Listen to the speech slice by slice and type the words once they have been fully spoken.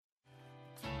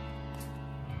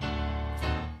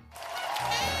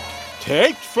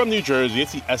Taped from New Jersey,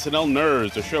 it's the SNL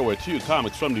Nerds, the show where two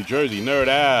comics from New Jersey nerd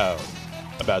out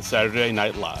about Saturday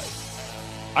Night Live.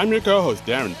 I'm your co-host,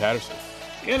 Darren Patterson.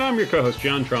 And I'm your co-host,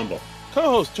 John Trumbull.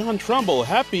 Co-host John Trumbull,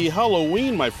 happy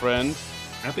Halloween, my friend.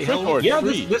 Happy Trick Halloween. or Yeah,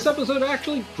 treat. this episode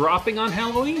actually dropping on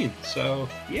Halloween, so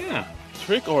yeah.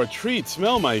 Trick or treat,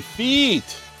 smell my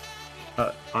feet.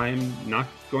 I'm not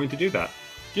going to do that.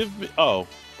 Give me, oh,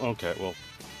 okay, well,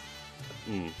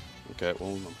 okay,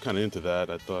 well, I'm kind of into that.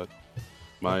 I thought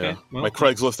my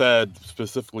Craigslist ad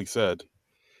specifically said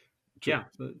yeah,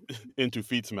 into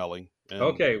feet smelling. And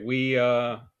okay, we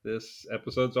this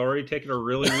episode's already taken a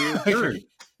really weird turn.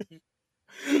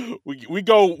 we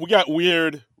got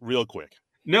weird real quick.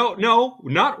 No,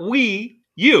 not we.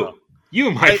 You,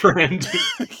 my friend.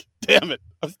 Damn it!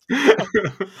 I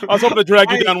was hoping to drag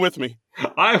you down with me.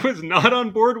 I was not on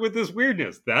board with this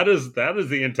weirdness. That is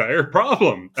the entire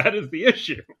problem. That is the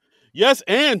issue. Yes,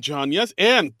 and John. Yes,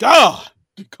 and God,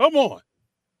 come on.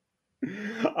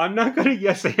 I'm not going to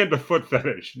yes and a foot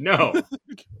fetish. No.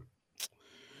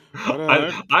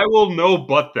 I will no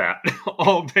but that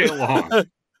all day long.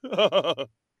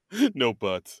 No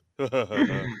buts.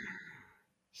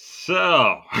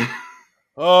 So.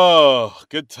 Oh,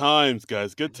 good times,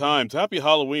 guys. Good times. Happy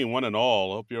Halloween, one and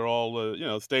all. Hope you're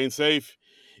all, staying safe,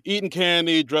 eating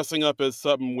candy, dressing up as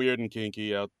something weird and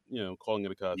kinky out, calling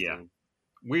it a costume. Yeah.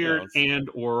 Weird and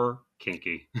or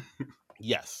kinky.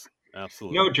 Yes,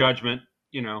 absolutely. No judgment,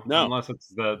 No. unless it's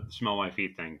the smell my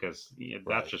feet thing, because that's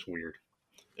Right. just weird.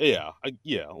 Yeah,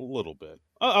 a little bit.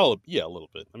 A little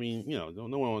bit. I mean, no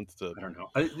one wants to. I don't know.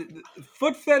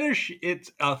 Foot fetish,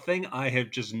 it's a thing I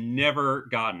have just never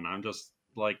gotten. I'm just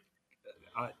like,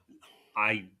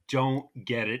 I don't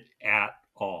get it at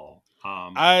all.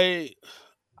 I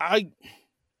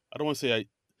don't want to say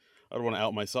I don't want to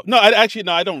out myself. No,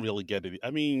 I don't really get it.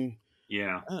 I mean,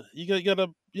 yeah, you gotta,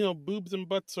 boobs and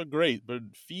butts are great, but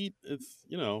feet, it's,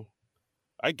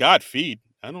 I got feet.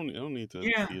 I don't need to.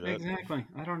 Yeah, see that. exactly.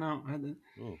 I don't know.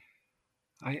 Oh.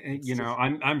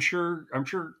 I'm sure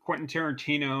Quentin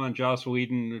Tarantino and Joss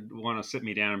Whedon would want to sit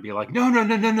me down and be like,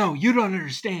 no, you don't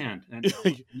understand. And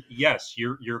yes,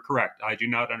 you're correct. I do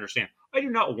not understand. I do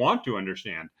not want to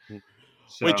understand.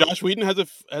 So, wait, Josh Whedon has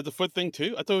a foot thing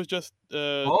too? I thought it was just.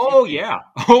 Oh yeah.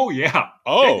 Oh.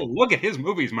 Oh, look at his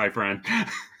movies, my friend.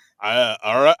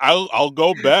 all right. I'll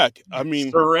go back. I mean,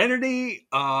 Serenity,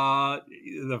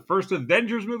 the first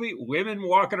Avengers movie, women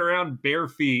walking around bare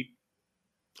feet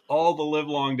all the live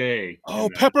long day. Oh,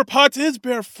 Pepper Potts is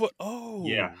barefoot. Oh,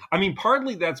 yeah. I mean,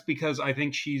 partly that's because I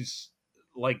think she's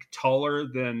like taller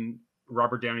than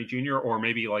Robert Downey Jr. or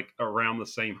maybe like around the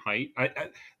same height.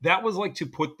 That was like to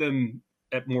put them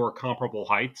at more comparable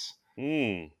heights.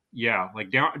 Yeah,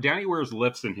 like Downey wears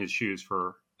lifts in his shoes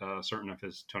for certain of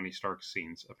his Tony Stark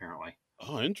scenes, apparently.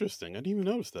 Oh, interesting. I didn't even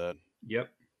notice that. Yep.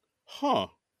 Huh.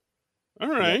 All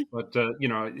right. Yeah, but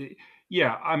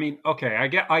yeah. I mean, okay.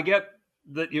 I get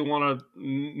that you want to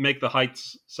make the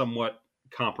heights somewhat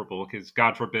comparable because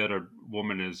God forbid a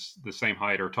woman is the same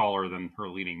height or taller than her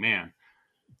leading man.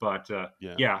 But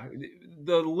yeah,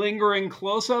 the lingering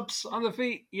close-ups on the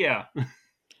feet, yeah.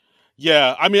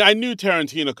 Yeah, I mean, I knew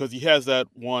Tarantino because he has that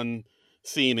one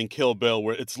scene in Kill Bill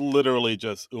where it's literally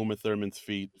just Uma Thurman's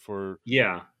feet for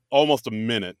almost a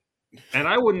minute. And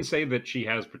I wouldn't say that she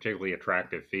has particularly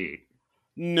attractive feet.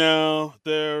 No,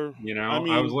 they're. I mean,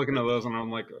 I was looking at those and I'm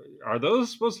like, are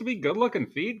those supposed to be good-looking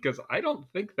feet? Because I don't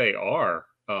think they are.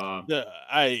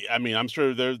 I mean, I'm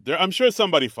sure I'm sure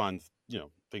somebody finds them.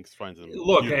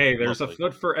 Look, hey, there's a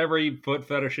foot for every foot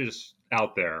fetishist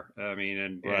out there. I mean,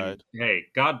 and hey,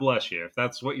 God bless you if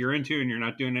that's what you're into and you're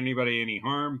not doing anybody any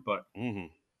harm. But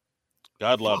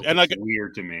God love, and like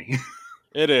weird to me.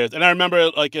 It is, and I remember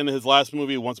like in his last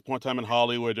movie, Once Upon a Time in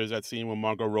Hollywood, there's that scene where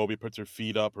Margot Robbie puts her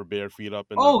bare feet up.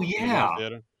 In the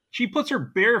theater. She puts her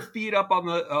bare feet up on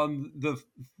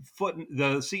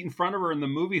the seat in front of her in the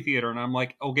movie theater, and I'm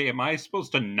like, okay, am I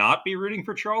supposed to not be rooting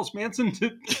for Charles Manson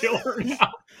to kill her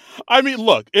now? I mean,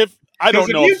 look, if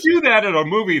you do that at a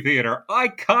movie theater, I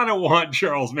kind of want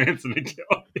Charles Manson to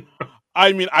kill you.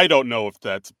 I mean, I don't know if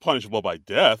that's punishable by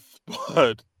death,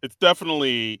 but it's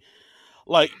definitely.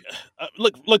 Like,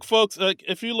 look, folks. Like,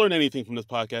 if you learn anything from this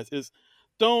podcast, is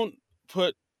don't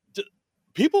put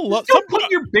people love. Don't put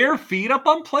your bare feet up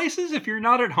on places if you're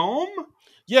not at home.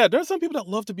 Yeah, there's some people that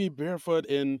love to be barefoot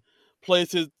in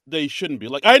places they shouldn't be.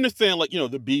 Like, I understand, like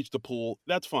the beach, the pool,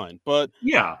 that's fine. But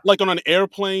yeah, like on an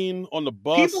airplane, on the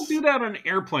bus, people do that on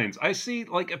airplanes. I see,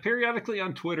 like, periodically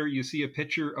on Twitter, you see a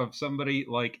picture of somebody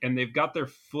and they've got their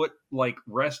foot like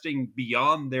resting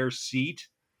beyond their seat.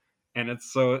 And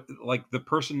it's so like the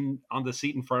person on the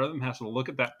seat in front of them has to look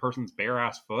at that person's bare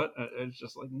ass foot. It's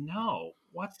just like, no,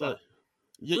 what So the?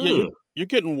 you're Ugh. you're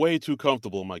getting way too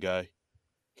comfortable, my guy.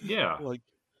 Yeah, Like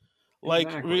like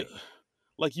exactly.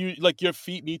 like your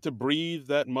feet need to breathe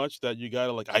that much that you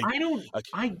gotta like I don't. I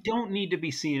I don't need to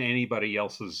be seeing anybody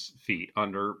else's feet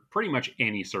under pretty much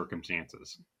any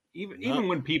circumstances. no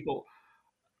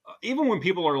Even when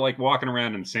people are like walking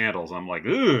around in sandals, I'm like,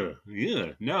 ugh,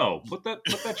 yeah, no, put that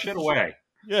shit away.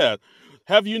 yeah.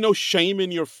 Have you no shame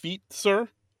in your feet, sir?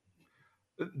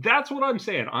 That's what I'm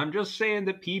saying. I'm just saying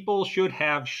that people should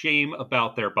have shame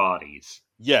about their bodies.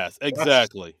 Yes, That's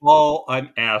exactly. all I'm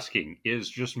asking is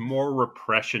just more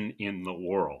repression in the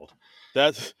world.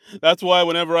 That's that's why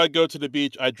whenever I go to the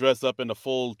beach, I dress up in a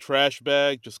full trash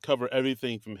bag, just cover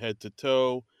everything from head to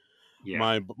toe.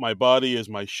 Yeah. My body is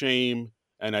my shame,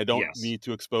 and I don't Yes. need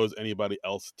to expose anybody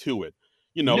else to it.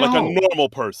 Like a No. normal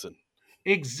person.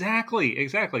 Exactly.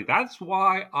 Exactly. That's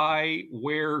why I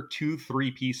wear 2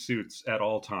 3-piece suits at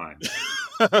all times.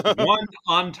 One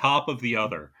on top of the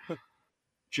other.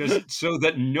 Just so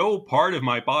that no part of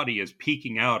my body is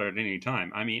peeking out at any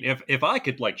time. I mean, if I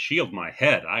could like shield my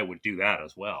head, I would do that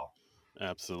as well.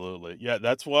 Absolutely. Yeah,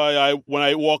 that's why when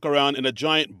I walk around in a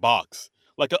giant box,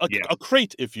 like Yeah. a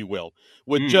crate, if you will,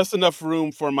 with Mm, just enough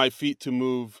room for my feet to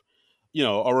move,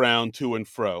 around to and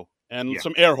fro, and yeah.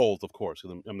 some air holes, of course,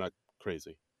 because I'm not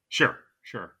crazy. Sure.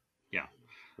 Sure. Yeah.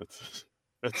 That's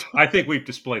that's I think we've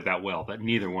displayed that well that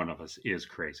neither one of us is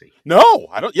crazy. no,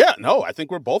 I don't. Yeah, no, I think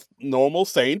we're both normal,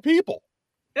 sane people.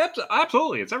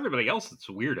 Absolutely. It's everybody else that's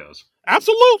weirdos.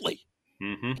 Absolutely.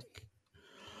 Hmm.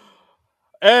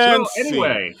 And So scene.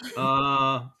 anyway,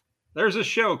 there's a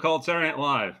show called Saturday Night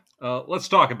Live. Let's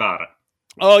talk about it.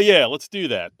 Oh yeah, let's do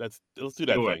that. Let's do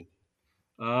that Do it.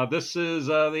 thing. This is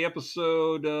the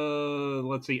episode,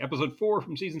 let's see, episode 4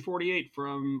 from season 48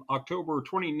 from October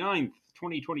 29th,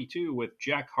 2022, with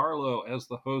Jack Harlow as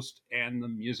the host and the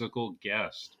musical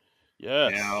guest.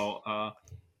 Yes. Now,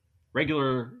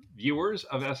 regular viewers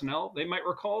of SNL, they might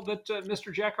recall that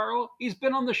Mr. Jack Harlow, he's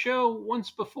been on the show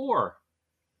once before.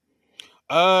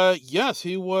 Yes,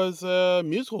 he was a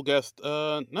musical guest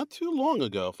not too long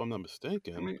ago, if I'm not Let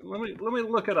mistaken. me let me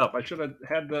look it up. I should have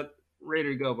had that ready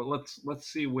to go, but let's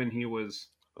see when he was.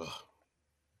 Ugh.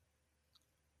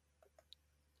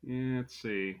 Yeah, let's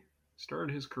see.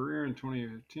 Started his career in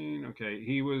 2015. Okay,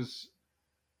 he was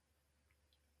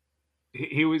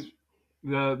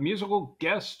the musical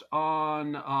guest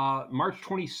on March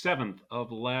 27th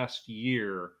of last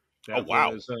year. Oh That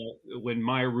wow. was when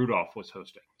Maya Rudolph was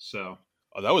hosting. So,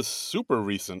 Oh, that was super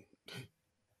recent.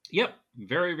 yep,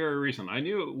 very very recent. I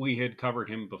knew we had covered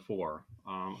him before.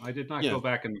 I did not Yeah. go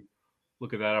back and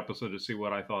look at that episode to see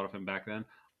what I thought of him back then.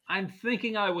 I'm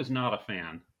thinking I was not a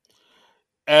fan.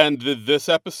 And did this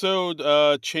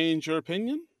episode change your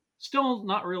opinion? Still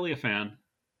not really a fan.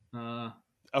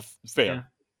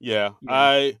 Fair. Yeah, Yeah.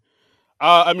 yeah,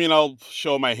 I mean, I'll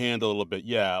show my hand a little bit.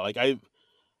 Yeah, like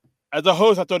as a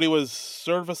host, I thought he was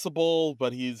serviceable,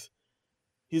 but he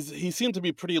seemed to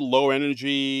be pretty low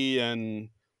energy and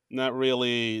not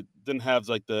really didn't have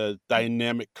like the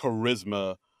dynamic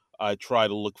charisma I try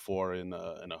to look for in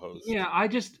a host. yeah. I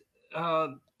just uh,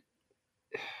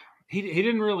 he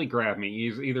didn't really grab me.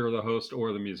 He's either the host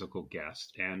or the musical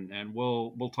guest, and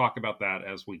we'll talk about that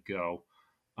as we go.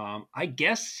 I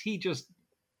guess he just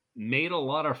made a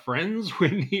lot of friends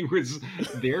when he was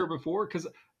there before, because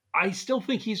I still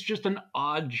think he's just an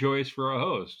odd choice for a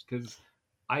host, because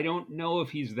I don't know if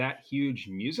he's that huge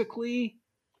musically.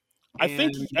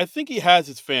 And I think he has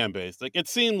his fan base. Like it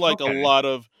seemed like a okay, lot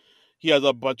of he has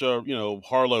a bunch of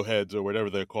Harlow heads or whatever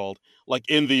they're called, like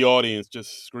in the audience,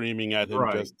 just screaming at him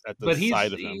right, just at the but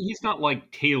sight of him. he's not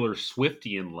like Taylor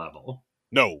Swiftian level,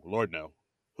 No, Lord no.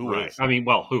 Who right? is? I mean,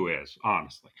 well, who is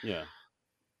honestly? Yeah.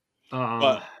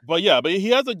 Um, But yeah, but he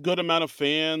has a good amount of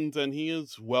fans and he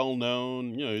is well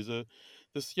known. He's a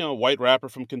this white rapper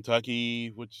from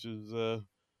Kentucky, which is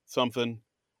something.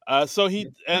 So he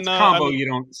it's and a I combo mean you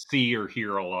don't see or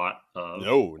hear a lot of.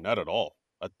 no, not at all.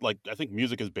 I think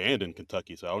music is banned in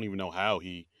Kentucky, so I don't even know how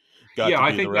he got Yeah, to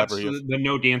I be the think rapper that's he is. the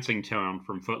No Dancing Tone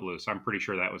from Footloose. I'm pretty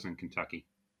sure that was in Kentucky.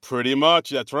 Pretty much,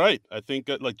 that's right. I think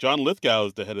like John Lithgow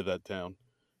is the head of that town,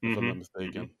 if I'm not Hmm. Hmm.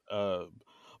 mistaken.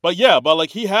 But yeah, but like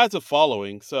he has a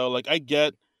following, so like I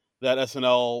get that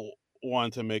SNL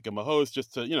wanted to make him a host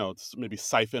just to maybe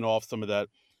siphon off some of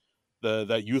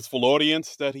that youthful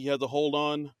audience that he has a hold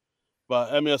on.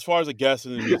 But I mean, as far as a guest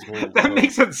in the musical That host,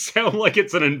 makes it sound like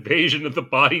it's an invasion of the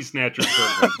Body Snatchers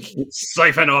program.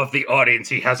 Siphon off the audience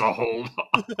he has a hold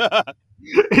on.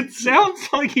 It sounds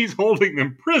like he's holding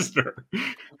them prisoner.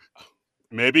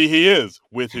 Maybe he is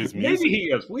with his Maybe music. he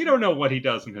is. We don't know what he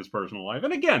does in his personal life.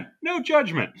 And again, no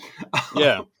judgment.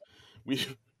 Yeah, we.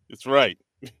 It's right.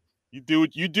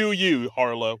 You do you,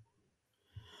 Harlow.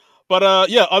 But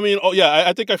yeah, I mean, oh yeah,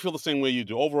 I think I feel the same way you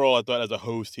do. Overall, I thought as a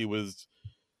host he was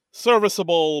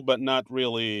serviceable, but not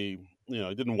really.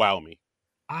 It didn't wow me.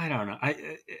 I don't know.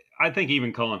 I think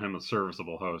even calling him a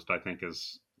serviceable host, I think,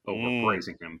 is Mm,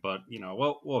 overpraising him. But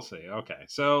we'll see. Okay,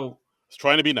 so was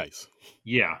trying to be nice.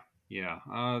 yeah, yeah.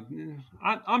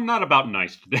 I'm not about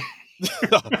nice today.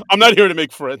 I'm not here to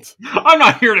make friends. I'm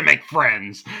not here to make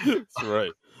friends. That's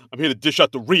right. I'm here to dish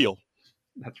out the real.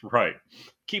 That's right.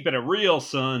 Keeping it real,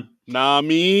 son. Nah, I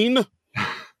mean,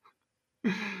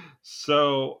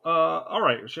 So, all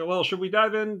right. Should we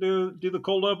dive in? Do the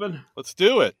cold open? let's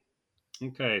do it.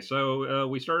 Okay. So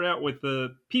we start out with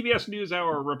the PBS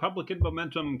NewsHour Republican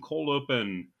Momentum cold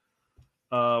open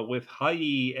with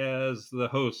Heidi as the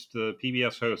host, the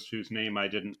PBS host, whose name I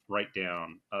didn't write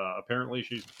down. Apparently,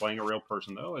 she's playing a real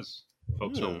person, though, as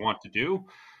folks are Yeah, wont to do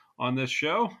on this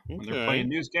show when they're okay.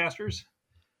 playing newscasters.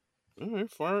 All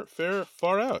right,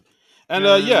 far out. And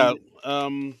yeah, And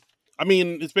um, I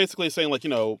mean, it's basically saying like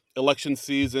election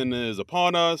season is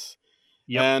upon us,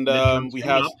 yep, and midterms we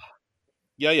coming have up.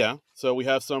 yeah. So we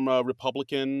have some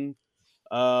Republican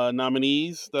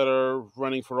nominees that are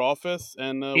running for office,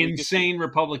 and we get to Insane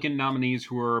Republican nominees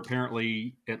who are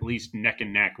apparently at least neck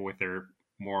and neck with their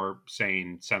more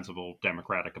sane, sensible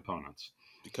Democratic opponents.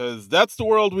 because that's the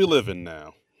world we live in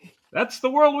now. That's the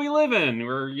world we live in,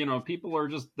 where people are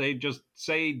they just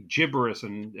say gibberish,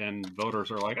 and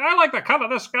voters are like, I like the cut of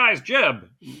this guy's jib.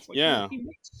 And it's like, well, Yeah, he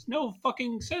makes no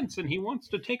fucking sense, and he wants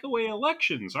to take away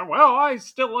elections. Well, I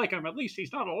still like him. At least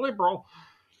he's not a liberal.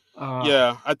 Uh,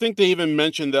 yeah. I think they even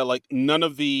mentioned that like none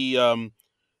of the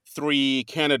three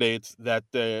candidates that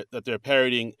they're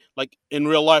parodying, like in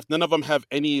real life, none of them have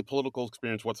any political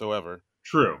experience whatsoever.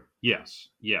 True. Yes.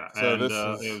 Yeah. So And this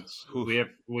is, it's whew.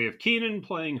 we have Keenan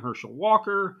playing Herschel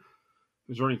Walker,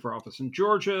 who's running for office in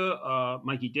Georgia.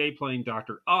 Mikey Day playing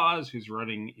Dr. Oz, who's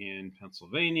running in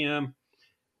Pennsylvania,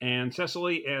 and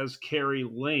Cecily as Carrie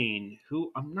Lane,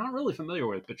 who I'm not really familiar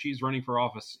with, but she's running for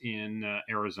office in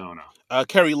Arizona.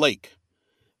 Kerry Lake.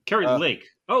 Carrie Uh, Lake.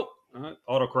 Oh,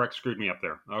 autocorrect screwed me up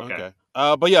there. Okay. okay.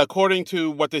 But yeah, according to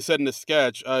what they said in the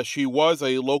sketch, she was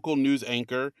a local news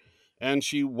anchor, and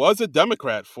she was a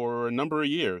Democrat for a number of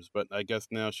years. But I guess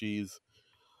now she's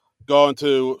gone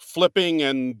to flipping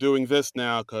and doing this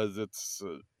now because it's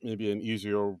maybe an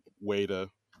easier way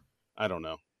to. I don't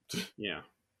know. Yeah.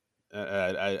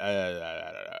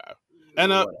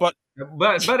 And What?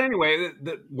 but But anyway,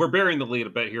 we're bearing the lead a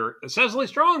bit here. Cecily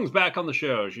Strong's back on the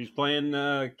show. She's playing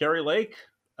Carrie Lake,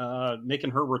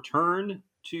 making her return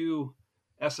to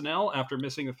SNL after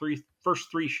missing the first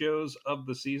three shows of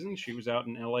the season. She was out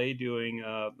in LA doing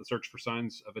the search for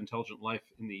signs of intelligent life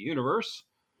in the universe.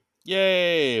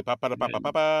 yay! And,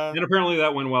 and apparently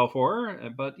that went well for her.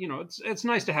 But it's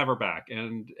nice to have her back,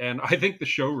 and I think the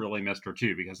show really missed her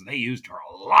too because they used her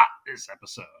a lot this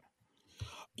episode.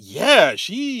 Yeah,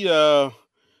 she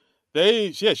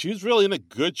she was really in a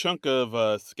good chunk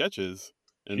of sketches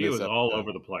in She this was all episode.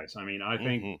 over the place. I mean, I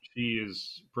think Hmm. she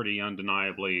is pretty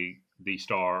undeniably the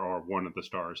star or one of the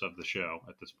stars of the show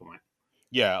at this point.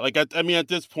 Yeah, like I mean, at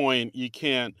this point, you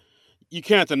can't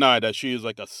deny that she is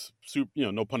like a super,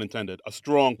 no pun intended, a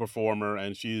strong performer,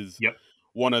 and she's Yep.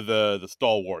 one of the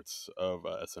stalwarts of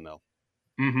SNL.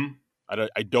 Hmm.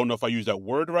 I don't know if I used that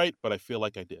word right, but I feel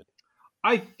like I did.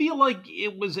 I feel like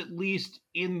it was at least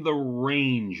in the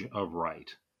range of right.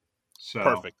 So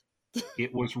Perfect.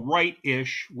 it was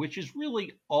right-ish, which is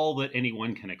really all that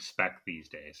anyone can expect these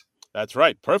days. That's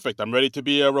right. Perfect. I'm ready to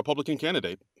be a Republican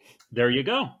candidate. There you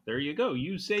go. There you go.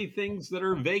 You say things that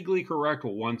are vaguely correct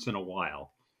once in a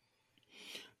while.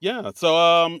 Yeah.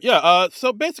 So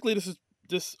so basically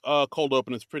this cold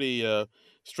open is pretty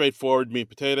straightforward meat and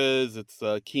potatoes. It's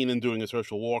Keenan doing his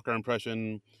Herschel Walker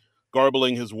impression,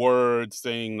 garbling his words,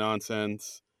 saying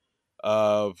nonsense.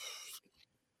 Of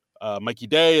Mikey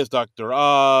Day as Dr.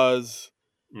 Oz,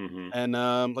 Hmm.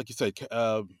 and like you said,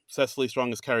 Cecily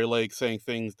Strong as Carrie Lake, saying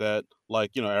things that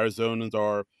like Arizonans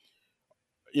are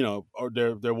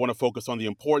they want to focus on the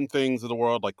important things of the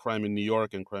world, like crime in New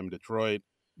York and crime in Detroit.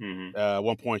 Hmm. At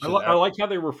one point, I like how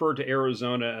they referred to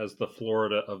Arizona as the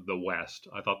Florida of the West.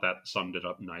 I thought that summed it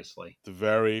up nicely. it's a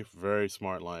very, very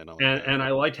smart line. I like that. And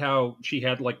I liked how she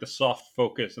had like the soft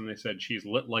focus, and they said she's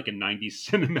lit like a '90s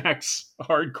Cinemax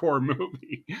hardcore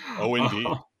movie. Oh, indeed.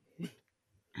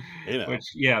 Which,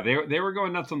 yeah, they were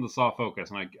going nuts on the soft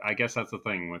focus, and I guess that's the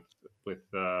thing with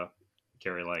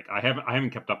Carrie Lake. I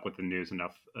haven't kept up with the news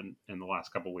enough in the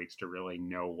last couple of weeks to really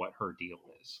know what her deal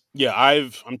is. Yeah,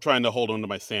 I'm trying to hold on to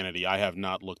my sanity. I have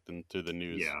not looked into the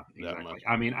news Yeah, that exactly. much.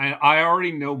 I mean, I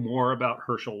already know more about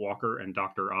Herschel Walker and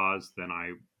Dr. Oz than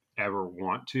I ever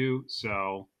want to.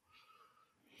 So,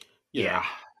 Yeah,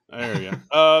 yeah. I hear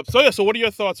you. So what are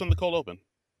your thoughts on the cold open?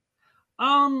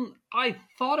 I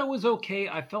thought it was okay.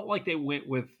 I felt like they went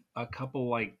with a couple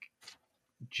like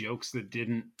jokes that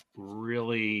didn't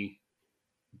really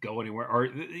go anywhere, or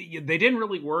they didn't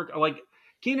really work. Like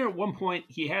Keenan, at one point,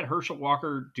 he had Herschel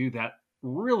Walker do that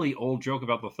really old joke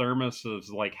about the thermos of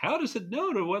like, how does it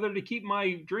know to whether to keep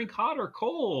my drink hot or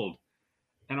cold?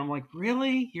 And I'm like,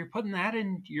 really? You're putting that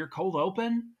in your cold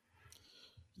open?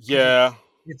 Because Yeah,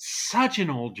 it's such an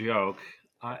old joke.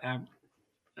 I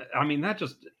mean, that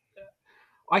just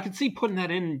I could see putting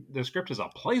that in the script as a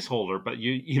placeholder, but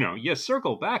you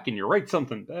circle back and you write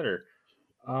something better.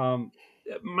 Um,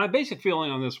 my basic feeling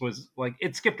on this was like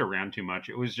it skipped around too much.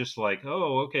 It was just like,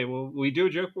 oh, okay, well, we do a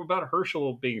joke about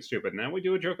Herschel being stupid. Now we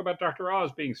do a joke about Dr.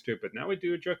 Oz being stupid. Now we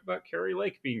do a joke about Carrie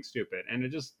Lake being stupid. And it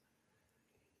just,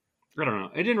 I don't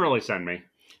know. It didn't really send me.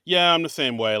 yeah, I'm the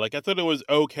same way. Like I thought it was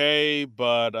okay,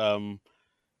 but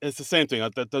it's the same thing.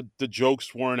 The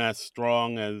jokes weren't as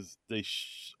strong as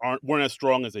weren't as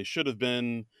strong as they should have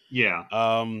been. Yeah.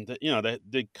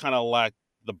 They kind of lacked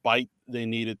the bite they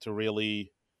needed to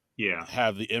really Yeah.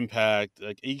 have the impact.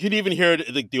 Like you could even hear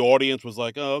it, like the audience was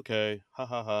like, "Oh, okay, ha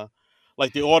ha ha."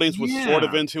 Like the audience was sort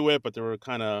of Yeah. into it, but they were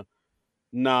kind of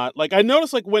not. Like I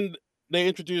noticed, like when they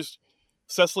introduced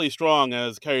Cecily Strong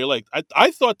as Carrie Lake,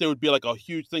 I thought there would be like a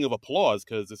huge thing of applause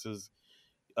because this is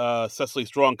Cecily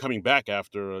Strong coming back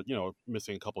after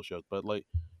missing a couple shows, but like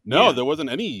no, Yeah. there wasn't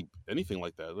anything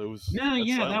like that. There was No, that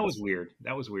yeah, that was silence. weird.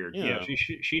 That was weird. Yeah, Yeah,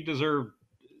 she deserved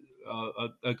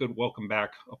a good welcome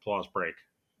back applause break.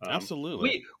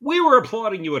 absolutely. We were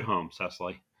applauding you at home,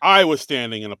 Cecily. I was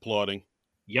standing and applauding.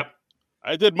 Yep.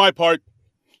 I did my part.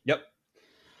 Yep.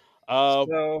 Uh,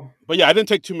 So but yeah, I didn't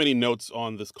take too many notes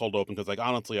on this cold open because, like,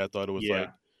 honestly, I thought it was like,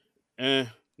 yeah, eh,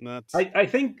 that's I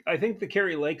think the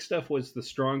Carrie Lake stuff was the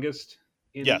strongest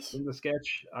yes, in the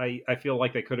sketch. I feel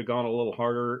like they could have gone a little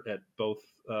harder at both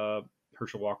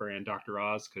Herschel Walker and Dr.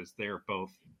 Oz because they're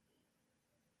both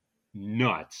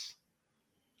nuts.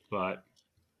 But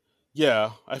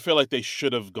yeah. I feel like they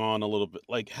should have gone a little bit,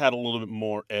 like, had a little bit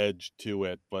more edge to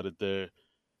it, but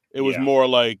it was yeah, more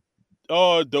like,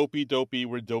 oh, dopey, dopey,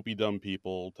 we're dopey dumb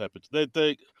people type of.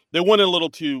 They went a little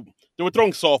too. They were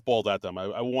throwing softballs at them.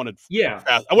 I wanted yeah,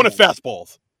 fast. I wanted yeah,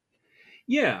 fastballs.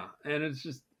 yeah, and it's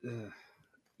just.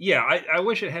 Yeah, I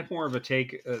wish it had more of a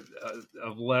take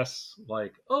of less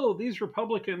like, oh, these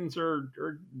Republicans are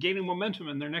gaining momentum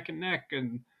and they're neck and neck,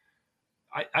 and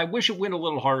I wish it went a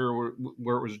little harder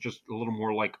where it was just a little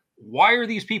more like, why are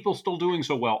these people still doing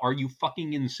so well? Are you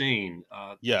fucking insane?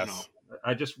 Yes,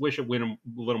 I just wish it went a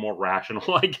little more rational,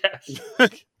 I guess.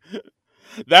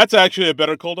 that's actually a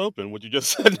better cold open. What you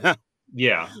just said now.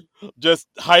 Yeah, Just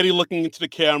Heidi looking into the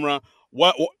camera.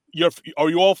 Are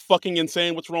you all fucking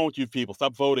insane? What's wrong with you people?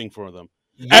 Stop voting for them.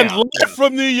 And yeah, live yeah.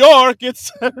 from New York,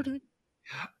 it's Saturday.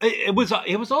 It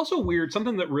was also weird.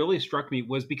 Something that really struck me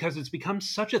was because it's become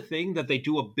such a thing that they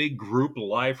do a big group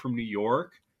live from New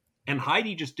York, and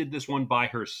Heidi just did this one by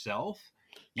herself,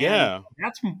 and Yeah,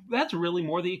 that's really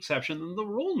more the exception than the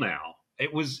rule now.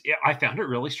 I found it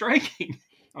really striking.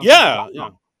 I was like, yeah, yeah.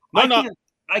 wow, No, I no, can't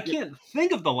I yeah, can't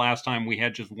think of the last time we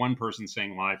had just one person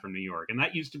saying live from New York, and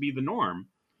that used to be the norm.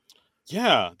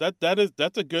 yeah.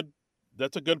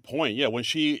 That's a good point. Yeah, when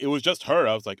it was just her,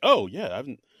 I was like, oh yeah, I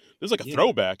haven't. This is like a Yeah.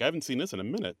 throwback. I haven't seen this in a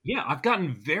minute. Yeah, I've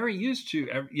gotten very used to,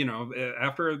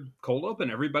 after a cold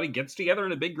open, everybody gets together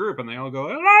in a big group and they all go,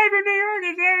 "Live in New York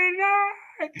is every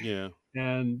night." Yeah,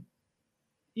 And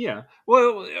yeah,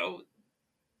 well,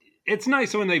 it's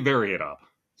nice when they vary it up.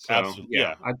 So absolutely.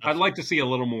 yeah, Yeah, I'd like absolutely. to see a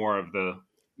little more of the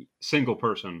single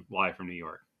person live from New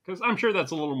York because I'm sure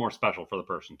that's a little more special for the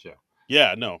person too.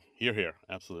 Yeah, no, here,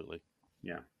 absolutely.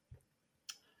 Yeah.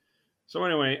 So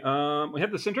anyway, we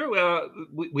had this intro.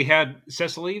 We had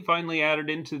Cecily finally added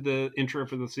into the intro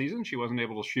for the season. She wasn't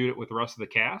able to shoot it with the rest of the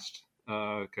cast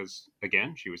because,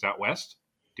 again, she was out west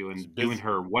She's doing busy,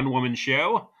 her one woman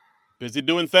show. busy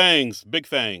doing things, big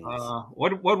things. What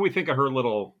do we think of her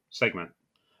little segment?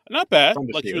 Not bad. Fun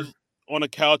to Like see she her. was on a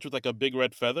couch with like a big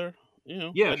red feather. Yeah,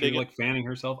 I she dig was it. like fanning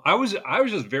herself. I was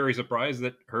just very surprised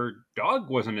that her dog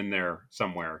wasn't in there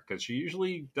somewhere because she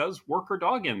usually does work her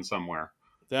dog in somewhere.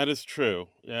 That is true.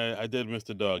 Yeah, I did miss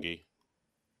the doggy.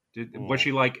 Was Oh,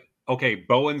 she like, okay,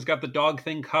 Bowen's got the dog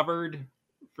thing covered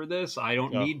for this? I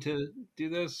don't uh, need to do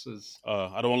this.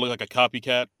 I don't want to look like a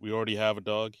copycat. We already have a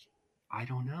dog. I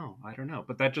don't know. I don't know.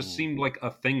 But that just Mm. seemed like a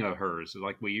thing of hers.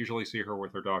 Like we usually see her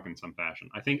with her dog in some fashion.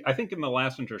 I think in the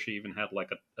last intro she even had like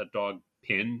a dog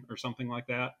pin or something like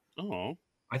that. Oh.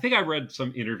 I think I read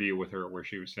some interview with her where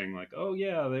she was saying like, "Oh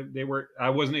yeah, they were.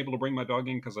 I wasn't able to bring my dog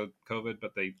in because of COVID,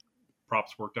 but they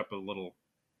props worked up a little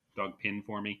dog pin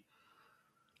for me,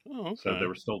 Oh, so there okay.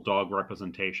 was still dog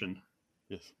representation."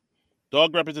 Yes.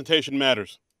 Dog representation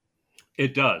matters.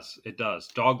 It does. It does.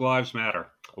 Dog lives matter.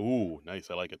 Ooh,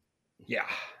 nice. I like it. Yeah. All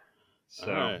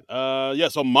So right. Yeah,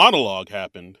 so monologue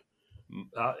happened.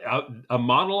 a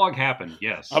monologue happened. A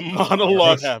Yes. Our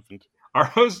monologue host, happened. our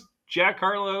host Jack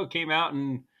Harlow came out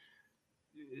and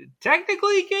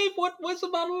technically gave what was a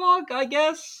monologue. I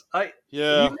guess. He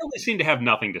Yeah. really seemed to have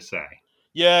nothing to say.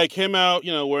 Yeah, he came out,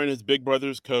 wearing his big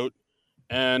brother's coat.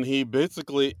 And he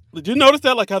basically, did you notice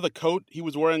that, like how the coat he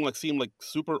was wearing like seemed like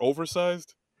super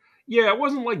oversized? Yeah, it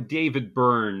wasn't like David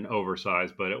Byrne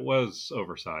oversized, but it was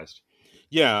oversized.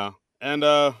 Yeah, and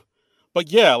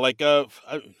but yeah, like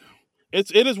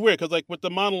it is weird because like with the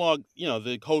monologue,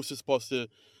 the host is supposed to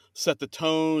set the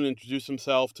tone, introduce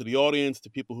himself to the audience, to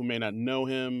people who may not know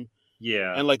him,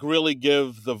 Yeah, and like really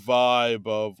give the vibe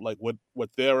of like what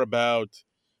they're about,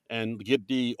 and get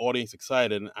the audience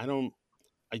excited. And I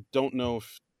don't know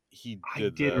if he I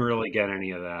did didn't that. really get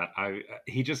any of that. I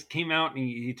He just came out and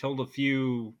he told a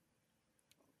few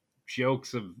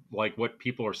jokes of like what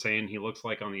people are saying he looks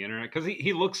like on the internet because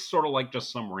he looks sort of like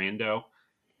just some rando,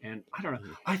 and I don't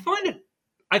know. I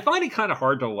find it kind of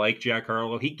hard to like Jack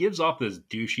Harlow. He gives off this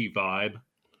douchey vibe.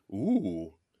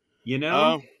 Ooh. You know?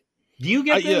 Um. Do you I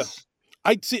get Yeah. this?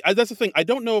 I see. That's the thing. I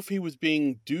don't know if he was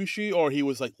being douchey or he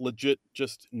was like legit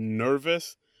just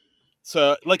nervous.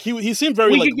 So like he seemed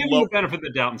very We like could give him low. the benefit of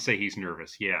the doubt and say he's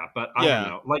nervous. Yeah, but I don't Yeah.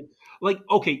 know. Like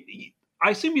okay,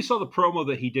 I assume you saw the promo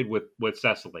that he did with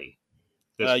Cecily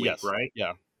this week, Yes. right?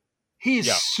 Yeah. He's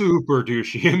Yeah. super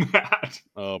douchey in that.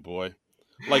 Oh boy.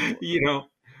 Like You know,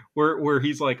 where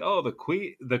he's like, "Oh, the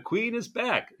queen is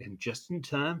back, and just in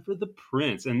time for the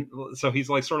prince," and so he's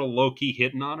like sort of low key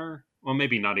hitting on her. Well,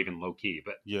 maybe not even low key,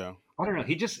 but yeah. I don't know.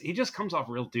 He just comes off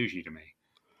real douchey to me.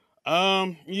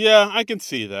 Yeah, I can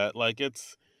see that. Like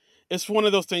it's one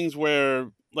of those things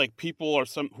where like people are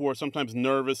some who are sometimes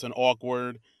nervous and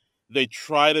awkward. They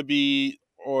try to be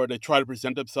or they try to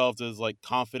present themselves as like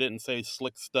confident and say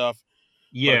slick stuff,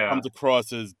 but it Yeah. comes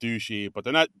across as douchey. But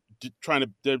they're not trying to.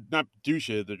 They're not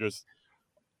douchey. They're just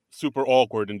super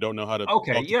awkward and don't know how to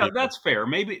Okay. talk to Yeah, people. that's fair.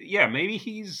 Maybe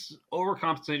he's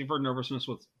overcompensating for nervousness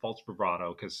with false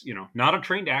bravado because not a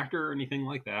trained actor or anything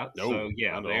like that. No, So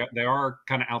yeah, not at they all. they are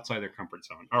kind of outside their comfort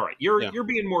zone. All right, you're Yeah, you're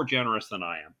being more generous than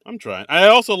I am. I'm trying. I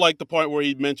also like the part where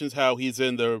he mentions how he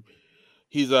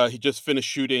just finished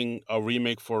shooting a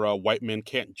remake for White Men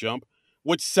Can't Jump,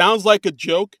 which sounds like a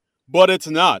joke, but it's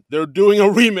not. They're doing a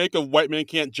remake of White Men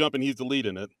Can't Jump, and he's the lead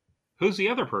in it. Who's the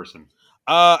other person?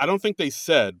 I don't think they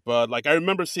said, but like I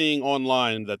remember seeing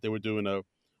online that they were doing a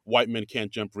White Men Can't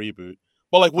Jump reboot.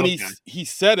 But like when Okay. he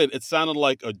said it, it sounded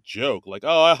like a joke. Like, oh,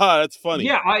 aha, that's funny.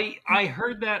 Yeah, I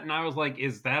heard that and I was like,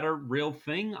 is that a real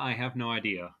thing? I have no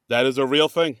idea. That is a real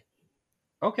thing.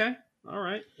 Okay. All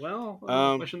right. Well,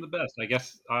 Um, wish him the best. I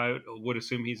guess I would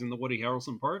assume he's in the Woody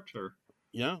Harrelson part, or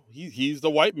yeah, he's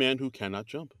the white man who cannot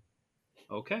jump.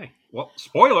 okay. Well,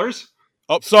 spoilers.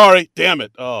 Oh, sorry, damn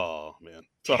it. Oh man,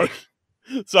 sorry,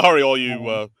 sorry, all you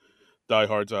Um,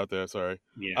 diehards out there. Sorry.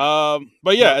 yeah.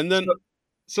 But So, yeah, and then,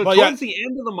 so but yeah, towards the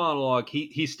end of the monologue,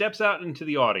 he steps out into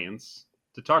the audience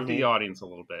to talk to hmm the audience a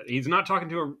little bit. He's not talking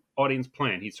to an audience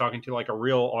plan. He's talking to like a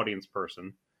real audience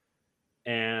person,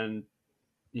 and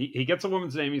he gets a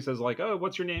woman's name. He says like, "Oh,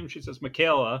 what's your name?" She says,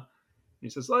 "Michaela." He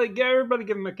says, "Like, everybody,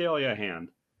 give Michaela a hand."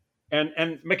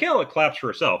 And Michaela claps for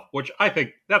herself, which I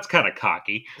think that's kind of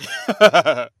cocky.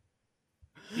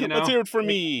 You let's know, hear it for like,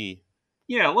 me.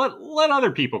 yeah, let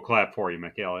other people clap for you,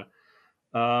 Michaela.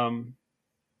 Um,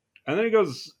 and then he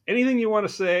goes, "Anything you want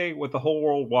to say with the whole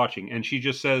world watching?" And she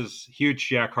just says, "Huge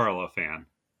Jack Harlow fan."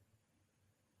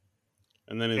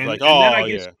 And then he's like, And then I oh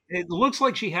guess yeah, it looks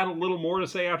like she had a little more to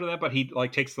say after that, but he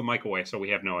like takes the mic away, so we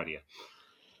have no idea.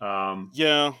 Um,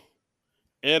 yeah.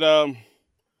 It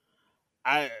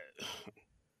I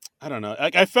I don't know.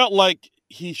 Like I felt like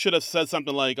he should have said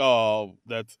something like, "Oh,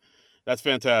 that's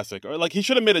fantastic," or like he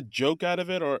should have made a joke out of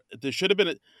it, or there should have been.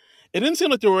 It didn't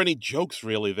seem like there were any jokes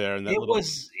really there in that it little.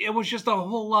 was it was just a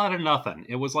whole lot of nothing.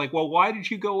 It was like, well, why did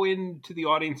you go into the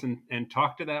audience and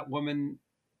talk to that woman?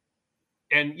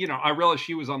 And I realized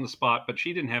she was on the spot, but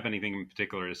she didn't have anything in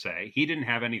particular to say. He didn't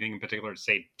have anything in particular to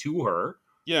say to her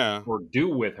Yeah, or do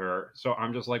with her. So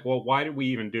I'm just like, well, why did we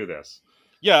even do this?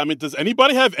 yeah. I mean, does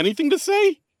anybody have anything to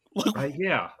say? Like,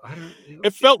 Yeah, I don't.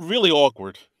 it felt really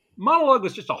awkward. monologue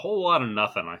was just a whole lot of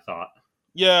nothing, I thought.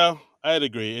 Yeah, I'd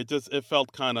agree. It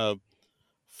felt kind of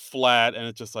flat, and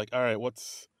it's just like, all right,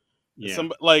 what's Yeah.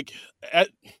 some like at,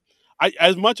 I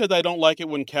as much as I don't like it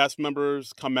when cast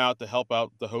members come out to help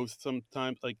out the host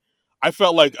sometimes, like I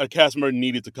felt like a cast member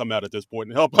needed to come out at this point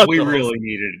and help out We the host. really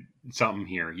needed something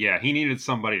here. Yeah, he needed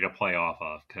somebody to play off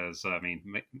of because, I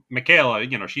mean, Michaela,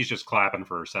 she's just clapping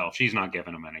for herself. She's not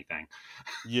giving him anything.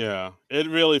 Yeah, it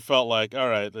really felt like, all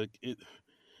right, like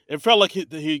it felt like he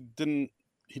didn't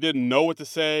know what to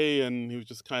say, and he was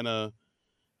just kind of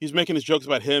he's making his jokes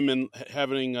about him and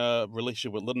having a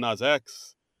relationship with Lil Nas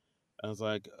X. I was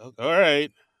like, all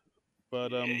right,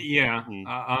 but Yeah, hmm.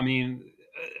 I mean,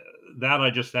 that I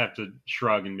just have to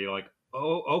shrug and be like,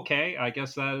 oh, okay, I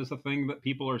guess that is the thing that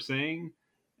people are saying.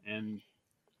 And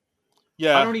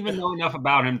I Yeah, don't even know enough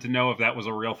about him to know if that was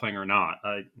a real thing or not.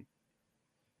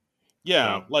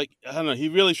 yeah, So, like I don't know, he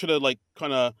really should have like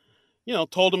kind of,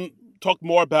 told him talked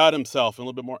more about himself and a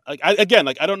little bit more. Like again,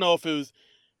 like I don't know if it was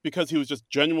because he was just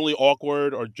genuinely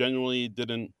awkward or genuinely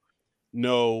didn't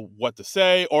know what to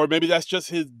say, or maybe that's just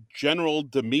his general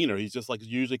demeanor. He's just like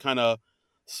usually kind of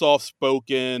soft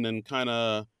spoken and kind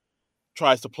of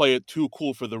tries to play it too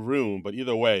cool for the room. But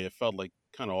either way, it felt like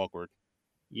kind of awkward.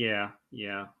 yeah,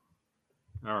 yeah.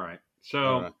 All right.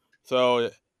 All So, right, so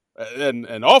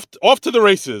and off to the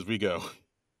races we go.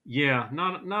 yeah,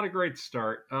 not a great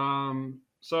start.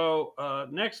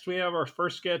 Next we have our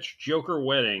first sketch, Joker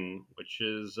Wedding, which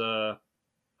is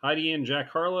Heidi and Jack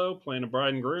Harlow playing a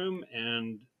bride and groom,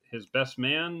 and his best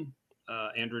man,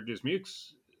 Andrew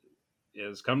Dismukes,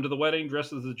 is come to the wedding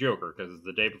dressed as the Joker because it's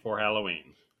the day before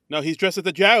Halloween. No, he's dressed as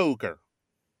the Joker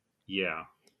Yeah,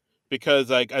 because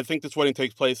like I think this wedding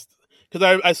takes place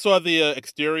because I saw the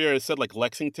exterior. It said like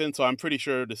Lexington, so I'm pretty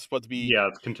sure this is supposed to be. yeah,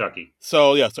 it's Kentucky.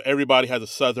 So yeah, so everybody has a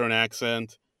Southern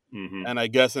accent, Hmm. and I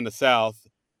guess in the South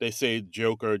they say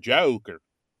Joker, Joker,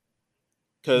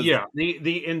 because Yeah,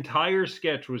 the entire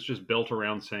sketch was just built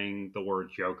around saying the word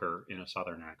Joker in a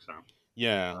Southern accent.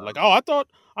 yeah, Uh, like oh I thought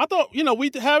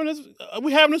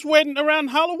we having this wedding around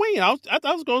Halloween. I thought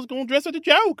I was going to dress as the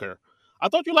Joker. I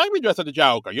thought you like me dressed as the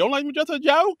Joker. You don't like me dressed as the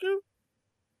Joker?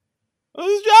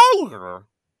 It's Joker.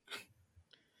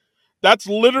 That's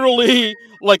literally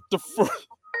like the first.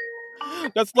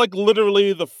 That's like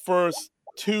literally the first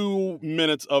 2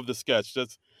 minutes of the sketch.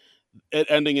 That's it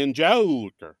ending in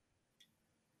Joker.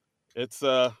 It's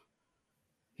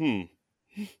hmm.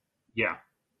 yeah,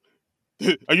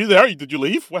 Are you there? Did you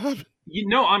leave? What happened?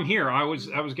 I'm here. I was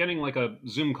getting like a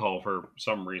Zoom call for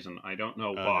some reason. I don't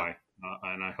know Okay. why,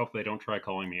 and I hope they don't try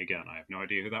calling me again. I have no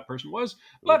idea who that person was.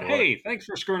 Oh But boy. hey, thanks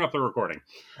for screwing up the recording.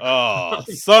 Oh,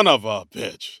 son of a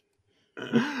bitch.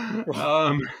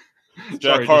 um, It's Jack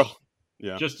sorry, Harlow.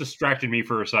 Yeah. just distracted me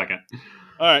for a second.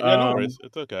 All right. Yeah. No Um, worries.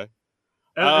 It's okay.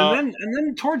 and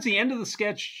then towards the end of the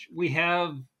sketch, we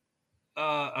have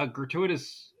a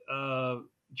gratuitous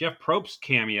Jeff Probst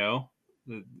cameo.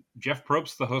 Jeff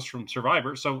Probst, the host from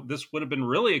Survivor. So this would have been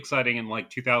really exciting in like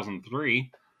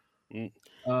 2003. Mm.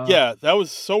 Uh, Yeah, that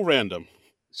was so random.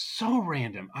 so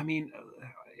random. I mean,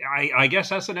 I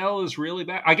guess SNL is really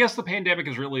bad. I guess the pandemic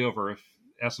is really over if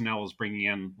SNL is bringing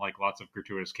in like lots of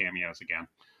gratuitous cameos again.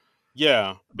 Yeah,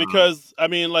 Um, because I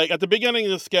mean, like at the beginning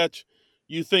of the sketch,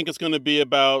 you think it's going to be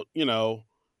about the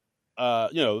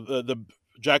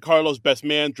Jack Harlow's best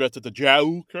man dressed as the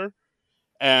Joker,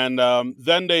 and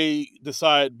then they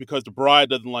decide because the bride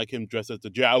doesn't like him dressed as the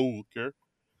Joker,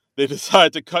 they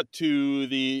decide to cut to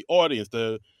the audience,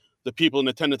 the people in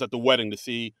attendance at the wedding, to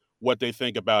see what they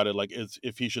think about it, like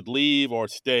if he should leave or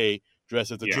stay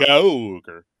dressed as the yeah,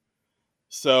 Joker.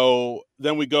 So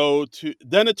then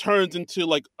it turns into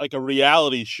like a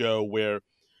reality show where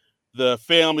the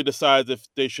family decides if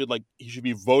they should like he should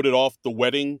be voted off the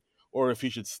wedding or if he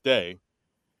should stay.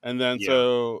 And then yeah,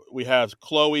 so we have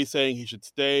Chloe saying he should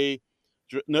stay,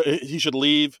 no, he should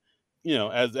leave,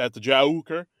 as the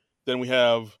Joker. Then we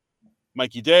have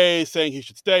Mikey Day saying he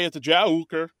should stay as the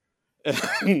Joker.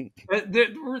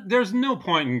 There's no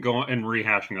point in going and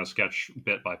rehashing a sketch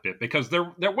bit by bit because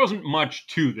there wasn't much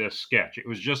to this sketch. It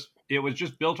was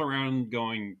just built around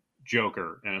going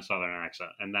Joker in a Southern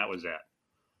accent, and that was it.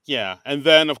 Yeah, and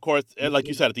then of course, like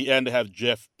you said, at the end they have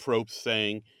Jeff Probst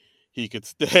saying he could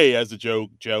stay as a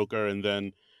Joker, and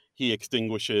then he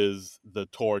extinguishes the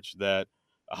torch that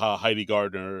Heidi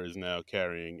Gardner is now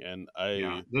carrying. And Yeah,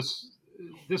 I,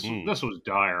 this hmm. this was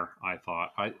dire. I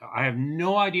thought I have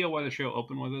no idea why the show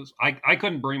opened with this. I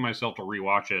couldn't bring myself to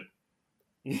rewatch it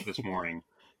this morning.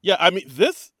 Yeah, I mean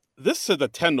this is a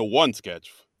 10-1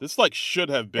 sketch. This like should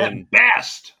have been. At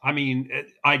best, I mean,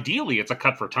 ideally, it's a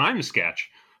cut for time sketch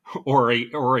or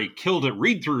a killed it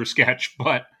read through sketch,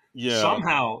 but. Yeah.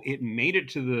 somehow it made it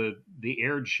to the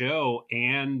aired show,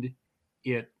 and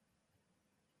it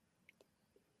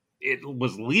it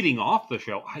was leading off the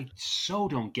show. I so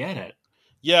don't get it.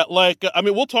 Yeah, like I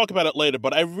mean, we'll talk about it later,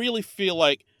 but I really feel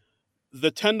like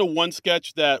the 10-to-1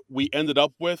 sketch that we ended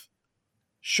up with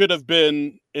should have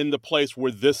been in the place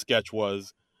where this sketch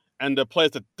was, and the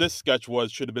place that this sketch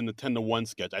was should have been the 10-to-1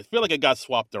 sketch. I feel like it got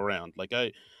swapped around. Like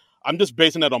I'm just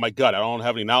basing that on my gut. I don't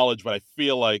have any knowledge, but I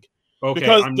feel like Okay,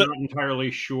 because I'm not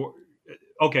entirely sure.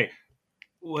 Okay,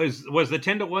 was the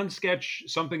 10-to-1 sketch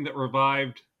something that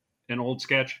revived an old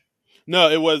sketch? no,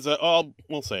 it was.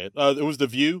 We'll say it. It was the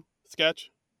View sketch.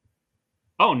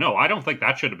 Oh no, I don't think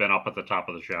that should have been up at the top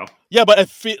of the show. Yeah, but I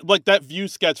feel like that View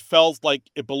sketch felt like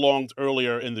it belonged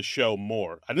earlier in the show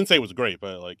more. I didn't say it was great,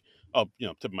 but like, oh,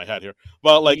 tip of my hat here.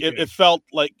 But like, it felt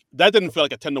like that didn't feel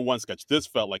like a 10-to-1 sketch. This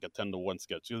felt like a 10-to-1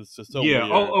 sketch. It was just so Yeah.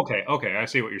 weird. Oh, okay. Okay. I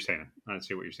see what you're saying. I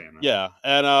see what you're saying. Now. Yeah,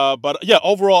 and but yeah,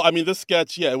 overall, I mean, this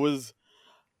sketch, yeah, it was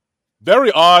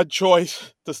very odd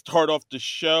choice to start off the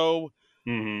show.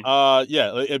 Mm-hmm.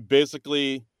 Yeah, it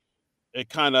basically it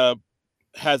kind of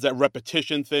has that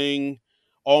repetition thing,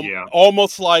 Yeah.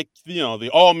 almost like the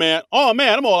oh man,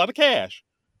 I'm all out of cash,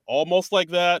 almost like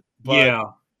that. But Yeah.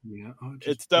 Yeah. Oh,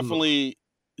 it's definitely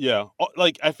yeah.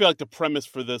 Like I feel like the premise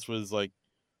for this was like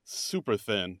super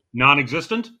thin,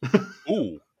 non-existent.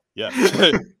 Ooh, yeah.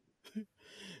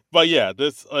 But yeah,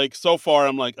 this like so far,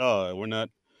 I'm like, oh, we're not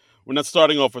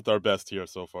starting off with our best here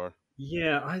so far.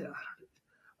 Yeah.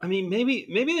 I mean, maybe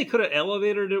they could have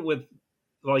elevated it with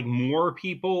like more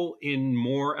people in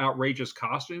more outrageous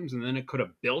costumes, and then it could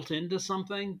have built into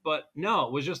something. But no,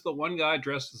 it was just the one guy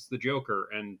dressed as the Joker,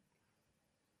 and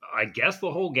I guess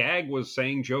the whole gag was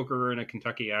saying Joker in a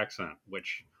Kentucky accent,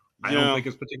 which I don't Yeah, think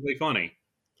is particularly funny.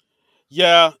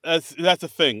 yeah. That's the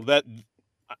thing that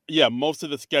yeah, most of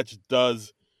the sketch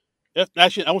does.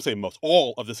 Actually, I won't say most.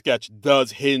 All of the sketch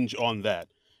does hinge on that.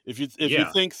 If you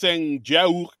Yeah. think saying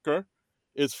Joker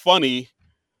is funny,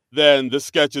 then this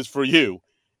sketch is for you.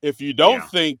 If you don't Yeah.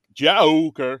 think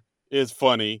Joker is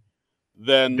funny,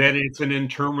 then Then it's an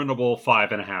interminable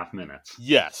 5.5 minutes.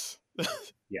 yes,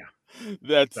 Yeah.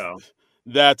 that's So,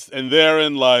 and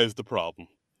therein lies the problem.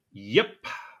 yep.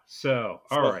 So,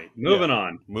 all So right, yeah, moving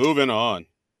on. moving on.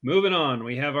 Moving on,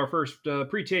 we have our first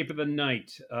pre-tape of the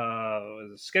night,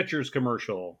 Skechers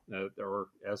commercial, or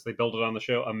as they build it on the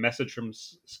show, a message from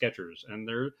Skechers, and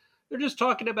they're just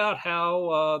talking about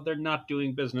how they're not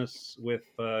doing business with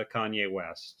Kanye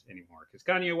West anymore because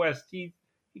Kanye West he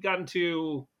got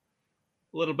into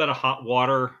a little bit of hot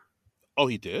water Oh,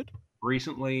 he did.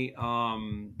 recently.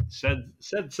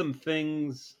 Said some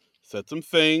things. Said some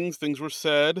things. Things were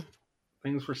said.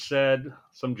 Things were said.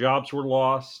 Some jobs were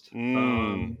lost.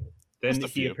 Mm, Then just a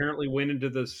he few. apparently went into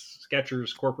the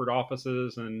Skechers corporate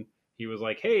offices and he was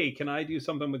like, "Hey, can I do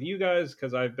something with you guys?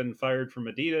 Because I've been fired from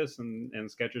Adidas." And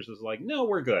Skechers is like, "No,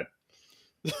 we're good."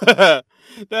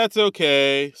 That's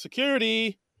okay.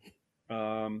 Security.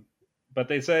 But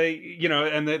they say,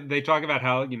 and they talk about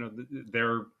how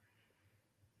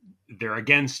they're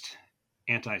against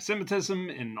anti-Semitism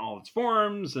in all its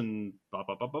forms and blah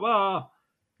blah blah blah blah.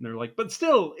 And they're like, but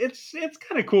still, it's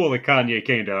kind of cool that Kanye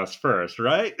came to us first,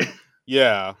 right?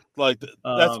 Yeah, like that's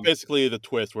um, basically the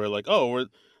twist. Where like, oh,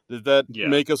 did that yeah,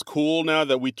 make us cool now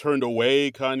that we turned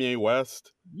away Kanye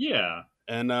West? yeah,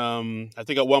 And I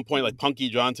think at one point, like Punky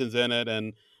Johnson's in it,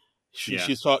 and yeah,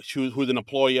 who's an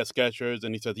employee at Skechers,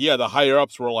 and he says, yeah, the higher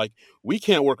ups were like, we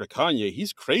can't work with Kanye.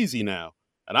 He's crazy now.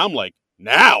 And I'm like,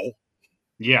 now?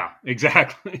 yeah,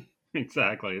 exactly,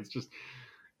 exactly. It's just,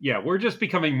 yeah, we're just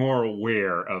becoming more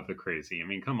aware of the crazy. I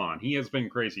mean, come on, he has been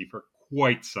crazy for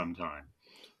quite some time,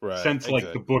 Right, since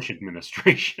like the exactly. Bush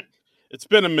administration. It's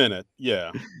been a minute.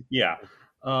 Yeah. Yeah.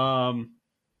 Um,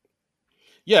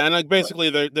 Yeah, and like basically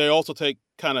they also take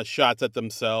kind of shots at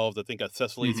themselves. I think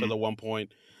Cecily said mhm. at one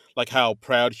point, like how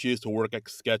proud she is to work at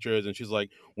Skechers, and she's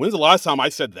like, "When's the last time I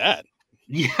said that?"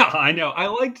 Yeah, I know. I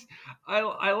liked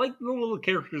the little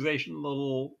characterization,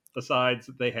 little asides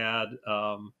that they had.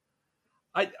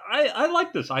 I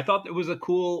like this. I thought it was a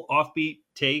cool offbeat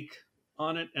take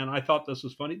on it, and I thought this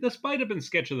was funny. This might have been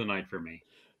sketch of the night for me.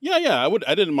 Yeah, yeah,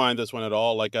 I didn't mind this one at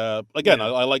all. Like, again,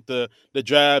 Yeah. I like the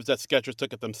jabs that Skechers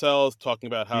took at themselves, talking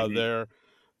about how Hmm. they're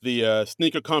the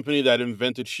sneaker company that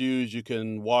invented shoes you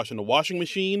can wash in a washing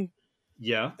machine.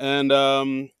 Yeah. And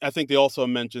I think they also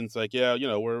mentions like, yeah,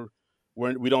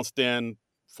 we don't stand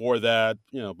for that,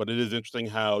 but it is interesting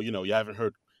how you haven't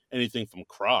heard anything from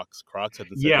Crocs. Crocs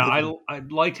hasn't said Yeah, anything. I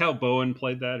liked how Bowen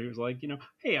played that. He was like,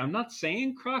 hey, I'm not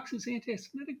saying Crocs is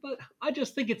anti-Semitic, but I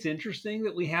just think it's interesting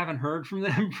that we haven't heard from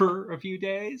them for a few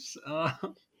days.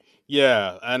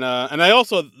 Yeah, and I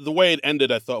also the way it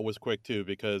ended I thought was quick too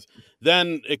because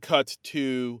then it cuts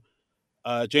to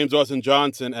James Austin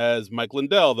Johnson as Mike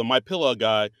Lindell, the My Pillow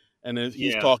guy, and he's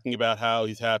Yeah. talking about how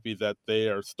he's happy that they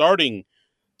are starting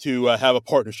to have a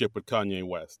partnership with Kanye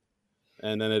West.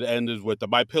 And then it ended with the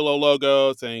My Pillow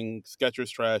logo saying "Skechers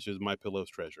trash is My Pillow's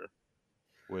treasure,"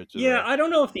 which is Yeah, I don't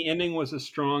know if the ending was as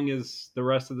strong as the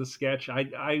rest of the sketch. I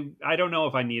don't know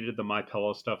if I needed the My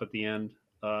Pillow stuff at the end,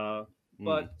 mm,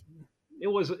 but it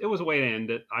was a way to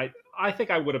end it. I think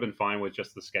I would have been fine with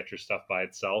just the Sketcher stuff by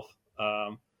itself.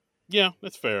 yeah,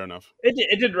 that's fair enough.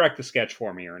 It didn't wreck the sketch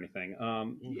for me or anything.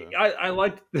 Okay. I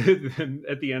liked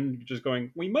at the end just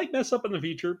going, we might mess up in the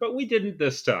future, but we didn't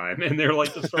this time, and they're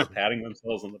like just start patting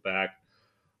themselves on the back.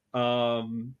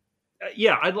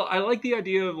 Yeah, I like the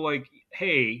idea of like,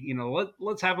 hey,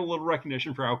 let's have a little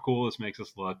recognition for how cool this makes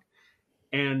us look.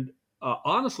 And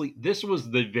honestly, this was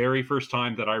the very first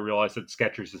time that I realized that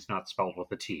Skechers is not spelled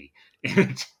with a T.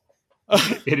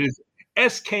 It is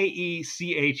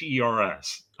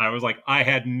Skechers. I was like, I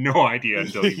had no idea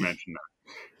until you mentioned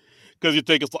that. Because you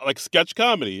think it's like sketch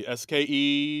comedy, Sketch,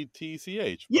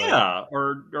 but Yeah,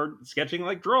 or sketching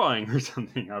like drawing or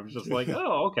something. I was just like,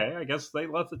 oh, okay. I guess they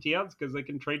left the T out because they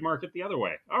can trademark it the other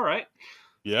way. All right.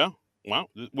 yeah, wow,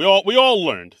 we all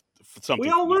learned We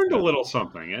something all from this learned a sketch. little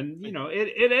something, and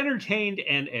it entertained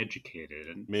and educated,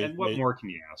 Made and what made more can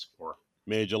you ask for?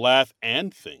 made you laugh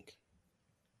and think.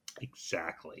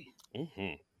 Exactly.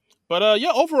 hmm But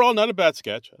yeah, overall, not a bad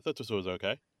sketch. I thought this was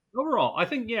okay. Overall, I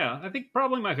think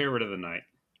probably my favorite of the night.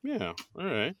 Yeah, all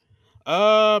right.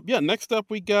 Yeah. Next up,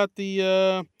 we got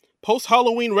the post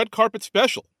Halloween red carpet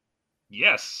special.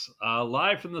 Yes,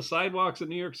 live from the sidewalks of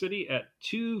New York City at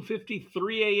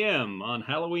 2:53 a.m. on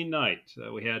Halloween night.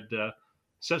 We had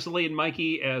Cecily and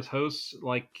Mikey as hosts,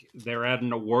 like they're at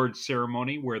an awards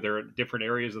ceremony where they're at different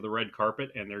areas of the red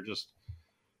carpet, and they're just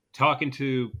talking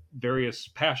to various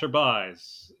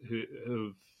passerbys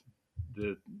who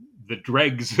the the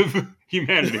dregs of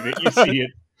humanity that you see at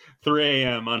 3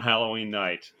 a.m. on Halloween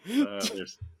night.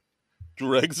 There's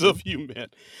Dregs of human.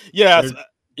 Yes. there's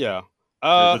Yeah.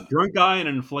 There's Uh. a drunk guy in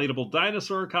an inflatable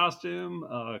dinosaur costume.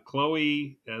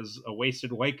 Chloe as a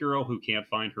wasted white girl who can't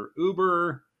find her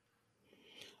Uber.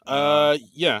 Uh,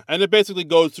 Yeah, and it basically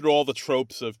goes through all the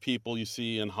tropes of people you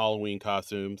see in Halloween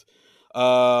costumes.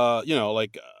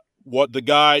 Like what the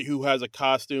guy who has a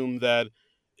costume that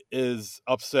is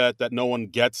upset that no one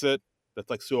gets it. That's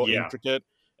like so yeah, intricate,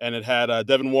 and it had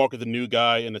Devin Walker, the new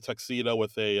guy in a tuxedo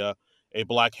with a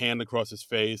black hand across his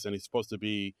face, and he's supposed to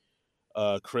be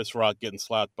Chris Rock getting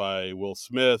slapped by Will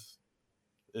Smith.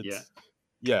 yeah. It's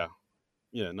yeah,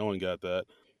 yeah. No one got that.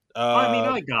 I mean,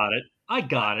 Uh, I got it. I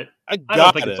got it. I I don't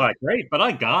got think it's it. that great, but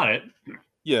I got it.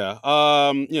 Yeah.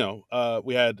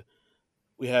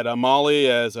 We had Molly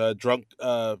as a drunk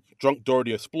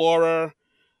Dory explorer,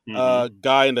 Hmm.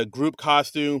 guy in a group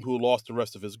costume who lost the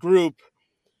rest of his group.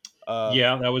 Uh,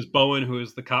 Yeah, that was Bowen, who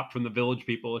is the cop from the Village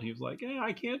People, and he was like, "Yeah,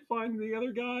 I can't find the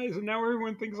other guys, and now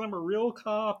everyone thinks I'm a real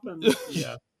cop." And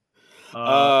yeah,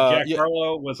 Jack yeah,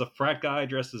 Harlow was a frat guy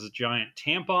dressed as a giant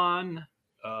tampon.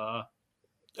 Uh,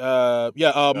 yeah.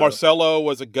 uh, Marcelo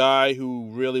was a guy who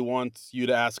really wants you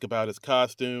to ask about his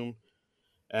costume,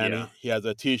 and yeah, he has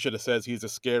a T-shirt that says he's the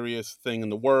scariest thing in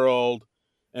the world,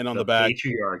 and on the the back,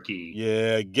 patriarchy.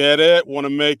 yeah, get it? Want to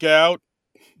make out?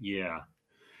 Yeah.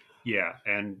 Yeah,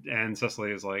 and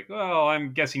Cecily is like, "Well,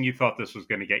 I'm guessing you thought this was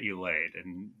going to get you laid,"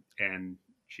 and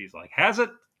she's like, "Has it?"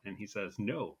 And he says,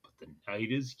 "No, but the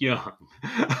night is young."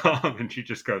 And she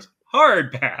just goes,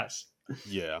 "Hard pass."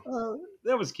 Yeah.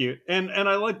 That was cute, and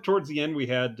I like towards the end we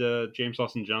had James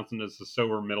Austin Johnson as a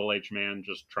sober middle aged man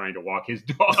just trying to walk his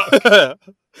dog,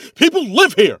 People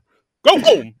live here. Go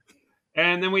home.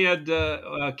 and then we had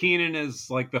Keenan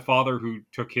as like the father who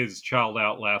took his child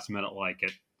out last minute, like at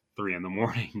 3 in the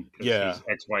morning because Yeah. his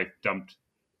ex wife dumped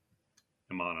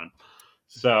him on him.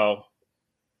 So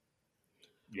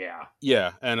yeah,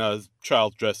 Yeah, and a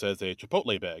child dressed as a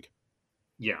Chipotle bag.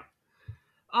 yeah.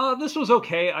 This was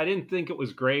okay. I didn't think it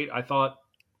was great. I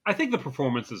think the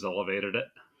performances elevated it.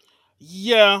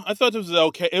 Yeah, I thought it was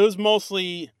okay. It was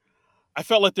mostly I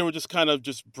felt like they were just kind of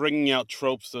just bringing out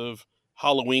tropes of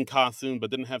Halloween costume, but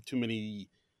didn't have too many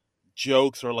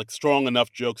jokes or like strong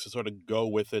enough jokes to sort of go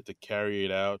with it to carry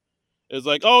it out. It's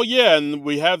like, oh yeah, and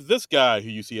we have this guy who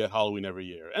you see at Halloween every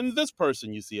year, and this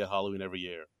person you see at Halloween every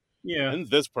year, Yeah, and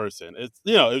this person. It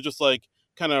was just like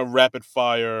kind of rapid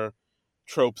fire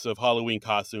tropes of Halloween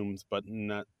costumes, but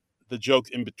not the jokes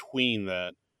in between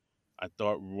that I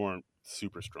thought weren't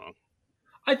super strong.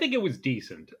 I think it was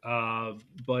decent,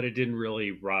 but it didn't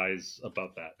really rise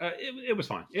above that. It was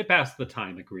fine. It passed the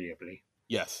time agreeably.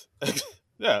 Yes.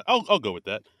 Yeah, I'll go with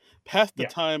that. Pass the Yeah.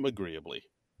 time agreeably.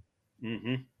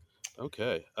 Mm-hmm.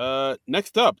 Okay.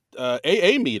 Next up,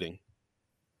 AA meeting.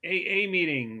 AA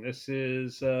meeting. This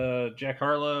is Jack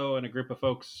Harlow and a group of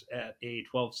folks at a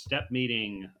 12-step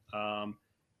meeting,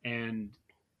 and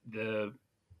the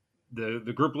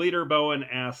the group leader Bowen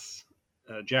asks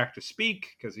Jack to speak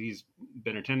because he's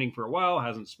been attending for a while,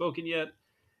 hasn't spoken yet,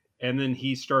 and then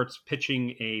he starts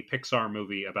pitching a Pixar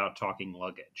movie about talking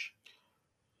luggage.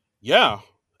 Yeah.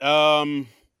 Um,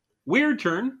 Weird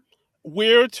turn.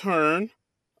 weird turn.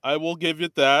 I will give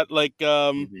it that.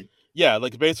 Mm-hmm. Yeah,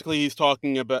 like basically he's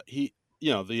talking about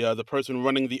the person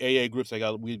running the AA groups. Like,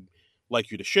 we'd like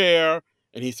you to share,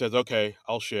 and he says, "Okay,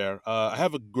 I'll share. I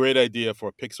have a great idea for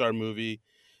a Pixar movie.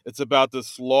 It's about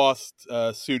this lost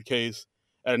suitcase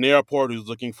at an airport who's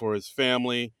looking for his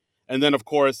family, and then of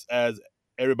course, as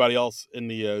everybody else in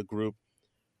the group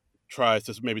tries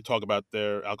to maybe talk about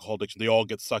their alcohol addiction, they all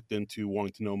get sucked into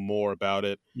wanting to know more about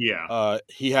it. Yeah,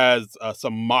 He has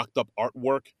some mocked up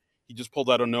artwork he just pulled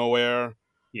out of nowhere.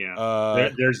 yeah. Uh,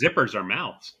 Their zippers are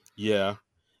mouths. yeah,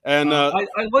 and I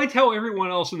liked how everyone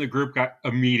else in the group got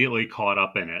immediately caught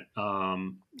up in it.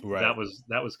 right, That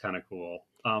was kind of cool.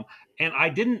 And I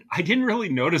didn't really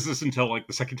notice this until like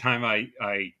the second time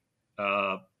I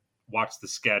watched the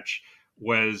sketch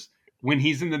was when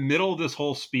he's in the middle of this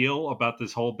whole spiel about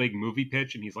this whole big movie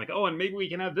pitch, and he's like, "Oh, and maybe we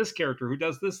can have this character who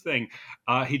does this thing."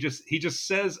 He just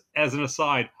says as an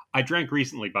aside, "I drank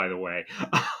recently, by the way."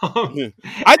 And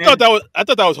I thought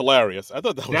that was hilarious. I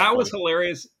thought that was that was funny.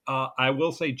 hilarious. I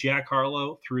will say Jack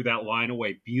Harlow threw that line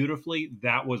away beautifully.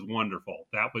 That was wonderful.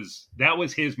 That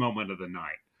was his moment of the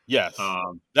night. Yes,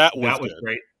 Um, that was that was good.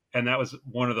 great, and that was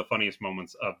one of the funniest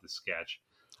moments of the sketch.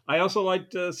 I also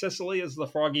liked Cicely as the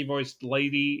froggy voiced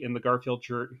lady in the Garfield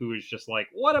shirt, who is just like,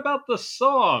 "What about the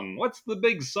song? What's the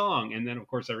big song?" And then, of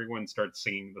course, everyone starts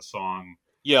singing the song.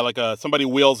 Yeah, like somebody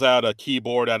wheels out a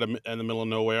keyboard in the middle of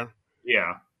nowhere.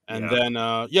 Yeah, And yeah,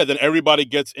 then then everybody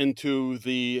gets into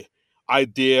the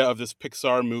idea of this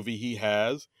Pixar movie he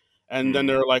has, and then hmm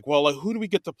they're like, well, like, who do we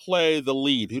get to play the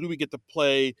lead? Who do we get to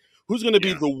play? Who's going to be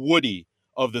yeah, the Woody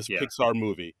of this yeah. Pixar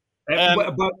movie? And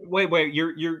But wait,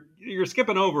 you're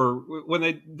skipping over when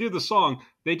they do the song.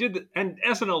 They did, and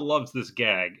SNL loves this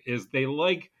gag. Is they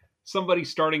like somebody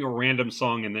starting a random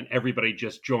song and then everybody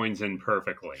just joins in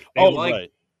perfectly. oh, right,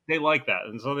 They like that,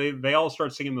 and so they all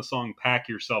start singing the song "Pack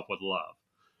Yourself with Love."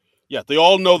 yeah, they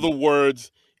all know the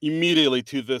words immediately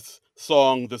to this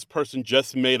song this person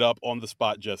just made up on the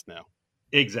spot just now.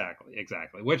 Exactly,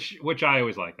 exactly. Which I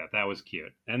always like that. That was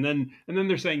cute. And then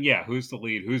they're saying, yeah, who's the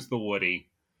lead? Who's the Woody?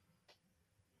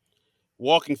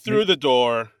 Walking through the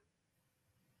door,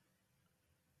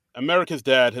 America's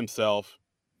dad himself,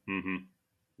 Mm-hmm.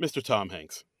 Mr. Tom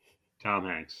Hanks, Tom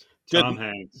Hanks. did Tom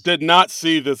Hanks. did not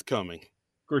see this coming.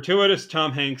 Gratuitous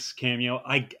Tom Hanks cameo.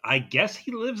 I guess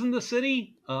he lives in the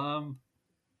city.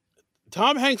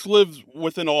 Tom Hanks lives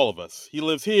within all of us. He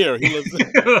lives here. He lives.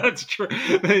 That's true.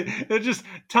 They're just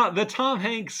the Tom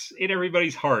Hanks in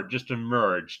everybody's heart just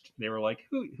emerged. They were like,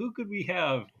 who could we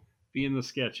have be in the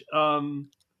sketch?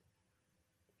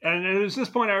 And it was this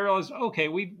point I realized, okay,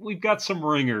 we've got some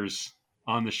ringers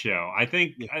on the show.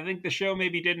 Yeah, I think the show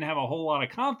maybe didn't have a whole lot of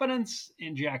confidence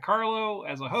in Jack Harlow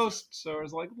as a host, so I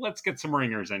was like, let's get some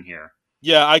ringers in here.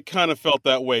 yeah, I kind of felt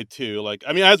that way too. Like,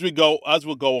 I mean, as we'll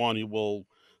go on, we'll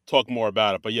talk more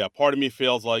about it. But yeah, part of me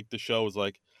feels like the show is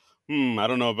like, I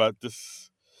don't know about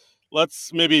this.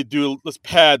 Let's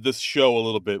pad this show a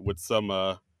little bit with some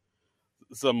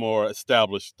more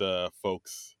established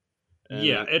folks. And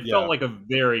Yeah, it felt yeah, like a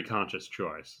very conscious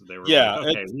choice. They were like, yeah,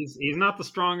 okay, he's not the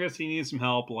strongest. He needs some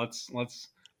help. Let's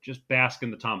just bask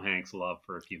in the Tom Hanks love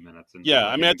for a few minutes until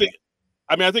yeah. we get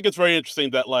him. I think it's very interesting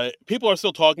that like people are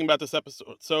still talking about this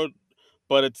episode,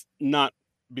 but it's not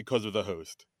because of the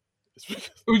host. It's because,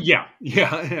 Oh, yeah,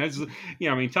 yeah,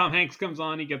 yeah. I mean, Tom Hanks comes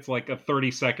on. He gets like a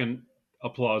 30-second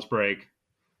applause break.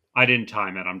 I didn't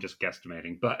time it. I'm just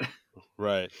guesstimating, but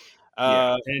right.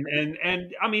 yeah. Uh,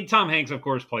 And I mean, Tom Hanks, of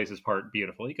course, plays his part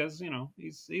beautifully because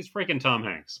he's freaking Tom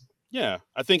Hanks. yeah,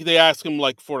 I think they asked him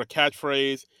like for a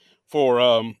catchphrase for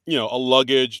a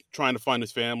luggage trying to find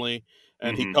his family,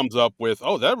 and he Hmm. comes up with,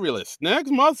 "Oh, that really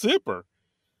snags my zipper."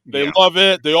 They Yeah. love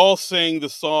it. They all sing the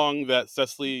song that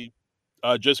Cecily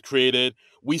just created.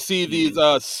 We see these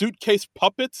Hmm. suitcase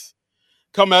puppets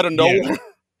come out of Yeah. nowhere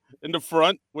in the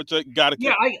front, which I gotta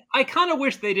Yeah, kick. I kind of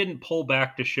wish they didn't pull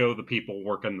back to show the people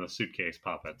working the suitcase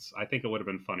puppets. I think it would have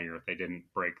been funnier if they didn't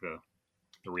break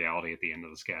the reality at the end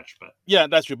of the sketch. But Yeah,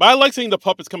 that's true. But I like seeing the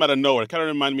puppets come out of nowhere. It kind of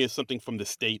reminded me of something from The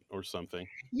State or something.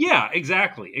 yeah,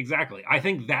 exactly. I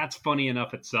think that's funny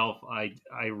enough itself. I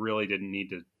really didn't need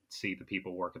to see the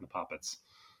people working the puppets.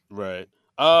 Right.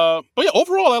 But yeah,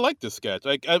 overall, I like this sketch.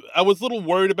 Like, I was a little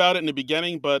worried about it in the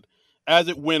beginning, but as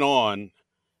it went on,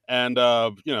 and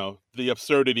the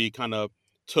absurdity kind of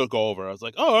took over, I was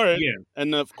like, oh, all right. Yeah,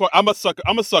 And of course, I'm a sucker.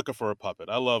 I'm a sucker for a puppet.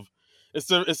 I love. It's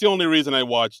the only reason I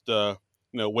watched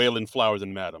Wayland Flowers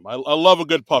and Madam. I love a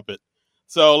good puppet.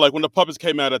 So like when the puppets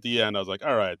came out at the end, I was like,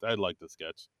 all right, I like this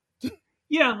sketch.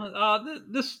 yeah.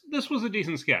 This was a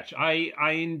decent sketch. I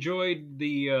enjoyed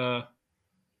the.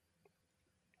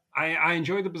 I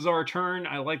enjoyed the bizarre turn.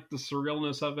 I liked the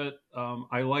surrealness of it.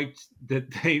 I liked that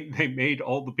they made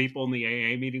all the people in the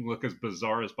AA meeting look as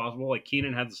bizarre as possible. Like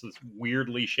Keenan had this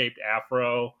weirdly shaped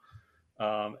afro,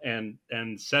 and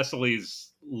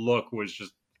Cecily's look was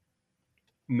just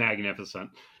magnificent.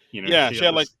 Yeah, She she had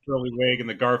had like this curly wig and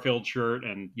the Garfield shirt,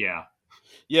 and she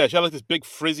had like this big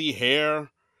frizzy hair.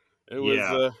 It was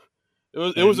yeah,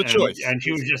 it was a choice. and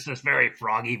she was just this very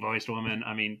froggy voiced woman.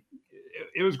 I mean,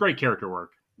 it was great character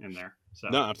work in there. So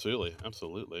No, absolutely,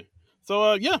 absolutely.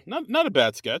 So yeah, not a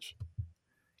bad sketch. Not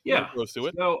yeah. close to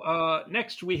it. So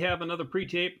next we have another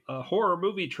pre-tape, a horror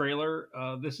movie trailer.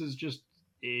 This is just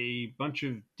a bunch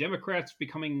of Democrats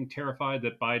becoming terrified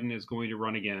that Biden is going to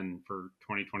run again for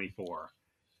 2024,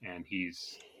 and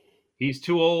he's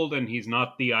too old and he's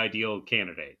not the ideal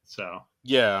candidate. So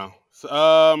Yeah.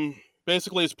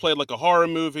 Basically, it's played like a horror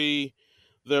movie.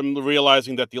 Them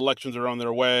realizing that the elections are on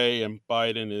their way, and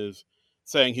Biden is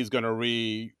saying he's going to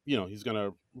he's going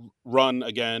to run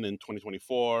again in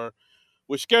 2024,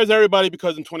 which scares everybody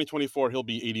because in 2024 he'll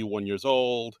be 81 years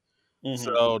old. mm-hmm.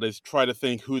 So they try to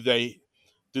think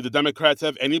do the Democrats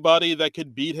have anybody that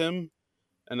could beat him?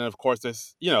 And then of course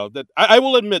this, that I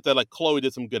will admit that like Chloe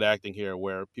did some good acting here,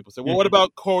 where people say, well, what Mm-hmm.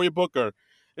 about Cory Booker?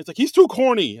 It's like he's too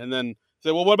corny, and then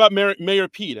say, well, what about Mayor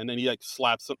Pete? And then he like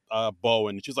slaps Bo,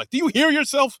 and she's like, do you hear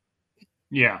yourself?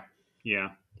 Yeah, yeah,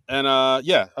 And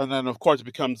yeah, and then of course it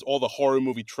becomes all the horror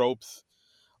movie tropes,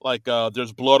 like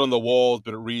there's blood on the walls,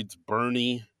 but it reads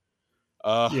Bernie.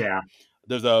 yeah,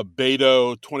 There's a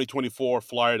Beto 2024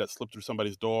 flyer that slipped through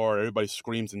somebody's door. Everybody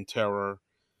screams in terror,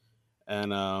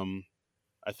 and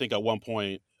I think at one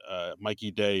point, Mikey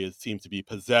Day seems to be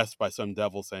possessed by some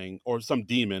devil or some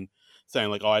demon saying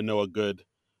like, "Oh, I know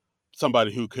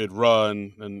somebody who could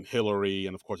run," and Hillary,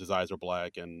 and of course his eyes are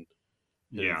black, and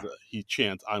yeah. he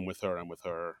chants, "I'm with her, I'm with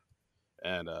her,"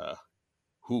 and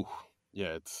whew,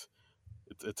 yeah, it's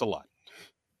a lot.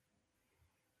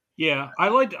 Yeah, I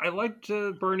liked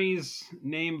Bernie's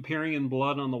name appearing in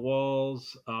blood on the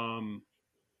walls.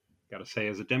 Got to say,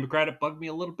 as a Democrat, it bugged me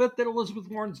a little bit that Elizabeth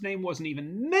Warren's name wasn't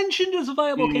even mentioned as a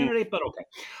viable Mm. candidate, but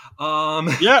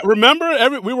okay. Yeah,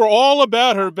 remember we were all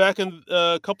about her back in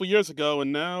a couple years ago,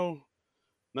 and now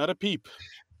not a peep.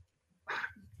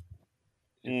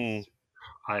 Mm.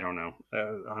 I don't know.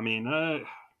 I mean,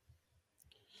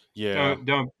 Yeah,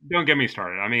 don't get me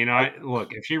started. I mean, I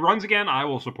look, if she runs again, I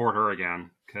will support her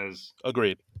again because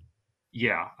agreed.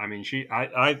 yeah, I mean,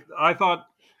 I thought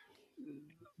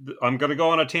I'm going to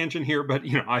go on a tangent here, but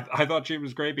I thought she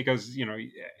was great because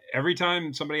every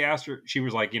time somebody asked her, she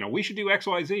was like, we should do X,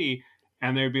 Y, Z,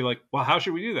 and they'd be like, well, how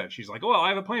should we do that? She's like, well, I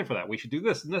have a plan for that. We should do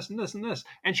this and this and this and this,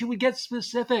 and she would get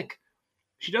specific.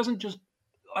 She doesn't just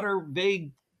utter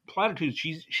vague platitudes.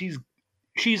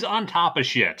 She's on top of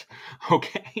shit.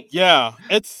 Okay. Yeah,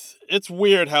 it's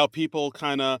weird how people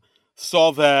kind of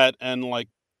saw that, and like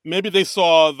maybe they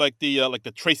saw like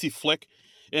the Tracy Flick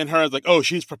in her, as like, oh,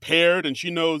 she's prepared and she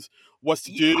knows what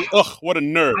to do. Yeah. Ugh, what a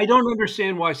nerd. I don't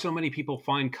understand why so many people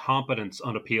find competence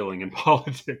unappealing in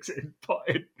politics.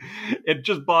 It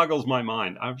just boggles my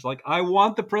mind. I was like, I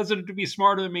want the president to be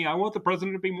smarter than me. I want the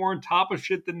president to be more on top of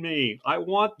shit than me. I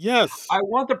want Yes,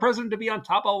 the president to be on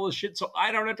top of all this shit so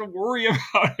I don't have to worry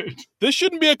about it. this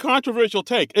shouldn't be a controversial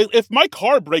take. If my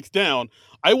car breaks down,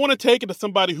 I want to take it to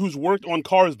somebody who's worked on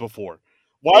cars before.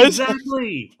 Why is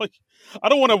Exactly. like I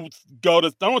don't want to I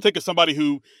don't want to take it to somebody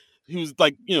who's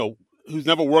like who's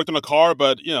never worked on a car,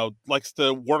 but likes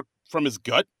to work from his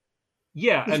gut.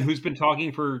 Yeah, and who's been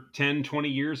talking for 10, 20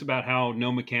 years about how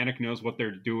no mechanic knows what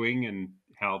they're doing and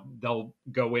how they'll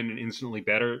go in and instantly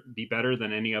be better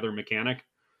than any other mechanic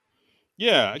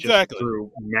Yeah, just exactly.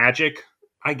 through magic,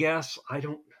 I guess. I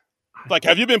don't. Like,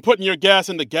 have you been putting your gas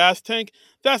in the gas tank?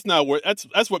 That's not where.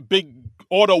 That's what Big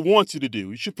Auto wants you to do.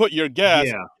 You should put your gas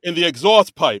Yeah, in the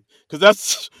exhaust pipe, because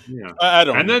that's yeah. I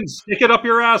don't And know. then stick it up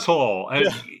your asshole. And,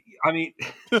 Yeah. I mean,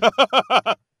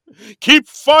 Keep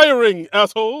firing,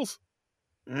 assholes.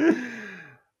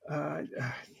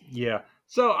 yeah.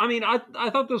 So I mean, I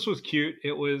thought this was cute.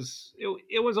 It was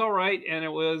all right, and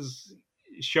it was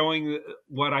showing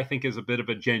what I think is a bit of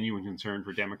a genuine concern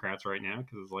for Democrats right now,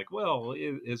 because it's like, well,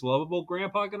 is lovable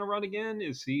Grandpa going to run again?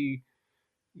 Is he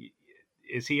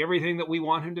everything that we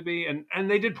want him to be?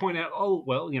 And they did point out, oh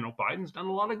well, Biden's done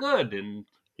a lot of good, and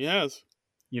Yes.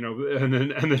 and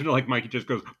then like Mikey just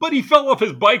goes, but he fell off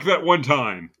his bike that one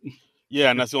time. Yeah,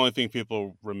 and that's the only thing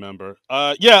people remember.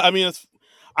 Yeah, I mean,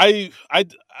 I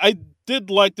did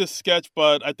like this sketch,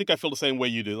 but I think I feel the same way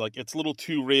you do. Like, it's a little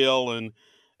too real, and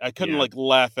I couldn't Yeah. like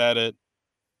laugh at it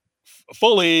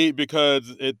fully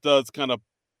because it does kind of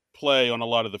play on a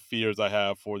lot of the fears I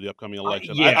have for the upcoming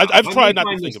election. Yeah, I've I may tried not to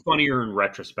find think this of. funnier in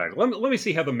retrospect. Let me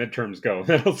see how the midterms go.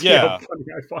 Then I'll see how Yeah, funny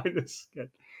I find this sketch.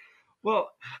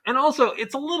 Well, and also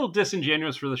it's a little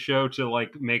disingenuous for the show to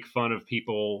like make fun of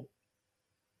people,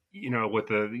 with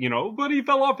but he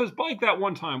fell off his bike that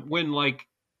one time when like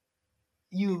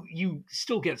you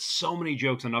still get so many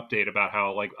jokes and update about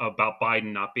how like about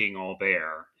Biden not being all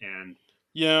there, and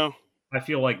yeah, I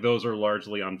feel like those are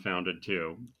largely unfounded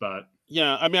too. But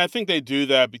yeah. I mean, I think they do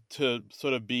that to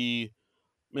sort of be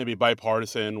maybe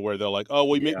bipartisan, where they're like, "Oh,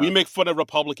 we yeah, make fun of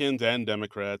Republicans and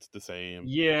Democrats the same."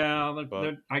 yeah,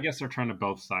 But I guess they're trying to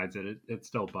both sides. It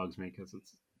still bugs me because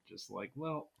it's just like,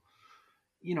 well,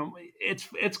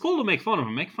 it's cool to make fun of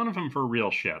him. Make fun of him for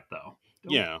real shit, though.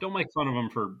 yeah, Don't make fun of him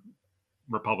for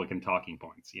Republican talking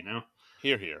points.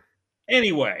 here, here.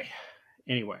 Anyway,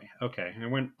 okay. I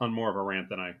went on more of a rant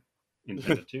than I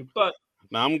intended to, but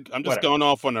Now I'm just whatever. going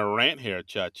off on a rant here,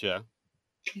 Cha.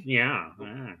 Yeah,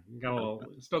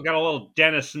 still got a little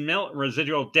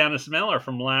residual Dennis Miller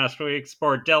from last week's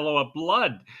Bordello of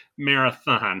Blood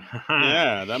marathon.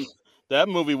 Yeah, that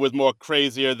movie was more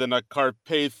crazier than a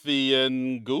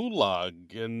Carpathian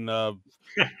gulag in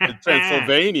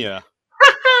Transylvania.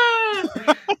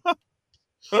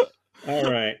 All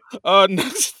right.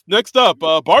 Next up,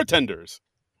 bartenders.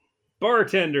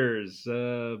 Bartenders.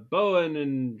 Bowen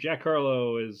and Jack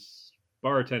Harlow as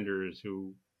bartenders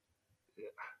who.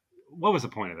 What was the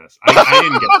point of this? I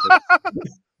didn't get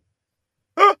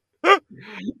this.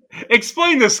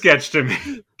 Explain the sketch to me,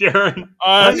 Darren.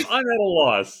 I'm at a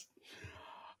loss.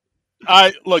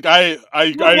 What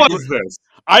was this?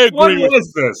 I agree What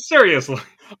was this? Seriously.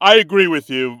 I agree with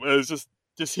you. It's just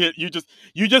hit you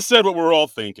just said what we're all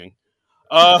thinking.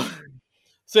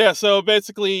 So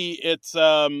basically it's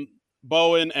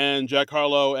Bowen and Jack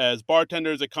Harlow as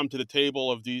bartenders that come to the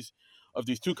table of these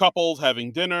two couples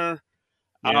having dinner.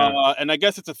 Yeah. And I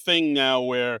guess it's a thing now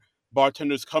where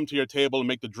bartenders come to your table and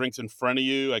make the drinks in front of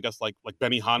you. I guess like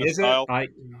Benihana Is it? style.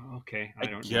 Okay. I I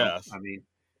don't know. guess. I mean,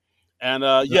 And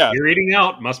yeah, you're eating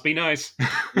out. Must be nice.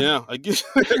 yeah, I guess.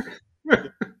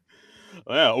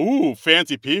 Yeah, ooh,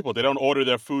 fancy people. They don't order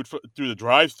their food through the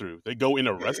drive-through. They go in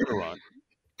a restaurant.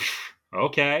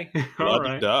 Okay. La All da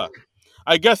right. da.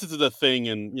 I guess this is a thing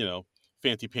in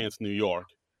Fancy Pants, New York.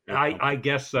 I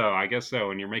guess so. I guess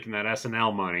so. And you're making that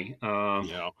SNL money. You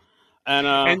know, and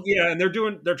And yeah, and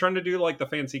they're trying to do like the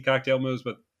fancy cocktail moves,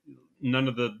 but none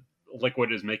of the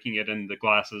liquid is making it in the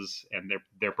glasses, and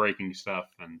they're breaking stuff.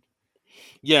 And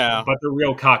yeah, but they're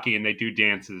real cocky, and they do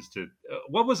dances to.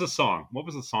 What was the song? What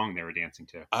was the song they were dancing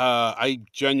to? I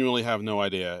genuinely have no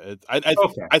idea.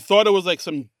 Okay. I thought it was like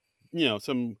some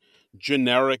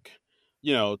generic,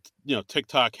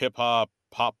 TikTok hip hop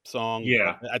pop song.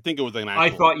 Yeah, I think it was an I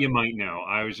actual. thought you might know.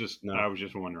 I was just No,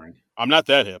 wondering. I'm not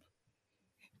that hip.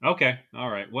 Okay, all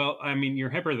right. Well, I mean, you're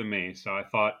hipper than me, so I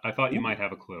thought you Ooh. might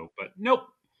have a clue, but nope.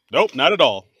 Nope, not at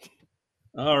all.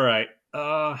 All right.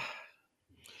 Yeah,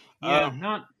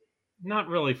 Uh, not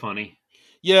really funny.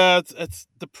 yeah, it's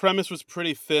the premise was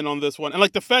pretty thin on this one, and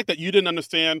like the fact that you didn't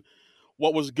understand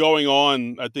what was going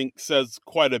on, I think says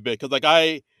quite a bit. Because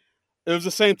it was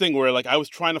the same thing where like I was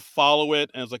trying to follow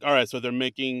it, and it's like, all right, so they're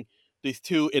making these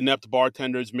two inept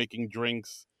bartenders making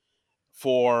drinks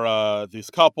for this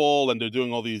couple, and they're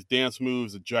doing all these dance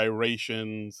moves,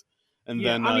 gyrations, and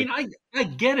Yeah, then I mean, I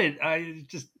get it. I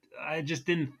just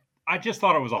didn't. I just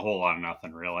thought it was a whole lot of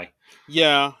nothing, really.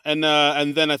 yeah, and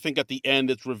then I think at the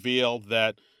end it's revealed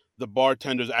that the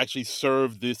bartenders actually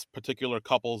served this particular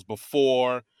couples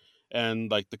before,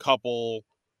 and like the couple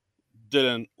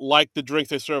didn't like the drinks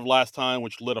they served last time,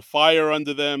 which lit a fire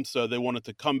under them. So they wanted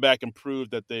to come back and prove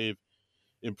that they've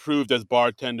improved as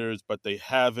bartenders, but they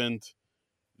haven't.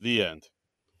 The end.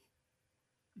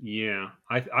 Yeah,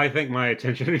 I think my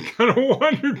attention kind of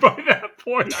wandered by that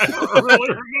point. I don't really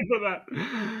remember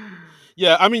that.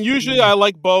 Yeah, I mean, usually I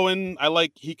like Bowen. I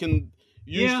like he can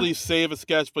Yeah, usually save a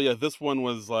sketch, but yeah, this one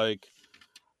was like,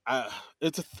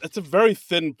 it's a very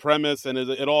thin premise, and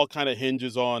it all kind of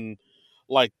hinges on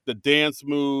like the dance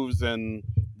moves and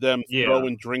them Yeah,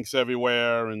 throwing drinks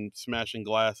everywhere and smashing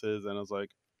glasses, and I was like,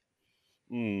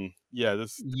 yeah,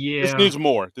 this yeah. needs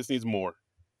more. This needs more.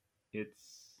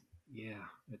 It's yeah.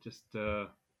 It just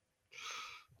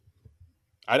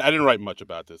I didn't write much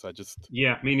about this. I just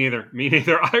yeah. Me neither. Me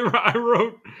neither.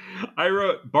 I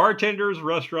wrote bartenders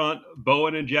restaurant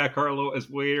Bowen and Jack Harlow as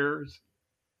waiters.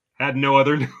 Had no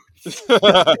other notes.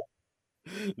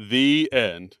 the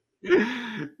end.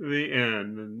 The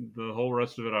end, and the whole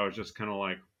rest of it, I was just kind of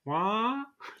like, what?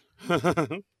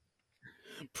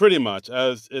 Pretty much,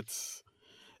 as it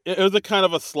was a kind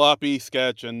of a sloppy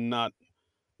sketch and not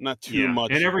too Yeah, in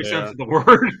much every sense there. of the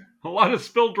word. A lot of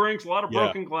spilled drinks, a lot of Yeah.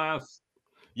 broken glass.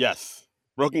 Yes.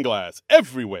 Broken glass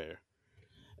everywhere.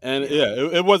 And Yeah. yeah,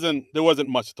 there wasn't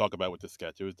much to talk about with this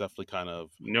sketch. It was definitely kind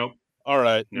of Nope. all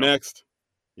right, Nope. next.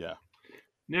 Yeah.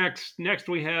 Next,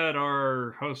 we had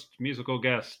our host musical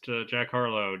guest Jack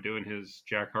Harlow doing his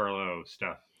Jack Harlow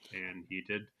stuff, and he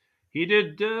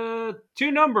did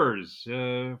two numbers.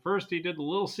 First, he did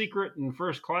Little Secret in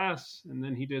First Class, and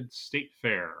then he did State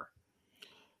Fair.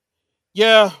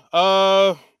 Yeah,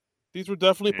 these were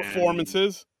definitely And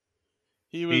performances.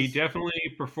 He he was definitely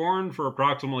performed for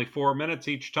approximately 4 minutes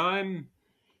each time,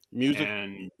 music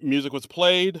and music was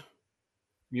played.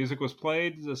 music was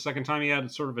played. The second time, he had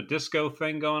sort of a disco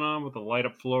thing going on with a light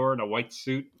up floor and a white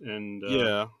suit, and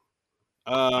Yeah.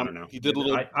 I don't know. He did a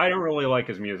little I don't really like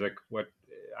his music. What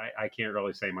I can't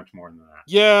really say much more than that.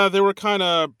 Yeah, they're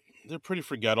pretty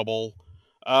forgettable.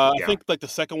 I Yeah. think like the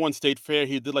second one, State Fair,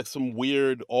 he did like some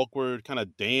weird, awkward kind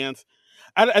of dance.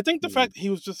 I think the Mm. fact he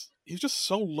was just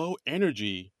so low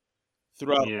energy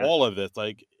throughout Yeah. all of this.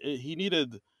 Like he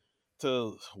needed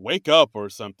to wake up or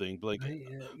something. Like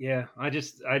Yeah. I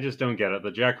just don't get it.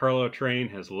 The Jack Harlow train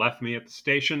has left me at the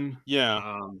station. yeah,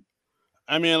 Um,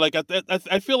 I mean, like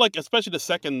I feel like especially the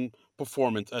second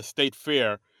performance at State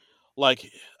Fair,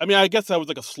 like I mean, I guess that was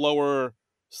like a slower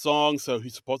song, so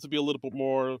he's supposed to be a little bit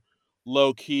more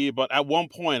low key. But at one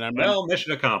point, I remember, well,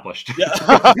 mission accomplished.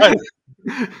 yeah,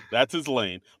 that's his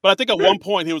lane. But I think at one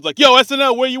point he was like, "Yo,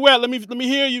 SNL, where you at? Let me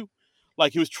hear you."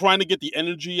 Like he was trying to get the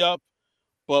energy up,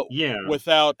 but Yeah.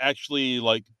 without actually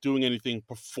like doing anything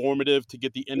performative to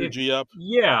get the If energy up.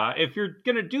 if you're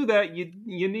gonna do that,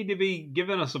 you need to be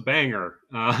giving us a banger.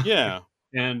 Yeah.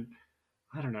 And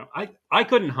I don't know. I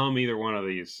couldn't hum either one of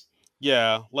these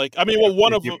Yeah, like I mean, well,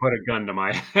 one if of you them. put a gun to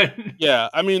my head. Yeah,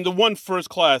 I mean, the one First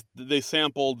Class, they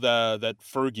sampled that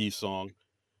Fergie song,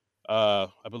 I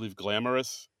believe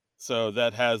 "Glamorous," so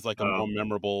that has like a Oh, more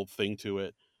memorable thing to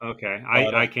it. okay.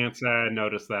 But I can't say I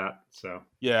noticed that. So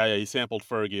yeah, he sampled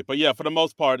Fergie. But yeah, for the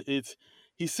most part,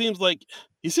 he seems like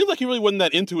he seems like he really wasn't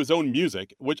that into his own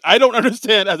music, which I don't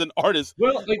understand as an artist.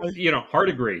 well, I- hard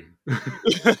agree.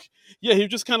 yeah, he was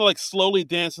just kind of like slowly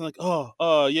dancing, like,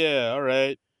 oh, yeah, all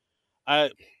right.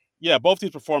 I yeah, both these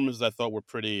performances I thought were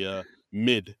pretty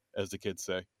mid, as the kids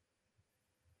say.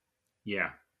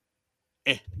 Yeah,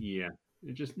 Eh, yeah.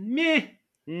 It just meh,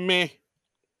 meh,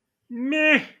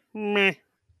 meh, meh.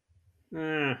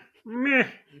 meh.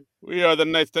 We are the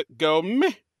nights that go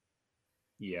meh.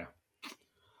 Yeah.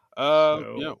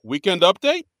 So Yeah. Weekend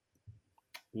update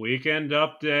weekend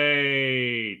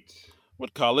update.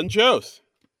 with Colin Jost.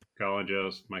 Colin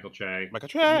Jost, Michael Che. Michael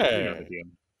You know the Che. deal.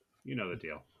 You know the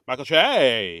deal. Michael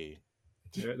Che.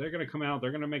 They're gonna come out.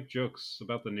 They're gonna make jokes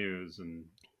about the news and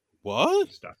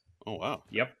What? stuff. Oh wow,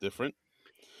 Yep. different.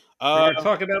 They're Uh, gonna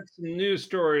talk about some news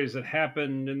stories that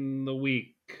happened in the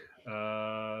week.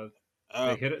 Uh,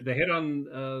 uh they hit on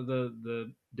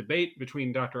the debate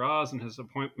between Dr. Oz and his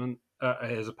opponent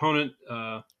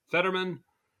Fetterman,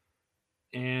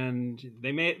 and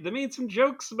they made some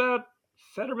jokes about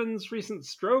Fetterman's recent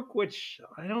stroke, which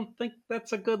I don't think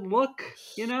that's a good look.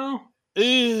 You know?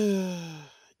 yeah,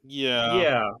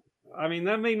 Yeah. I mean,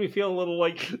 that made me feel a little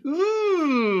like,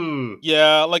 ooh.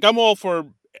 yeah. Like I'm all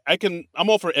for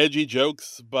edgy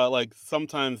jokes, but like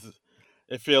sometimes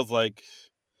it feels like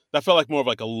that felt like more of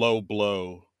like a low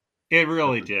blow It type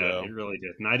really of did. show. It really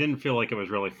did. And I didn't feel like it was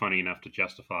really funny enough to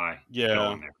justify Yeah,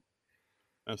 going there.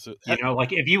 absolutely. You know,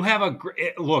 like if you have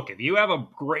if you have a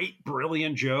great,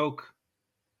 brilliant joke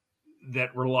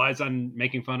that relies on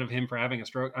making fun of him for having a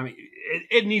stroke, I mean,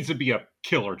 it needs to be a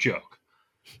killer joke.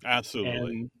 Absolutely.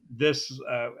 And this,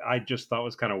 I just thought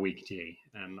was kind of weak tea.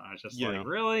 And I was just like, Yeah,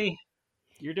 really?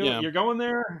 yeah, You're going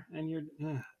there, and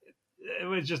it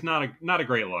was just not a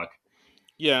great look.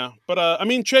 yeah. But I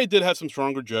mean, Che did have some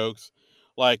stronger jokes.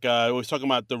 Like he was talking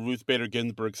about the Ruth Bader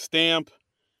Ginsburg stamp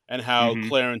and how Hmm.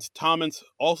 Clarence Thomas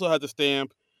also had the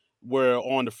stamp where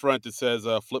on the front it says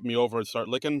 "flip me over and start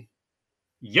licking."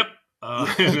 Yep. And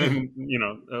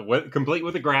then complete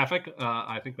with a graphic.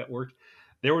 I think that worked.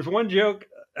 There was one joke.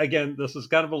 Again, this is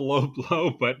kind of a low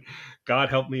blow, but God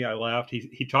help me, I laughed.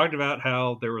 He talked about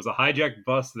how there was a hijacked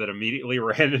bus that immediately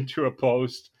ran into a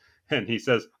post, and he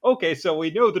says, "Okay, so we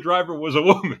know the driver was a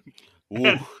woman," Ooh,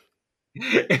 and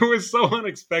it was so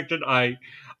unexpected. I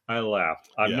laughed.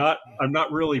 yeah. I'm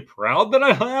not really proud that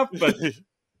I laughed, but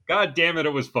God damn it,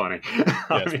 it was funny. I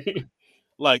Yes. mean,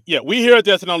 Like, yeah, we here at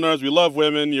the SNL Nerds, we love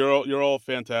women. You're all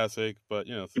fantastic, but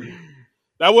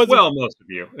that wasn't. well, most of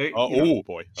you, Oh boy!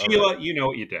 All right. Sheila, you know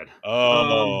what you did. Um,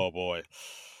 Oh boy!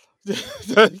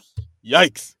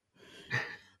 Yikes!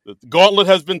 The gauntlet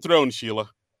has been thrown, Sheila.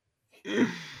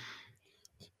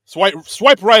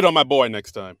 Swipe right on my boy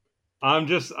next time. I'm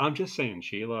just saying,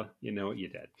 Sheila, you know what you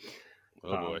did.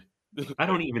 Oh boy! I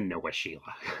don't even know a Sheila.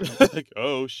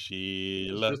 Oh It's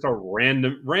Sheila, just a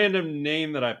random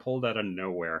name that I pulled out of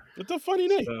nowhere. it's a funny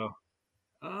name. So,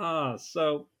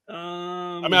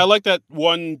 I mean, I like that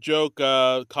one joke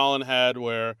Colin had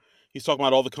where he's talking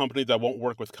about all the companies that won't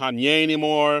work with Kanye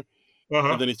anymore, and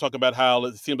uh-huh. then he's talking about how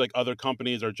it seems like other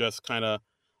companies are just kind of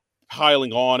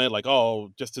piling on it, like,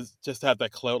 oh, just to have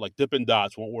that clout, like Dippin'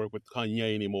 Dots won't work with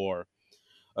Kanye anymore.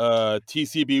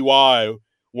 TCBY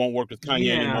won't work with Kanye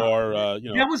Yeah, anymore.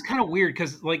 that was kind of weird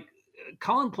because like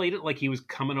Colin played it like he was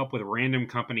coming up with random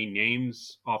company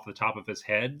names off the top of his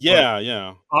head, but Yeah,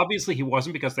 yeah, obviously he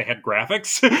wasn't because they had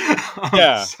graphics.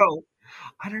 yeah. So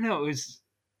I don't know. It was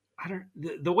I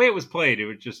don't the way it was played. It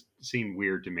would just seem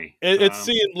weird to me. It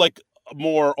seemed like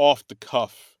more off the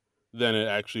cuff than it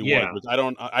actually was, Yeah, which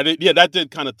I did. Yeah, that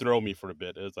did kind of throw me for a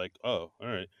bit. It was like, oh, all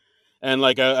right. And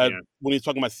like yeah. when he's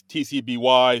talking about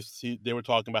TCBY, they were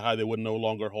talking about how they would no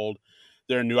longer hold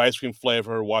their new ice cream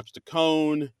flavor, Watch the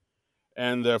Cone,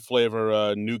 and their flavor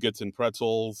Nougats and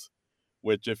Pretzels.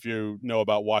 Which, if you know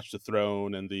about Watch the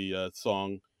Throne and the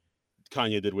song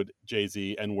Kanye did with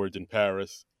Jay-Z, N Words in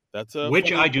Paris, that's a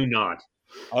Which I funny. do not.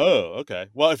 Oh, okay.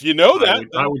 Well, if you know that, I then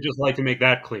would just like to make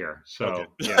that clear. okay. So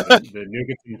yeah, the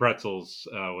nougats and pretzels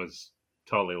was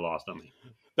totally lost on me.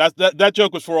 That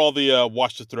joke was for all the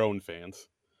Watch the Throne fans.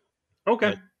 Okay.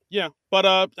 Like, yeah, but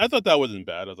I thought that wasn't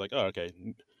bad. I was like, oh, okay,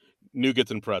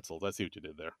 Nougats and Pretzels. I see what you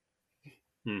did there.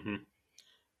 Hmm.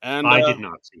 And I did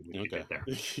not see what you okay, did there.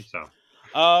 So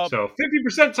uh,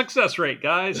 50% success rate,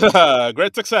 guys.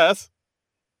 great success.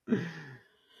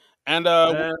 And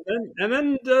And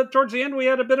then towards the end, we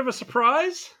had a bit of a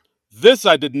surprise. this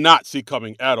I did not see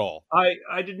coming at all.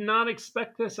 I did not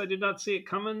expect this. I did not see it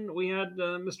coming. We had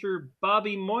Mr.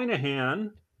 Bobby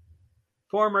Moynihan,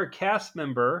 former cast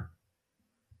member,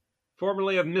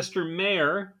 formerly of Mr.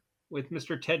 Mayor with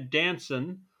Mr. Ted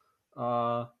Danson,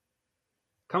 uh,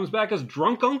 comes back as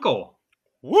Drunk Uncle.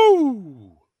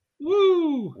 Woo!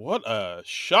 Woo! What a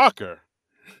shocker!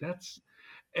 That's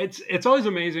it's always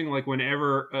amazing. Like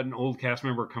whenever an old cast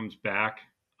member comes back,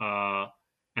 uh,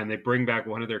 and they bring back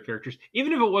one of their characters,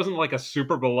 even if it wasn't like a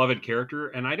super beloved character.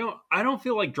 And I don't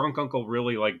feel like Drunk Uncle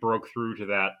really like broke through to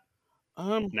that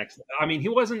Um, next. I mean, he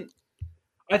wasn't.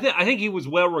 I think he was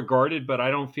well regarded, but I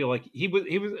don't feel like he was.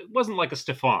 It wasn't like a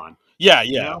Stefan. yeah,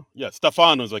 You yeah, know, yeah.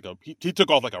 Stefan was like he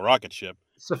took off like a rocket ship.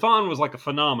 Stefan was like a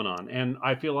phenomenon, and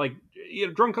I feel like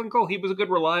Drunk Uncle, he was a good,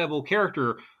 reliable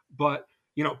character, but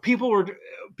people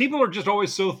are just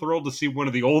always so thrilled to see one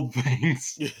of the old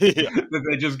things Yeah, that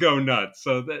they just go nuts.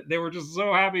 So they were just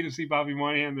so happy to see Bobby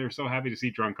Moynihan. They're so happy to see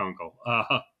Drunk Uncle,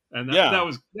 and yeah, that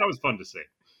was fun to see.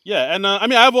 yeah. And I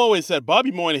mean, I've always said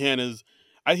Bobby Moynihan is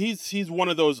he's one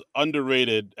of those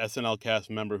underrated SNL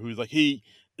cast member who's like he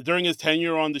during his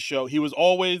tenure on the show he was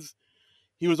always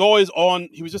on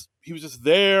he was just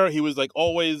there. He was like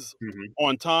always Mhm.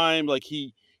 on time. Like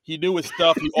he knew his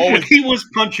stuff. He always He was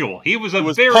punctual. He was he a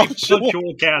was very punctual.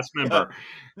 punctual cast Yeah. member.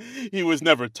 He was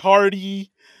never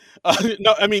tardy.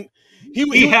 No, I mean he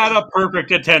He was. had a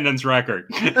perfect attendance record.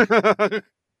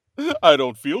 I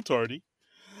don't feel tardy,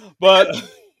 but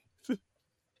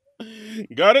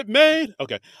got it made.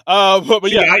 Okay, but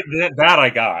See, yeah, that I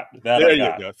got. That there I you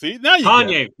got. go. See, now you get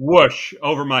it. Kanye, whoosh,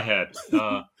 over my head.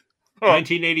 Oh,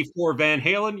 1984 Van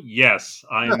Halen, yes,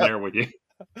 I am there with you.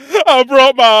 I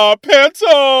brought my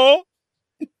pencil.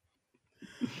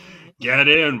 Get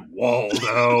in,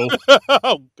 Waldo.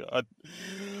 Oh God.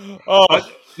 Oh,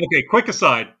 Okay, quick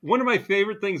aside. One of my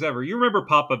favorite things ever. You remember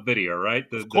Pop Up Video, right? of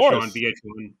The show on course.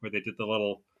 VH1 where they did the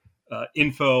little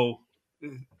info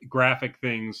graphic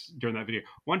things during that video.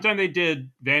 One time they did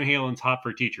Van Halen's "Hot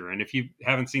for Teacher," and if you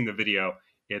haven't seen the video,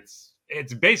 it's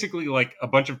basically like a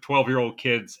bunch of 12-year-old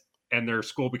kids and their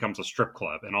school becomes a strip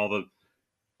club, and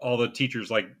all the teachers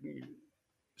like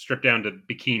strip down to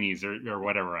bikinis or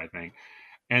whatever. I think.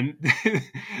 and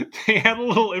they had a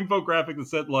little infographic that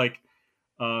said like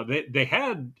they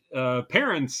had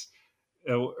parents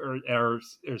or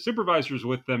supervisors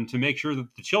with them to make sure that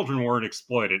the children weren't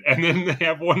exploited. And then they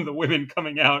have one of the women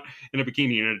coming out in a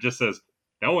bikini, and it just says,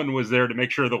 "No one was there to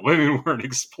make sure the women weren't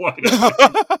exploited."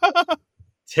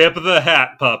 Tip of the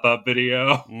hat, pop-up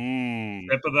video.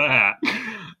 Tip of the hat.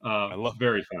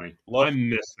 Very funny. I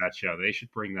miss that show. They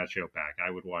should bring that show back.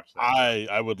 I would watch that.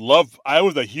 I would love. I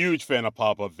was a huge fan of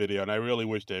Pop-Up Video, and I really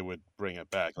wish they would bring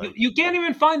it back. Like, you can't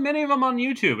even find many of them on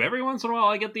YouTube. Every once in a while,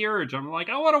 I get the urge. I'm like,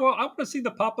 I want to see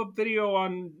the Pop-Up Video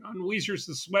on Weezer's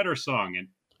 "The Sweater Song," and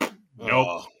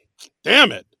nope.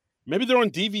 Damn it! Maybe they're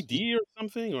on DVD or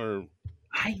something, or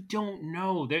I don't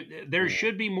know. There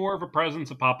should be more of a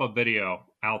presence of Pop-Up Video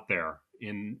out there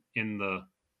in the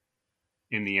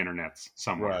internets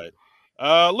somewhere.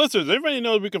 Right. Listeners, everybody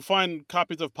knows we can find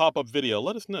copies of Pop-Up Video.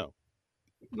 Let us know.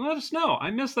 Let us know.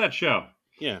 I miss that show.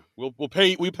 Yeah, we'll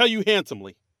pay you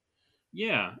handsomely.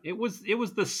 Yeah, it was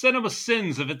the Cinema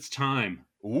Sins of its time.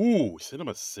 Ooh,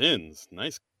 Cinema Sins.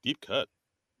 Nice deep cut.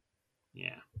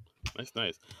 Yeah.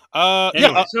 Nice.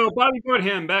 Anyway, so Bobby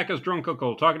Moynihan back as Drunk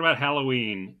Uncle, talking about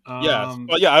Halloween. Yes,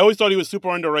 but I always thought he was super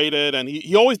underrated, and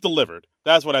he always delivered.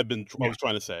 That's what I was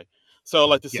trying to say. So,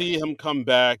 like, to see him come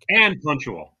back and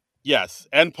punctual. Yes,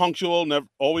 and punctual,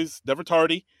 never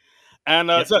tardy, and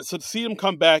so to see him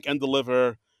come back and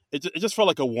deliver, it just felt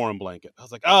like a warm blanket. I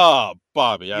was like,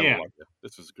 Bobby, I love you.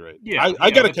 This is great. Yeah,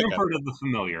 I got a kick out of the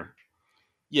familiar.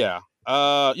 Yeah,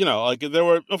 like there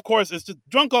were, of course, it's just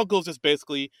Drunk Uncle's just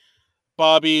basically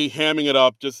Bobby hamming it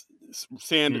up, just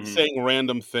saying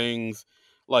random things,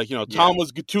 like Tom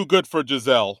was too good for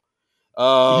Giselle.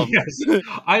 Yes,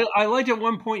 I liked at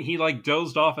one point he like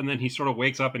dozed off and then he sort of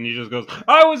wakes up and he just goes,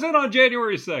 "I was in on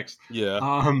January 6th." Yeah,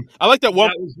 I like that one.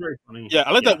 That was very funny. Yeah,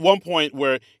 I like that one point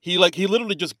where he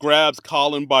literally just grabs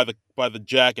Colin by the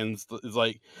jack and is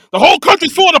like, "The whole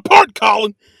country's falling apart,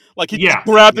 Colin." Like he just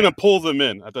grabbed him and pulls him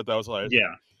in. I thought that was hilarious.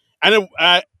 Yeah, and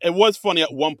it was funny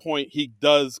at one point he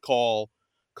does call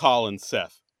Colin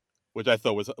Seth, which I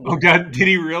thought was. Oh God, did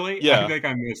he really? Yeah, I think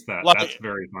I missed that. Like, that's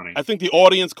very funny. I think the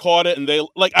audience caught it, and they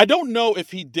like. I don't know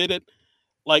if he did it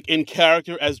like in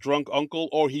character as Drunk Uncle,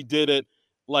 or he did it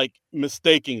like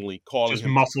mistakenly calling just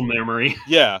him muscle memory.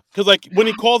 Yeah, because like when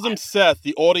he calls him Seth,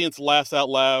 the audience laughs out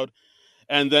loud,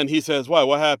 and then he says, "Why?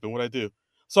 What happened? What'd I do?"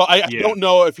 So I don't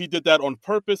know if he did that on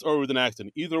purpose or with an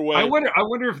accident. Either way, I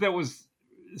wonder if that was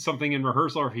something in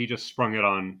rehearsal, or if he just sprung it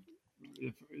on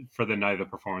for the night of the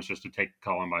performance just to take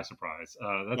Colin by surprise.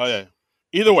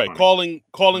 Either way, funny.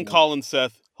 calling Colin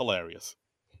Seth, hilarious.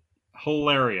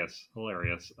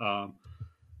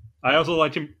 I also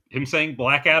liked him saying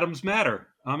Black Adams matter.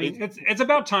 I mean, it's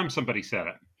about time somebody said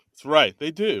it. That's right.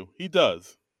 They do. He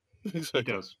does. He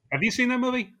does. Have you seen that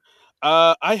movie?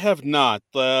 I have not.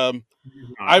 I'm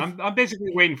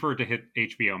basically waiting for it to hit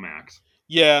HBO Max.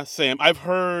 Yeah, same. I've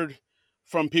heard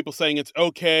from people saying it's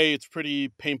okay. It's pretty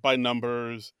paint by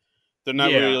numbers. They're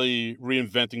not really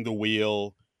reinventing the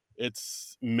wheel.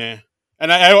 It's meh.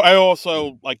 And I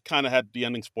also like kind of had the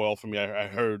ending spoiled for me. I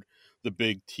heard the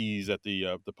big tease at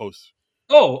the post.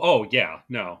 Oh yeah,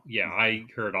 no, yeah, I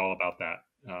heard all about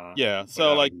that.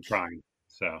 So like trying.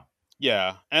 So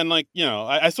yeah, and like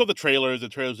I saw the trailers. The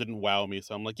trailers didn't wow me,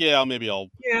 so I'm like, I'll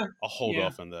hold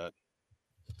off on that.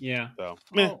 Yeah, so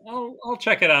I'll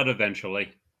check it out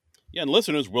eventually. Yeah, and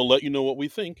listeners, we'll let you know what we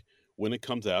think when it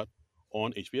comes out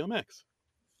on HBO Max.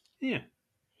 Yeah,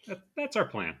 that's our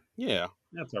plan. Yeah,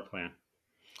 that's our plan.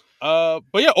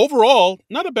 But yeah, overall,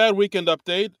 not a bad weekend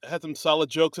update. Had some solid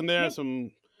jokes in there,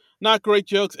 some not great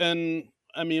jokes, and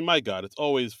I mean, my God, it's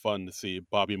always fun to see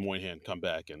Bobby Moynihan come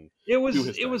back, and it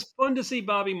was fun to see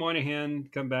Bobby Moynihan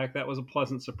come back. That was a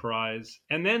pleasant surprise.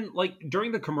 And then, like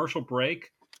during the commercial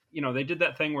break, they did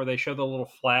that thing where they show the little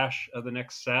flash of the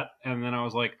next set, and then I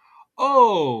was like,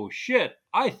 "Oh shit!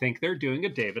 I think they're doing a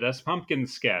David S. Pumpkin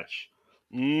sketch."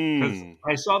 Because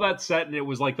I saw that set and it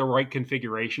was like the right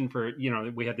configuration for,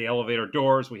 we had the elevator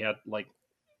doors, we had like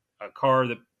a car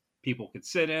that people could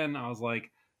sit in. I was like,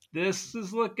 this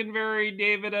is looking very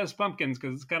David S. Pumpkins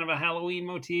because it's kind of a Halloween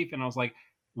motif. And I was like,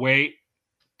 wait,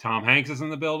 Tom Hanks is in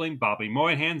the building, Bobby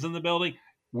Moynihan's in the building.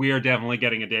 We are definitely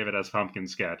getting a David S. Pumpkin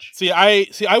sketch. See,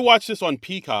 I watched this on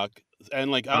Peacock,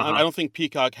 and like I don't think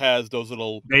Peacock has those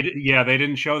little. They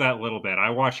didn't show that little bit.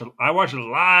 I watched it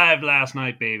live last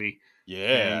night, baby.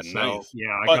 Yeah, nice. Yeah,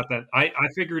 I got that. I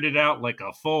figured it out like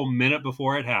a full minute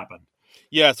before it happened.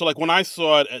 Yeah, so like when I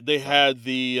saw it, they had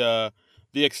the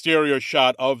exterior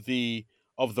shot of the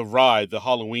ride, the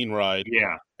Halloween ride.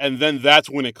 Yeah, and then that's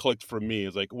when it clicked for me.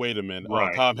 It's like, wait a minute,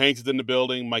 right. Tom Hanks is in the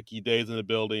building, Mikey Day's in the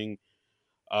building.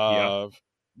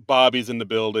 Bobby's in the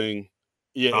building.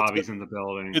 Yeah, Bobby's in the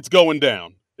building. it's going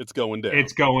down. It's going down.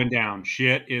 It's going down.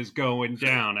 Shit is going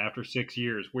down after 6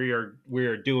 years. We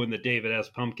are doing the David S.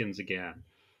 Pumpkins again.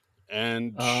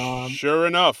 And Um, sure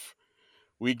enough,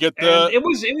 we get and the it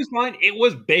was fine. It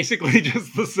was basically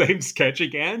just the same sketch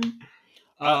again.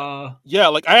 yeah.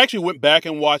 Like I actually went back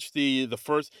and watched the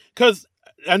first because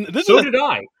and this So is did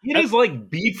I. It and, is like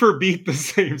beat for beat the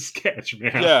same sketch,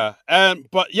 man. yeah, and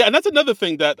that's another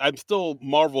thing that I'm still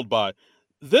marveled by.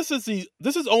 This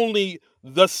is only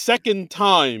the second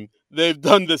time they've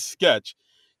done this sketch.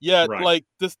 Yet, Right. like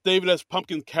this David S.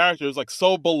 Pumpkin character is like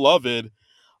so beloved.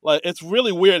 Like it's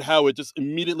really weird how it just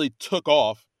immediately took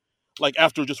off, like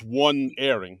after just one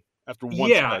airing, after one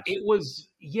Yeah, sketch. it was.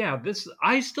 Yeah, this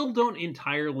I still don't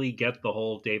entirely get the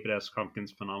whole David S.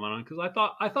 Pumpkins phenomenon because I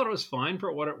thought it was fine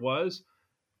for what it was,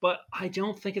 but I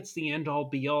don't think it's the end all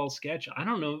be all sketch. I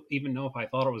don't even know if I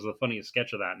thought it was the funniest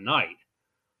sketch of that night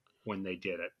when they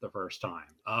did it the first time.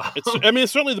 I mean,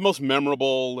 it's certainly the most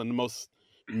memorable and the most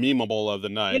memeable of the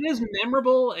It night. is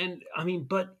memorable, and I mean,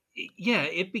 but yeah,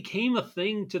 it became a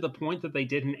thing to the point that they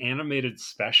did an animated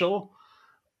special,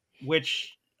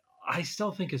 which I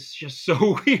still think is just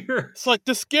so weird. It's like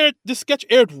this sketch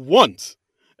aired once.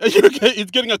 And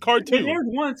it's getting a It cartoon. aired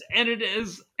once, and it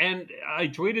is, and I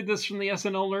tweeted this from the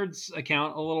SNL Nerds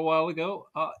account a little while ago.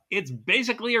 It's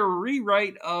basically a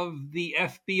rewrite of the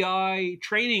FBI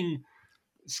training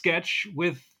sketch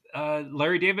with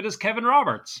Larry David as Kevin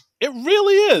Roberts. It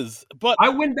really is. But I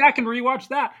went back and rewatched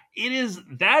that.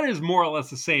 That is more or less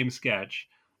the same sketch.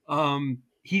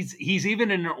 He's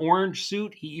even in an orange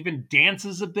suit. He even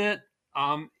dances a bit.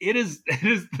 It is it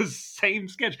is the same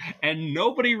sketch, and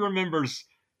nobody remembers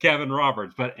Kevin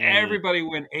Roberts, but everybody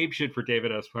went apeshit for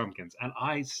David S. Pumpkins, and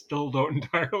I still don't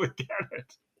entirely get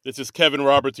it. it's just Kevin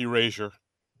Roberts erasure.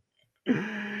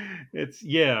 It's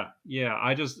yeah.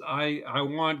 I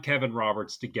want Kevin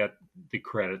Roberts to get the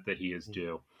credit that he is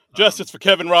due. Justice for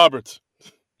Kevin Roberts.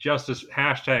 Justice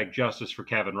 #justice for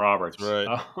Kevin Roberts. That's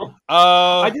right.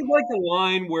 I did like the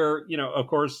line where, of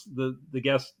course, the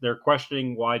guests, they're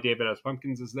questioning why David S.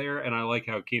 Pumpkins is there, and I like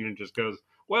how Keenan just goes,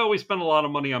 well, we spent a lot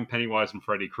of money on Pennywise and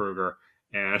Freddy Krueger,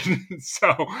 and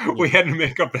so we had to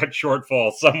make up that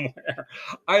shortfall somewhere.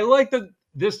 I like that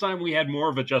this time we had more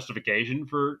of a justification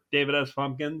for David S.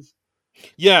 Pumpkins.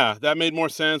 Yeah, that made more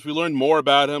sense. We learned more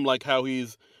about him, like how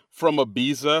he's from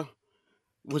Ibiza,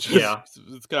 which is Yeah.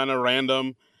 it's kind of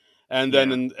random. And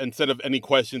then instead of any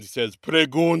questions, he says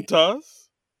 "preguntas,"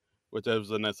 which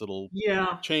was a nice little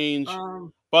Yeah. change.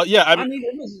 But yeah, I mean,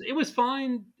 it was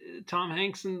fine. Tom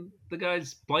Hanks and the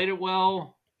guys played it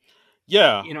well.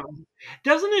 yeah,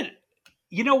 Doesn't it?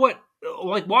 You know what?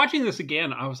 Like watching this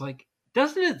again, I was like,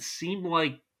 doesn't it seem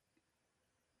like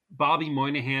Bobby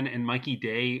Moynihan and Mikey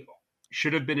Day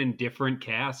should have been in different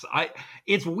casts?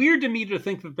 It's weird to me to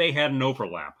think that they had an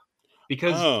overlap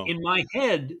because in my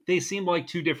head they seem like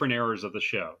two different eras of the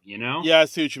show. Yeah, I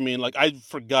see what you mean. Like I'd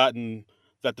forgotten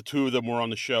that the two of them were on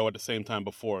the show at the same time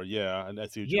before. Yeah, and I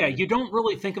see what you mean. You don't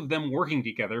really think of them working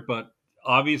together, but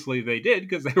obviously they did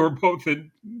because they were both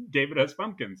in David S.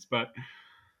 Pumpkins. But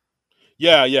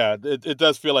yeah, it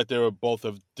does feel like they were both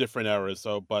of different eras.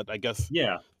 So, but I guess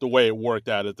the way it worked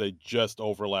out is they just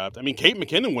overlapped. I mean, Kate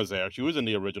McKinnon was there; she was in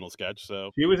the original sketch.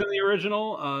 So she was in the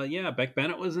original. Beck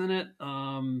Bennett was in it.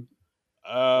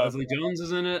 Leslie Jones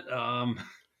is in it.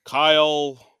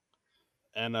 Kyle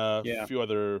and a few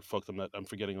other folks I'm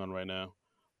forgetting on right now.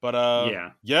 But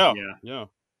yeah.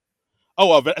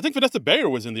 Oh, I think Vanessa Bayer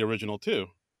was in the original too.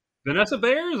 Vanessa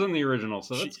Bayer is in the original,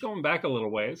 so that's going back a little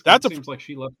ways. Seems like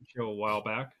she left the show a while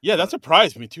back. Yeah, that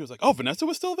surprised me too. I was like, oh, Vanessa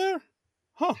was still there?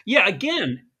 Huh. Yeah,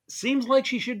 again, seems like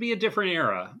she should be a different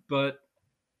era, but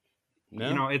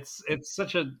it's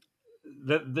such a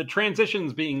the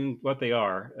transitions being what they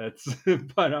are.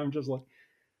 But I'm just like,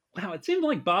 wow, it seemed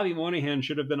like Bobby Moynihan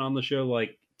should have been on the show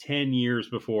like 10 years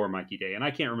before Mikey Day, and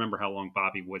I can't remember how long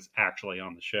Bobby was actually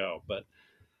on the show, but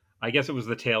I guess it was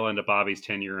the tail end of Bobby's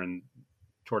tenure and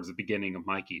towards the beginning of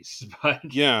Mikey's. But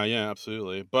yeah,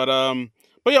 absolutely. But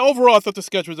yeah, overall, I thought the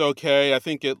sketch was okay. I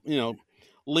think it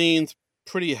leans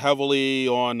pretty heavily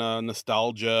on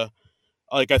nostalgia.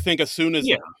 Like I think as soon as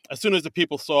the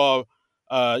people saw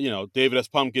David S.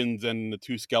 Pumpkins and the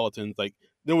two skeletons, like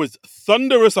there was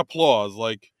thunderous applause.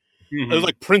 Like it was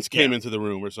like Prince came into the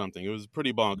room or something. It was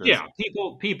pretty bonkers. Yeah,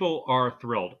 people are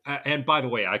thrilled. And by the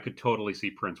way, I could totally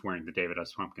see Prince wearing the David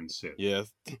S. Pumpkins suit.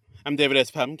 Yes, I'm David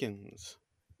S. Pumpkins.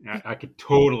 I could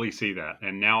totally see that.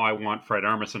 And now I want Fred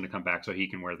Armisen to come back so he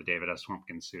can wear the David S.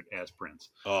 Pumpkins suit as Prince.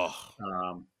 Oh,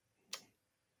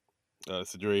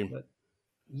 that's a dream. But,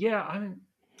 yeah, I mean.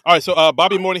 All right, so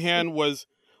Bobby Moynihan was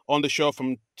on the show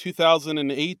from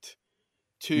 2008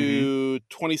 Hmm. to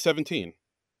 2017.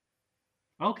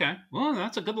 Okay. Well,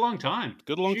 that's a good long time.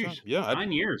 Good long Sheesh. time. Yeah,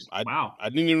 9 years. I Wow. I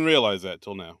didn't even realize that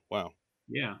till now. Wow.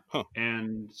 Yeah. Huh.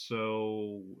 And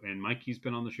Mikey's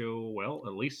been on the show, well,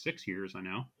 at least 6 years, I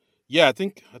know. Yeah, I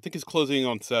think it's closing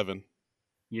on 7.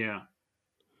 Yeah.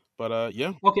 But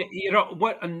yeah. Okay, you know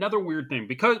what? Another weird thing,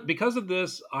 because of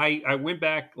this, I went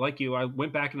back like you. I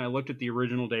went back and I looked at the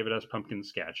original David S. Pumpkin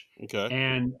sketch, Okay.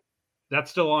 and that's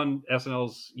still on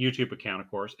SNL's YouTube account, of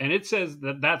course. And it says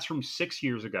that that's from 6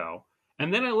 years ago.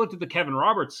 And then I looked at the Kevin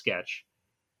Roberts sketch,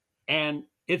 and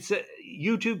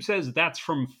YouTube says that's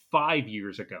from 5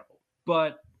 years ago.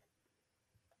 But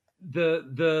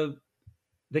the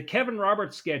the Kevin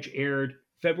Roberts sketch aired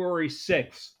February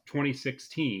 6th,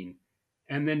 2016,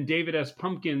 and then David S.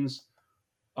 Pumpkins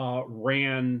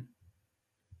ran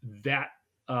that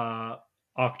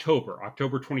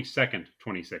October 22nd,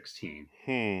 2016.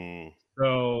 Hmm.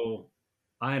 So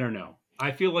I don't know.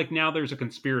 I feel like now there's a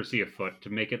conspiracy afoot to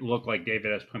make it look like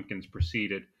David S. Pumpkins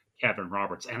preceded Kevin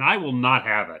Roberts, and I will not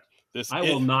have it. This I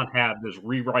will is not have this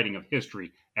rewriting of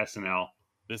history, SNL.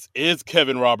 this is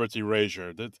Kevin Roberts'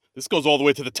 erasure. This goes all the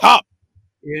way to the top.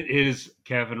 It is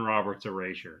Kevin Roberts'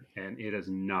 erasure, and it is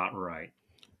not right.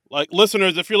 Like,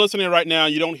 listeners, if you're listening right now,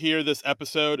 and you don't hear this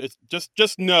episode. It's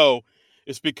just know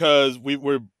it's because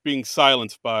we're being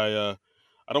silenced by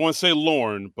I don't want to say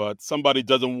Lorne, but somebody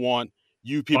doesn't want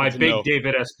you people By to Big know.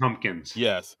 David S. Pumpkins.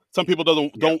 Yes, some people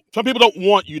don't Yeah, don't some people don't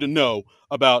want you to know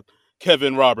about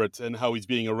Kevin Roberts and how he's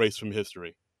being erased from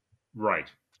history. right.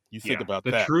 You think Yeah. about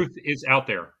The that. truth is out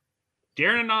there.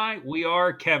 Darren and I, we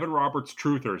are Kevin Roberts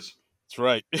truthers. That's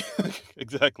right.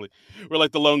 Exactly. We're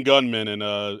like the lone gunmen in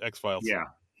X Files. Yeah.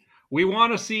 We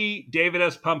want to see David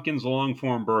S. Pumpkin's long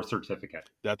form birth certificate.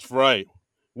 That's right.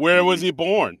 Where was Mhm. he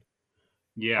born? I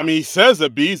Yeah. mean, he says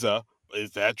Ibiza.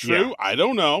 Is that Yeah. true? I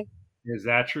don't know. Is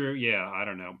that true? Yeah, I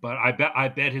don't know. But I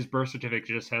bet his birth certificate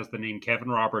just has the name Kevin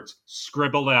Roberts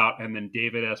scribbled out and then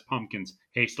David S. Pumpkins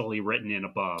hastily written in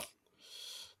above.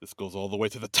 This goes all the way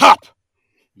to the top.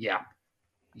 Yeah.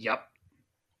 Yep.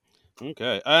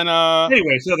 Okay. And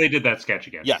Anyway, so they did that sketch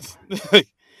again. yes.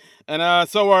 And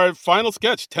so our final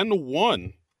sketch,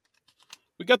 10-1.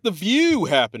 We got the View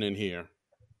happening here.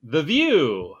 The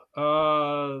View.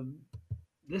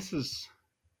 This is.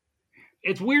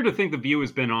 It's weird to think The View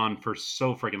has been on for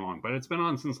so freaking long, but it's been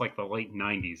on since like the late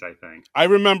 '90s, I think. I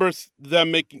remember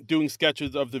them doing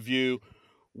sketches of the View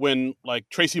when like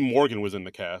Tracy Morgan was in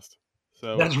the cast.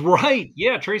 So That's right.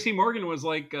 Yeah, Tracy Morgan was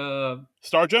like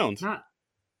Star Jones. not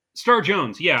Star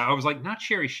Jones. Yeah, I was like not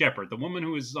Sherry Shepard, the woman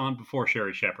who was on before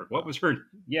Sherry Shepard. What was her?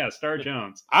 Yeah, Star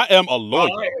Jones. I am a I lawyer.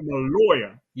 am a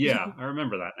lawyer. Yeah, I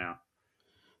remember that now.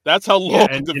 That's how Yeah, long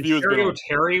and the View has been Terry on.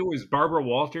 O'Terry was Barbara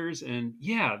Walters, and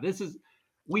yeah, this is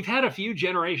we've had a few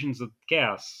generations of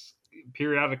casts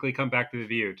periodically come back to the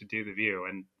View to do the View,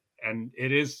 and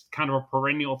it is kind of a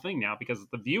perennial thing now because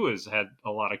the View has had a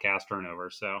lot of cast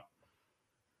turnover. So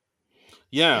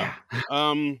Yeah.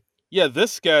 Yeah,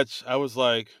 this sketch, I was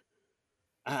like,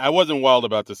 I wasn't wild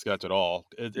about this sketch at all.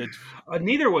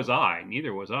 Neither was I.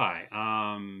 Neither was I.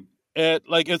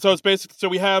 So it's basically, so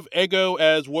we have Ego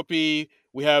as Whoopi,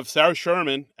 we have Sarah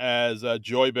Sherman as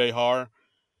Joy Behar,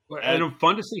 and And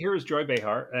fun to see her as Joy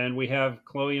Behar, and we have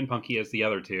Chloe and Punky as the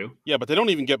other two. yeah, but they don't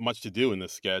even get much to do in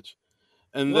this sketch.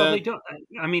 And Well, then they don't.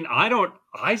 I mean, I don't.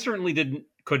 I certainly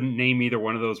couldn't name either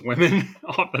one of those women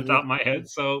off the top of my head.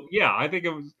 So yeah, I think it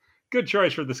was good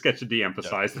choice for the sketch to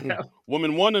de-emphasize that.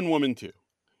 Woman 1 and Woman 2.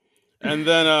 And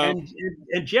then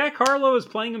And Jack Harlow is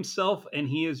playing himself, and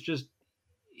he is just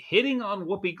hitting on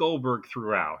Whoopi Goldberg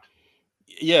throughout.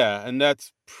 yeah, and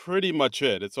that's pretty much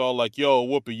it. It's all like, "Yo,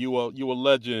 Whoopi, you a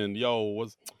legend. Yo,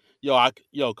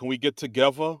 can we get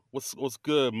together? What's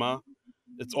good, ma?"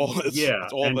 It's all Yeah,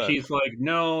 it's all and that. she's like,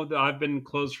 "No, I've been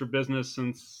closed for business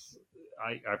since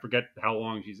I forget how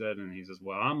long," she said, and he says,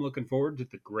 "Well, I'm looking forward to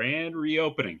the grand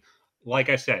reopening." Like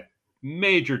I said,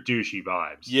 major douchey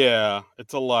vibes. Yeah,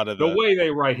 it's a lot of The that. way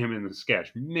they write him in the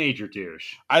sketch, major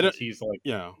douche. I don't He's like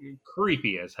yeah.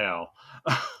 creepy as hell.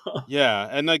 Yeah,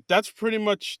 and like that's pretty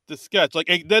much the sketch.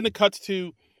 Like then it cuts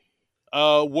to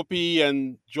Whoopi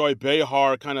and Joy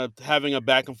Behar kind of having a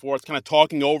back and forth, kind of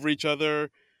talking over each other,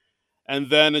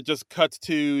 and then it just cuts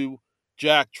to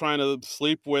Jack trying to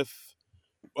sleep with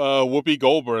Whoopi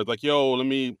Goldberg. Like,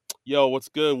 what's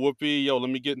good, Whoopi? Yo, let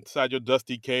me get inside your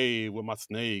dusty cave with my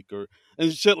snake, or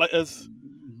and shit like this.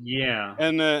 Yeah,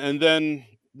 And then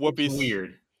it's Whoopi's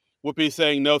weird. Whoopi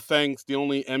saying no thanks. The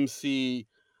only MC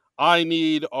I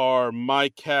need are my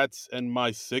cats and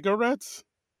my cigarettes.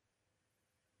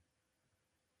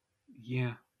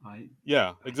 Yeah, I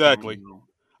Yeah, don't exactly. know.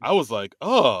 I was like,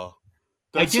 oh,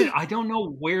 that's I don't know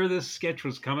where this sketch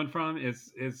was coming from.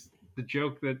 Is the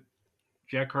joke that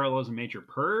Jack Harlow's a major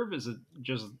perv? Is it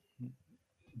just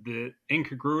the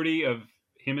incongruity of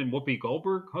him and Whoopi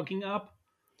Goldberg hooking up?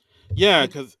 yeah, I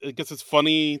because I guess it's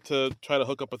funny to try to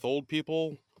hook up with old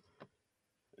people,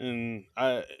 and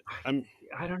I'm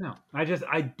I don't know.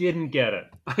 I didn't get it.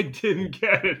 I didn't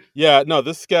get it. yeah, no,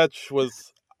 this sketch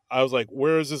was. I was like,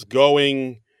 where is this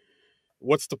going?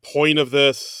 What's the point of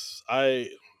this?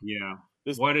 Yeah.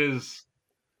 This What is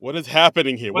what is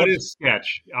happening here? what is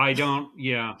sketch? I don't.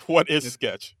 Yeah. What is It's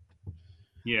sketch?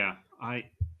 yeah.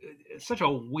 It's such a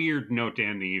weird note to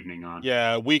end the evening on.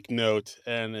 Yeah, weak note,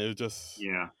 and it was just.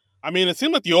 Yeah. I mean, it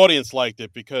seemed like the audience liked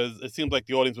it because it seemed like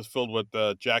the audience was filled with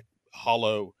Jack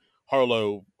Harlow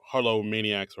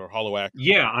maniacs or Hollow actors.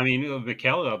 Yeah. I mean,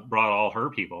 Michaela brought all her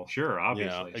people. Sure, Yeah,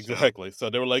 obviously. So exactly. So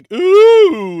they were like,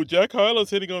 "Ooh, Jack Harlow's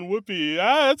hitting on Whoopi.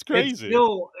 Ah, that's it's crazy."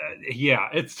 still, yeah,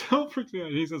 it's still pretty.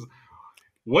 He says,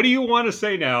 "What do you want to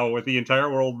say now with the entire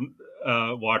world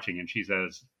watching?" And she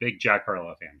says, "Big Jack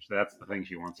Harlow fan." So that's the thing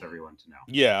she wants everyone to know.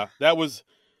 Yeah, that was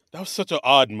such an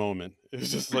odd moment. It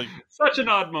was just like, Such an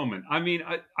odd moment. I mean,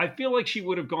 I feel like she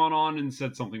would have gone on and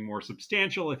said something more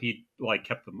substantial if he like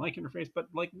kept the mic in her face. But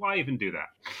like, why even do that?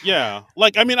 yeah,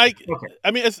 like I mean,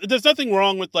 Okay. there's nothing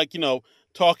wrong with like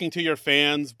talking to your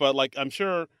fans, but like I'm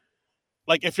sure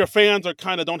like if your fans are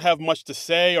kind of don't have much to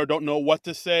say or don't know what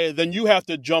to say, then you have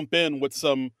to jump in with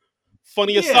some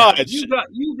funny Yeah, asides. you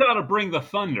got to bring the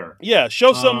thunder. Yeah,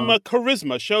 show some Uh,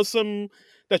 charisma, show some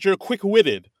that you're quick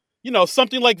witted,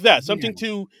 something like that, something yeah.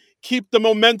 to keep the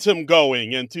momentum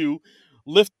going and to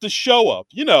lift the show up,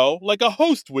 like a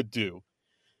host would do.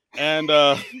 And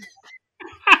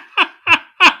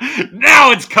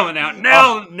Now it's coming out.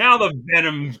 Now the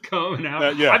venom's coming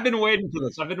out. yeah, I've been waiting for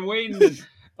this. I've been waiting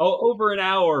over an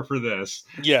hour for this.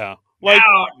 yeah, like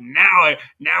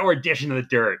Now we're dishing the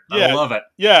dirt. I yeah, love it.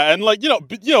 yeah, and like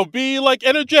be like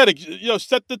energetic,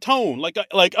 set the tone like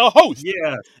a host,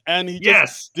 Yeah. and he just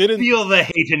Yes. didn't. Feel the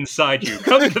hate inside you.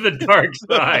 Come to the dark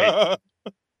side.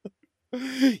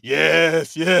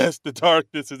 Yes, the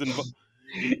darkness is involved.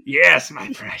 Yes, my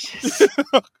precious.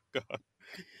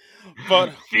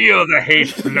 But Feel the hate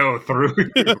flow through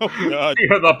you. oh god,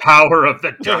 Feel the power of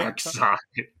the dark side.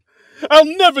 I'll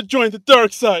never join the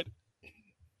dark side.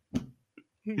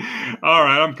 All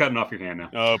right, I'm cutting off your hand now.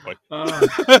 Oh boy.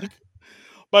 Uh,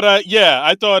 But yeah,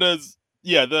 I thought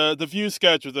the View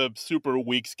sketch was a super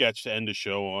weak sketch to end the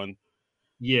show on.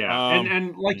 yeah,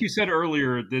 and like you said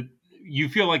earlier, that you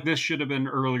feel like this should have been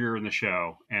earlier in the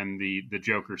show, and the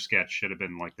Joker sketch should have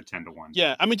been like the 10-1.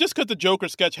 Yeah, I mean, just because the Joker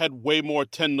sketch had way more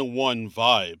 10-1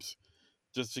 vibes,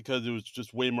 just because it was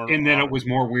just way more. And then it was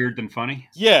more weird than funny.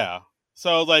 Yeah.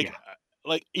 So Yeah.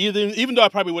 like even though I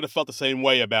probably would have felt the same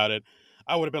way about it,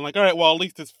 I would have been like, all right, well, at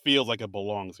least this feels like it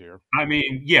belongs here. I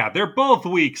mean, yeah, they're both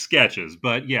weak sketches,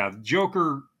 but yeah,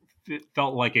 Joker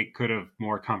felt like it could have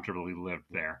more comfortably lived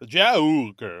there. The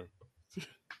Joker.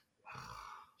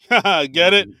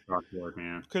 Get it? Dartboard,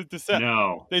 man. Because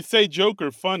No. they say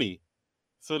Joker funny,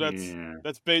 so Yeah.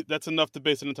 that's enough to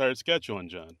base an entire sketch on,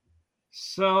 John.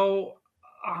 So,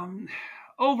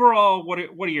 overall, what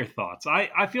are your thoughts?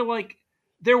 I feel like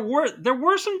there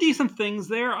were some decent things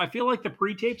there. I feel like the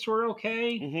pre-tapes were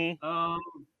okay. Mm-hmm.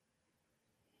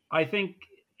 I think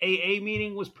AA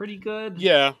meeting was pretty good.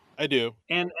 Yeah, I do.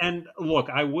 And look,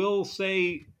 I will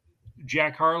say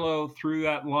Jack Harlow threw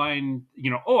that line,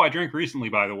 oh, I drank recently,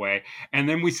 by the way. And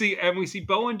then we see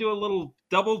Bowen do a little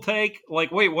double take,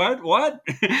 like, wait, what?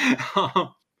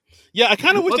 Yeah, I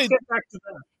kind of wish Let's get back to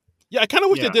that. Yeah, I kind of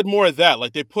wish Yeah. they did more of that.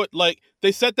 Like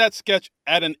they set that sketch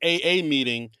at an AA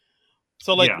meeting,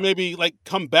 so like Yeah. maybe like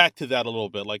come back to that a little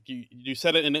bit. Like you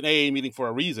said it in an AA meeting for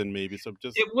a reason, maybe. So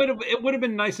just It would have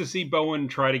been nice to see Bowen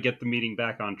try to get the meeting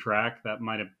back on track. That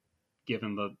might have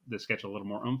given the sketch a little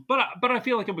more oomph. But I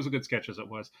feel like it was a good sketch as it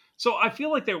was. So I feel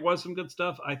like there was some good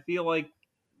stuff. I feel like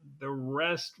the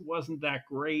rest wasn't that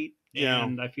great. Yeah.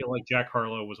 And I feel like Jack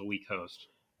Harlow was a weak host.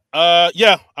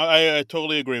 Yeah, I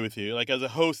totally agree with you. Like as a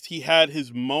host, he had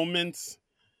his moments,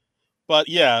 but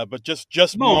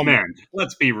just Moment.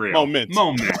 Let's be real. Moment.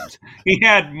 He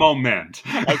had moment.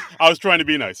 I was trying to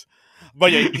be nice,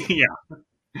 but yeah, yeah.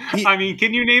 I mean,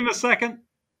 can you name a second?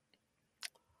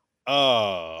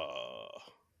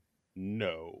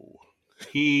 No.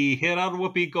 He hit on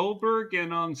Whoopi Goldberg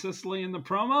and on Cicely in the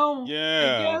promo.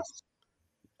 Yeah. I guess.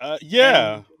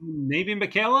 Yeah. And maybe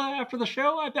Michaela after the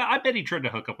show. I bet he tried to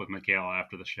hook up with Michaela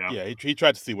after the show. Yeah, he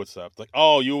tried to see what's up. It's like,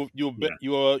 oh, Yeah.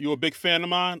 you a big fan of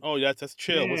mine? Oh, yeah, that's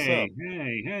chill. What's up?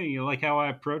 Hey! You like how I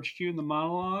approached you in the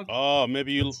monologue? Oh,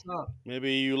 What's up?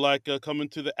 maybe you like coming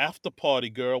to the after party,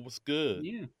 girl. What's good?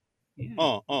 Yeah, yeah.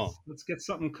 Uh, uh. Let's get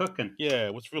something cooking. Yeah,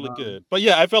 what's really Um, good. But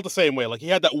yeah, I felt the same way. Like he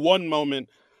had that one moment,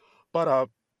 but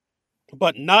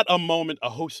not a moment a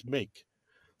host make.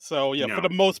 So yeah, for no.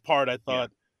 the most part, I Yeah.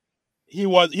 thought he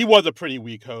was a pretty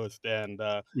weak host, and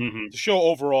the show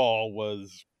overall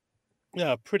was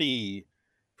pretty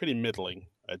middling,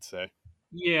 I'd say.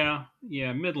 Yeah.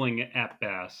 Middling at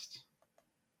best.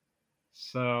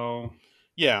 So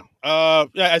Yeah, I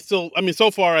mean,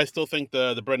 so far, I still think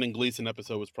the Brendan Gleeson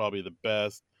episode was probably the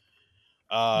best.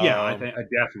 yeah, I Um, think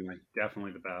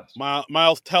definitely the best.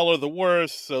 Miles Teller the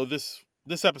worst. So this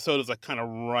episode is like kind of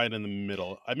right in the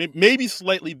middle. I mean, maybe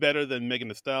slightly better than Megan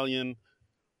Thee Stallion,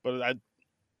 but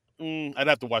I'd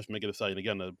have to watch Megan Thee Stallion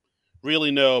again to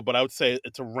really know. But I would say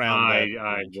it's around that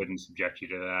I range. wouldn't subject you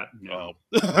to that. No.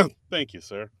 Oh, thank you,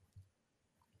 sir.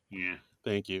 Yeah.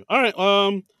 Thank you. All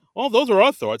right. Well, those are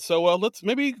our thoughts. So let's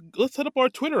set up our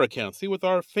Twitter account, see what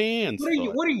our fans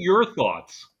thought. What are your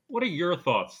thoughts? What are your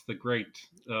thoughts, the great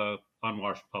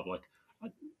unwashed public?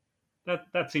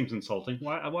 That seems insulting.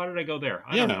 Why did I go there?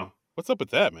 I don't know. What's up with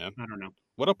that, man? I don't know.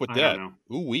 What up with I that? don't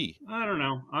know. Ooh wee. I don't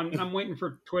know. I'm waiting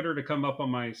for Twitter to come up on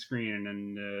my screen,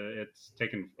 and it's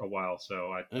taken a while,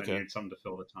 so I needed something to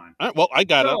fill the time. All right, well, I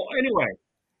got it. So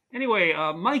anyway,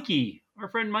 Mikey, our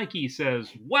friend Mikey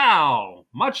says, "Wow,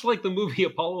 much like the movie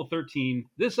Apollo 13,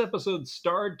 this episode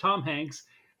starred Tom Hanks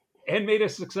and made a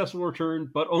successful return,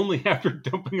 but only after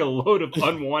dumping a load of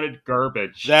unwanted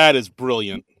garbage." That is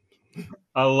brilliant.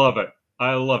 I love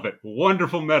it.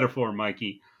 Wonderful metaphor,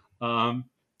 Mikey.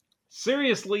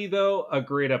 Seriously, though, a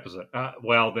great episode.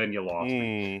 Well, then you lost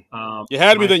me. You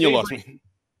had me, then you lost me.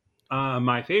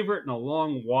 My favorite in a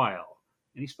long while.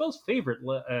 And he spells favorite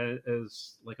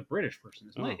as like a British person.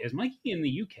 Is Mikey in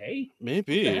the UK?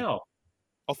 Maybe. What the hell?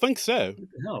 I think so. What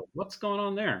the hell? What's going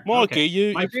on there?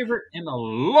 Okay, my favorite in a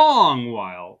long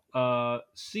while.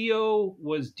 CO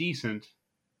was decent.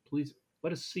 Please,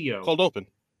 what is CO? Cold Open.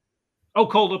 Oh,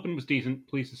 Cold Open was decent.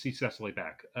 Pleased to see Cecily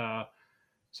back.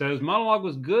 Says monologue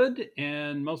was good,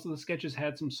 and most of the sketches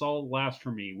had some solid laughs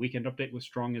for me. Weekend Update was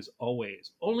strong as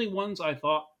always. Only ones I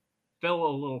thought fell a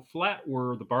little flat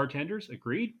were the bartenders,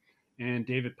 agreed, and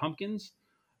David Pumpkins,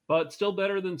 but still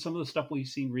better than some of the stuff we've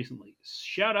seen recently.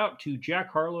 Shout out to Jack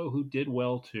Harlow, who did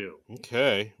well too.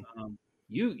 Okay.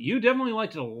 You definitely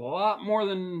liked it a lot more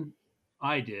than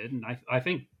I did, and I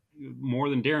think more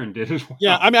than Darren did as well.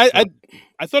 Yeah, I mean,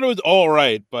 I thought it was all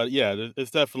right, but yeah,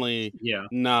 it's definitely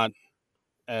not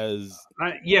as.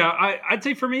 I'd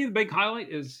say for me the big highlight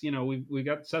is we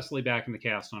got Cecily back in the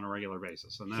cast on a regular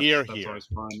basis, and that's always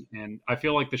fun. And I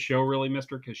feel like the show really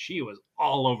missed her because she was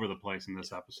all over the place in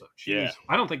this episode.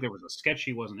 I don't think there was a sketch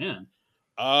she wasn't in.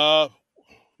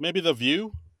 Maybe The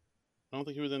View. I don't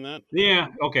think he was in that. Yeah.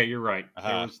 Okay, you're right.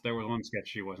 There was one sketch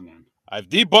she wasn't in. I've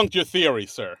debunked your theory,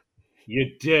 sir.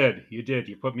 You did.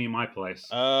 You put me in my place.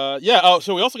 Yeah. Oh,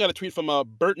 so we also got a tweet from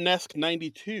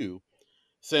Burtonesque92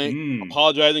 saying,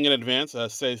 apologizing in advance,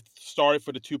 says sorry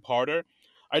for the two-parter.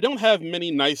 I don't have many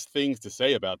nice things to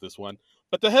say about this one,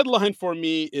 but the headline for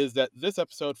me is that this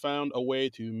episode found a way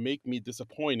to make me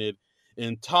disappointed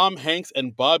in Tom Hanks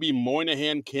and Bobby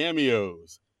Moynihan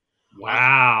cameos.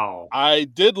 Wow. I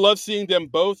did love seeing them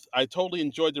both. I totally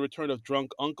enjoyed the return of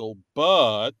Drunk Uncle,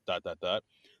 but ...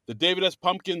 the David S.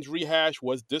 Pumpkins rehash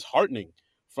was disheartening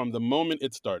from the moment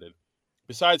it started.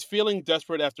 Besides feeling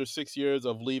desperate after 6 years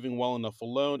of leaving well enough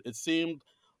alone, it seemed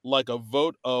like a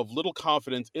vote of little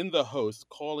confidence in the host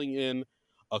calling in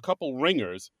a couple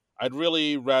ringers I'd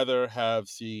really rather have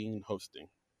seen hosting.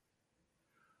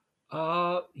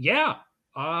 Yeah.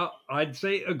 I'd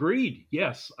say agreed.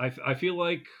 Yes. I feel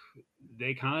like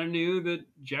they kind of knew that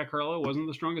Jack Harlow wasn't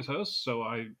the strongest host, so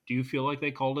I do feel like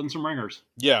they called in some ringers.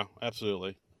 Yeah,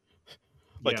 absolutely.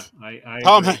 Like, yeah,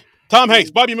 Tom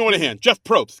Hanks, Bobby Moynihan, Jeff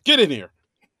Probst, get in here.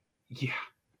 Yeah,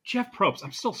 Jeff Probst.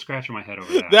 I'm still scratching my head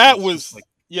over that.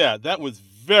 That was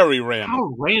very random.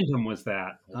 How random was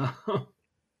that? I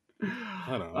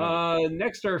don't know.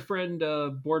 Next, our friend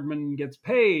Boardman Gets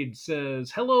Paid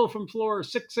says, "Hello from floor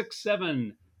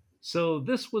 667. So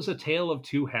this was a tale of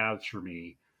two halves for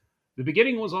me. The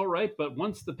beginning was all right, but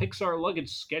once the Pixar luggage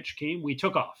sketch came, we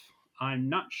took off. I'm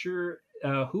not sure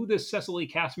who this Cecily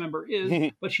cast member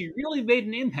is, but she really made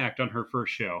an impact on her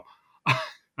first show.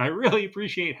 I really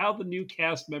appreciate how the new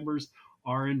cast members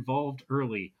are involved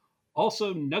early.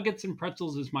 Also, Nuggets and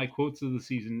Pretzels is my quotes of the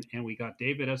season, and we got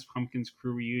David S. Pumpkins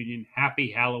crew reunion.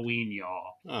 Happy Halloween,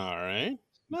 y'all. All right.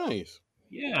 Nice. Nice,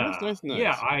 Yeah, nice,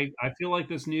 yeah. nice. I feel like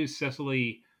this new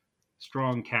Cecily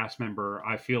Strong cast member.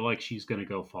 I feel like she's going to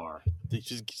go far.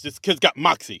 This kid's got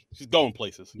moxie. She's going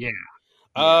places. Yeah,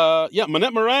 yeah. Yeah,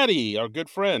 Manette Moratti, our good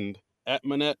friend at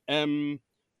Manette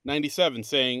M97,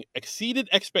 saying exceeded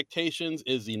expectations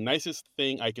is the nicest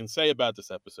thing I can say about this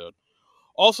episode.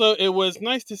 Also, it was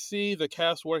nice to see the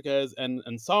cast work as an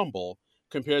ensemble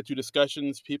compared to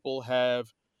discussions people have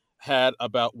had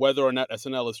about whether or not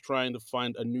SNL is trying to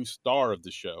find a new star of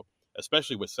the show,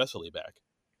 especially with Cecily back.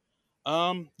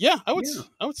 Yeah, Yeah, I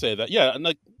would say that. Yeah, and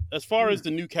like as far yeah. as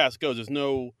the new cast goes, there's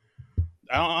no.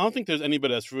 I don't think there's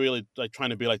anybody that's really like trying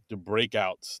to be like the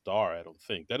breakout star. I don't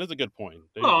think that is a good point.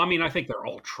 Well, I mean, I think they're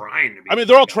all trying to be I the mean,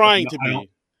 they're all breakout, but trying no, to I don't. be.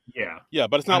 Yeah, Yeah,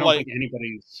 but it's I not don't like think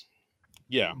anybody's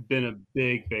yeah, been a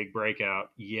big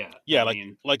breakout yet. yeah, I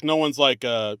mean, like no one's like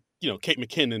Kate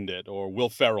McKinnon did or Will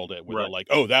Ferrell did, where they're right. like,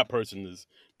 oh, that person is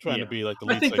trying to Yeah, be like the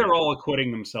I lead think singer. they're all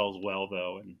acquitting themselves well,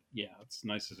 though, and yeah, it's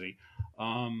nice to see.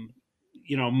 Um,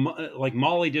 like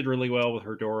Molly did really well with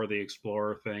her Dora the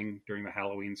Explorer thing during the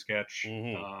Halloween sketch.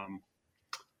 Hmm.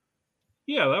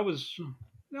 Yeah, that was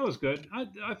good.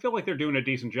 I feel like they're doing a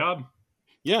decent job.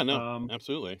 Yeah, no, Um,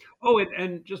 absolutely. oh,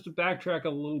 and just to backtrack a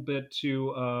little bit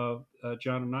to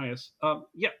John Anias,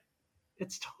 yeah,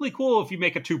 it's totally cool if you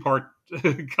make a two-part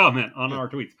comment on our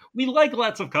tweets. We like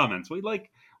lots of comments. We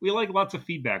like lots of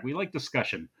feedback. We like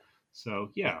discussion. So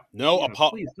Yeah, yeah,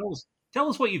 please tell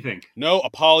us what you think. no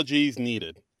apologies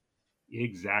needed.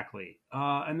 Exactly.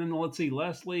 And then let's see,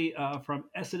 Leslie from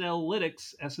SNL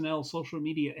Lytics, SNL Social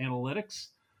Media Analytics,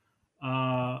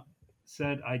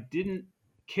 said I didn't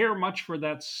care much for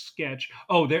that sketch.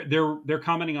 Oh, they're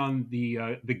commenting on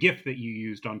the GIF that you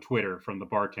used on Twitter from the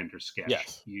bartender sketch.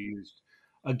 Yes. You used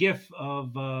a GIF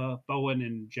of Bowen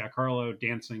and Jack Harlow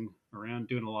dancing around,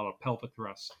 doing a lot of pelvic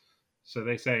thrusts. So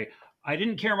they say, I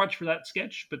didn't care much for that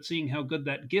sketch, but seeing how good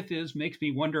that GIF is makes me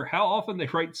wonder how often they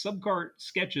write subpart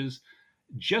sketches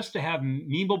just to have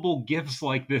memeable GIFs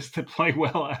like this that play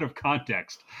well out of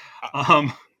context.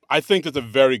 I think there's a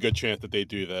very good chance that they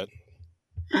do that.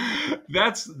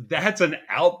 That's an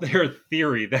out there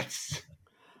theory. That's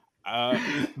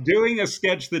doing a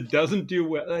sketch that doesn't do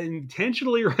well,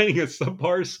 intentionally writing a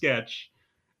subpar sketch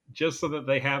just so that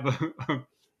they have a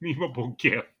memeable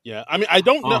GIF. Yeah, I mean, I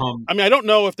don't know. I don't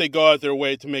know if they go out their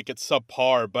way to make it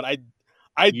subpar, but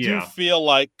I do feel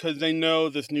like because they know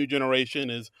this new generation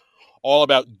is all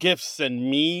about GIFs and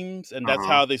memes, and that's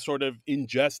how they sort of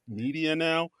ingest media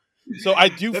now. So I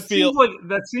do feel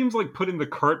that seems like putting the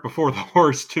cart before the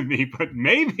horse to me, but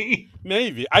maybe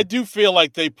I do feel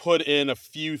like they put in a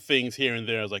few things here and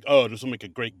there. It's like, oh, this will make a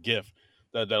great GIF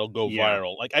that'll go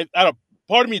viral. Like I don't.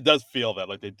 Part of me does feel that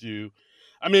like they do.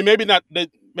 I mean, maybe not.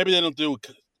 Maybe they don't do.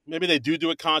 Maybe they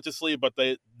do it consciously, but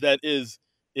that is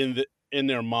in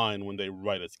their mind when they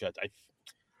write a sketch.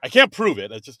 I can't prove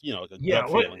it. It's just a gut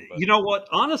feeling. But. You know what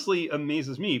honestly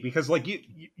amazes me because like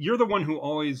you're the one who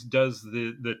always does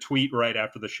the tweet right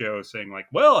after the show saying like,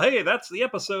 well, hey, that's the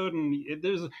episode, and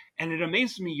it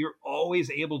amazes me you're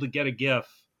always able to get a GIF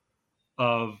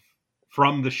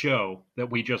from the show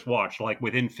that we just watched, like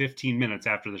within 15 minutes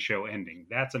after the show ending.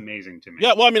 That's amazing to me.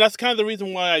 Yeah, well, I mean, that's kind of the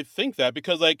reason why I think that,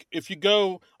 because like if you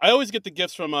go, I always get the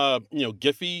GIFs from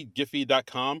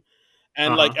Giphy.com.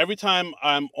 And like every time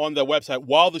I'm on their website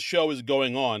while the show is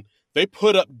going on, they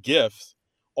put up GIFs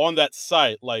on that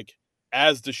site like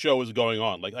as the show is going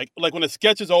on. Like when a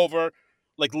sketch is over,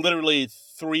 like literally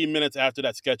 3 minutes after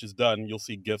that sketch is done, you'll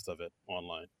see GIFs of it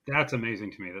online. That's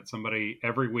amazing to me that somebody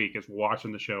every week is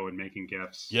watching the show and making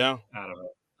GIFs out of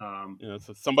it.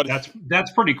 So somebody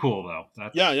that's pretty cool though.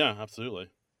 Yeah, absolutely.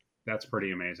 That's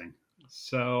pretty amazing.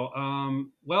 So,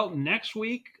 well, next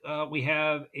week we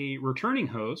have a returning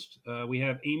host. We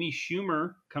have Amy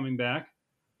Schumer coming back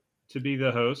to be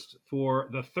the host for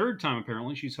the third time,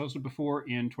 apparently. She's hosted before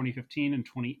in 2015 and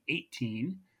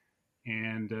 2018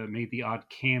 and made the odd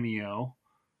cameo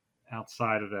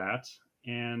outside of that.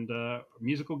 And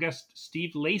musical guest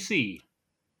Steve Lacy.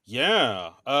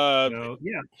 Yeah. Amy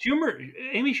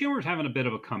Schumer's having a bit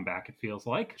of a comeback, it feels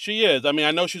like. She is. I mean,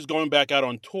 I know she's going back out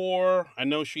on tour. I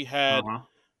know she had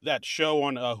that show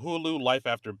on Hulu, Life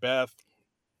After Beth.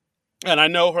 And I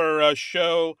know her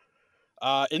show,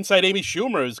 Inside Amy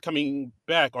Schumer, is coming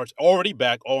back, or it's already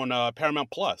back on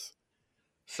Paramount Plus.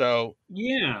 So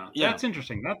yeah, that's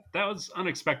interesting. That was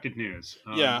unexpected news.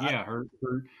 Her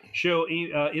show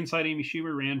Inside Amy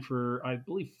Schumer ran for I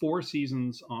believe 4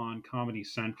 seasons on Comedy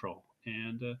Central,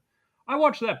 and I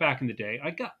watched that back in the day.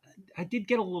 I did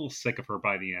get a little sick of her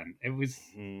by the end. It was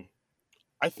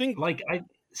I think, like I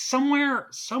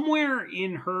somewhere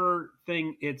in her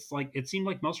thing, it's like it seemed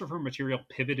like most of her material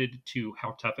pivoted to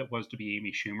how tough it was to be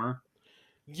Amy Schumer.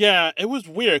 yeah, it was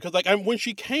weird because when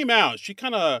she came out, she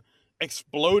kind of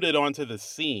exploded onto the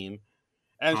scene,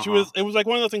 and Uh huh. it was like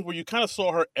one of those things where you kind of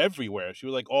saw her everywhere. She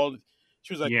was like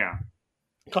Yeah.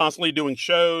 constantly doing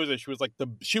shows, and she was like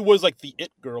the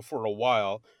it girl for a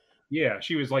while. Yeah,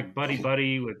 she was like buddy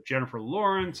buddy with Jennifer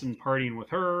Lawrence and partying with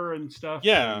her and stuff.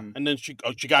 Yeah, And and then she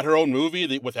got her own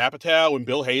movie with Apatow and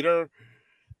Bill Hader,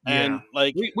 yeah, and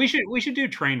like we should do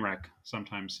Trainwreck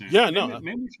sometime soon. yeah, no,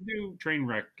 Maybe we should do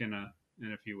Trainwreck in a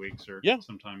few weeks or yeah,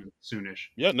 sometime soonish.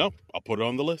 yeah, no, I'll put it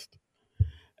on the list.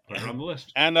 Put it on the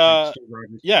list. And Thanks, Steve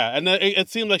Rogers. yeah, and then it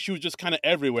seemed like she was just kind of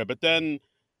everywhere. But then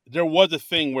there was a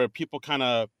thing where people kind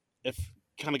of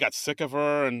got sick of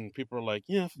her, and people were like,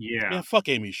 yeah, Yeah, yeah, fuck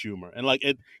Amy Schumer, and like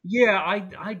it, yeah.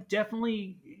 I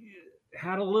definitely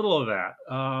had a little of that.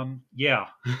 Yeah,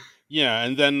 yeah,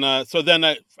 and then so then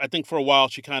I think for a while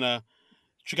she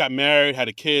got married, had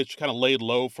a kid, she kind of laid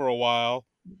low for a while,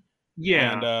 and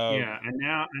yeah, yeah. And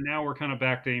now we're kind of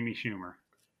back to Amy Schumer.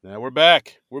 now we're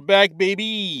back,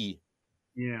 baby.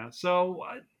 Yeah. So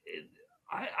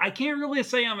I can't really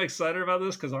say I'm excited about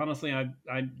this because honestly,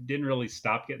 I didn't really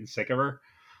stop getting sick of her.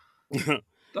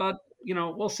 But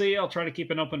we'll see. I'll try to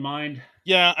keep an open mind.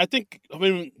 Yeah, I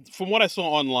mean, from what I saw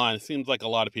online, it seems like a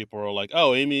lot of people are like,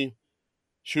 "Oh, Amy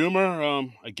Schumer,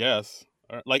 I guess."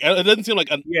 Like it doesn't seem like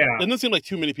Yeah. it doesn't seem like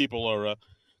too many people are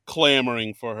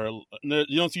clamoring for her.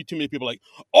 You don't see too many people like,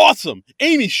 "Awesome,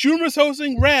 Amy Schumer's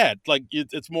hosting, rad." Like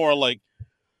it's more like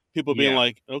people being Yeah.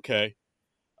 like, "Okay,"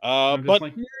 I'm just but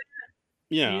like,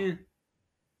 yeah, eh.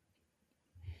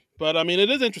 but I mean, it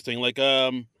is interesting. Like,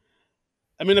 I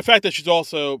mean, the fact that she's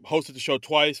also hosted the show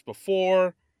twice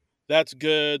before, that's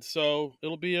good. So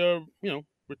it'll be a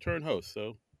return host.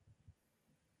 So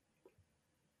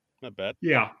not bad.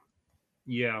 Yeah.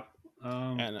 Yeah.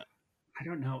 Um, And I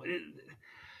don't know.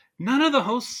 None of the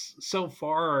hosts so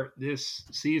far this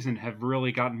season have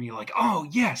really gotten me like, oh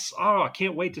yes, oh I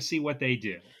can't wait to see what they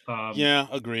do. yeah,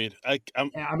 agreed. I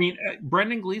mean,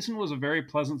 Brendan Gleeson was a very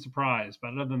pleasant surprise, but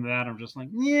other than that, I'm just like,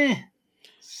 yeah.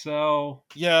 So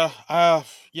yeah,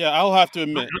 yeah. I'll have to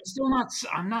admit, I'm still not.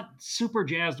 I'm not super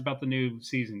jazzed about the new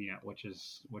season yet, which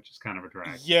is kind of a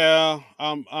drag. yeah,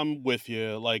 I'm with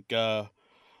you. Like,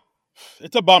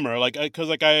 it's a bummer. Like, because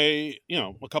a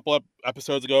couple of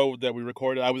episodes ago that we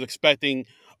recorded, I was expecting,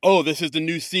 oh, this is the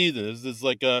new season. This is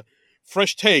like a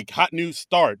fresh take, hot new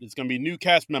start. It's gonna be new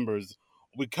cast members.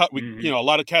 Hmm. A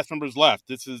lot of cast members left.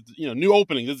 This is new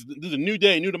opening. This is a new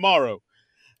day, new tomorrow,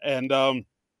 and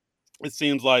it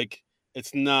seems like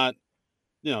it's not.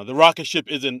 The rocket ship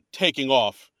isn't taking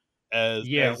off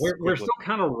Yeah, as we're quickly. still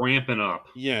kind of ramping up.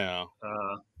 Yeah.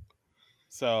 Uh,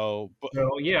 So, but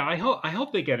so yeah, I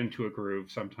hope they get into a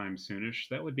groove sometime soonish.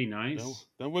 That would be no, nice.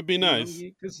 that would be You know, nice.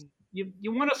 because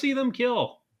you want to see them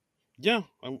kill, Yeah,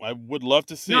 I would love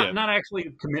to see not it. not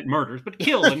actually commit murders, but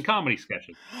kill in comedy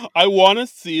sketches. I want to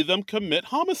see them commit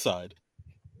homicide.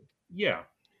 Yeah,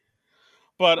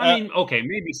 But I mean, okay,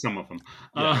 maybe some of them.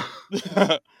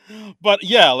 yeah. But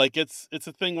yeah, like it's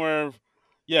a thing where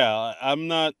yeah, I'm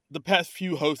not the past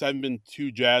few hosts I haven't been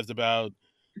too jazzed about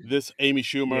this Amy Yeah,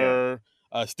 Schumer,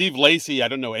 Steve Lacy, I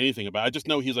don't know anything about. I just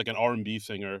know he's like an R&B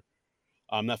singer.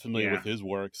 I'm not familiar yeah, with his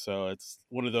work, so it's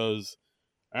one of those.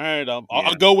 All right, I'll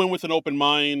yeah. go in with an open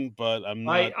mind, but I'm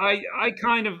I, not. I I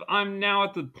kind of I'm now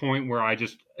at the point where I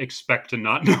just expect to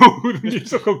not know who the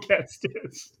musical guest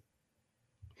is.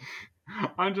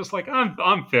 I'm just like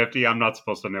I'm 50. I'm not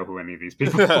supposed to know who any of these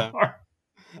people are.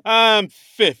 I'm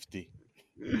 50.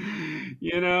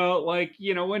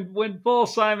 When Paul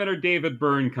Simon or David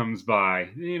Byrne comes by,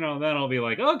 then I'll be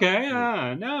like, okay,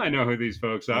 now I know who these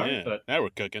folks are. Yeah, But now we're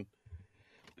cooking.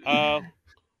 Uh,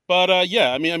 but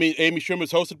yeah, I mean, Amy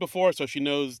Schumer's hosted before, so she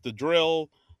knows the drill.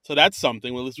 So that's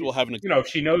something. Well, at least we'll have an. if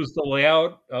she knows the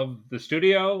layout of the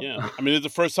studio, Yeah, I mean, it's the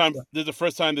first time. This is the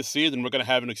first time this season we're gonna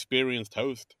have an experienced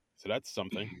host. So that's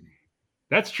something.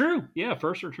 that's true. Yeah,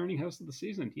 first returning host of the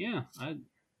season. Yeah,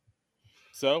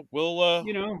 So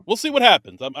you know, we'll see what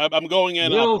happens. I'm going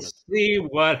in we'll optimistic. see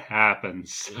what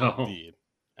happens. So, Indeed,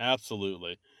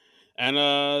 absolutely.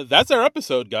 And that's our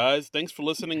episode, guys. Thanks for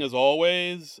listening as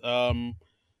always.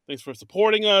 Thanks for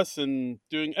supporting us and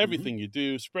doing mhm. everything you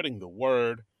do, spreading the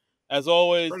word. As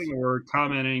always, Spreading the word,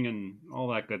 commenting, and all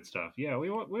that good stuff. Yeah, we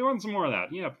want some more of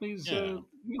that. Yeah, please, yeah,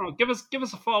 give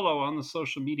us a follow on the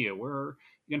social media. Where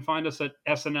you can find us at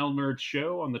SNL Nerd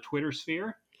Show on the Twitter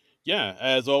sphere. yeah.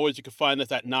 As always, you can find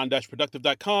us at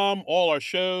non-productive.com. All our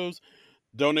shows.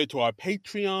 Donate to our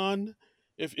Patreon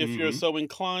if you're so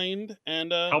inclined.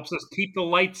 And helps us keep the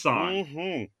lights on.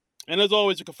 Mm-hmm. And as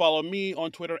always, you can follow me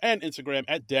on Twitter and Instagram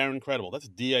at Darren Credible. That's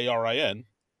DARIN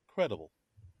Credible.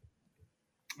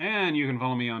 And you can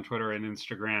follow me on Twitter and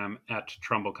Instagram at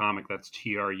Trumbull Comic. That's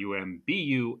TRUMBULL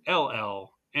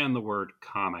and the word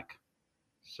comic.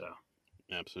 So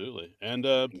absolutely. And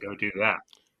go do that.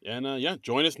 And yeah,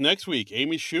 join us next week.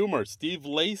 Amy Schumer, Steve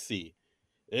Lacy.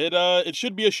 It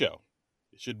should be a show.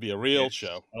 It should be a real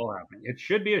show. It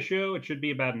should be a show. It should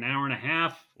be about an hour and a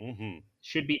half. Mm-hmm.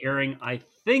 Should be airing, I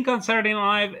think, on Saturday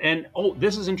Night Live. And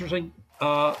this is interesting.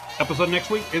 Episode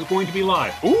next week is going to be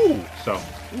live. Ooh, so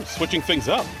switching things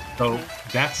up. So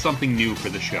that's something new for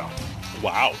the show.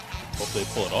 Wow. Hope they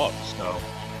pull it off. So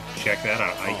check that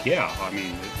out. I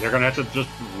mean, they're going to have to just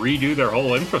redo their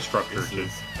whole infrastructure to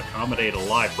accommodate a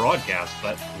live broadcast,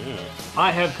 but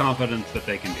I have confidence that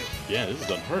they can do it. Yeah, this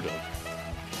is unheard of.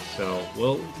 So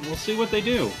we'll see what they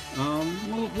do.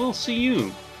 We'll see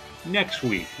you next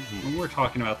week when we're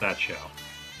talking about that show.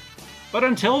 But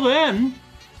until then,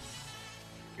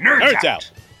 Nerds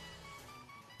out!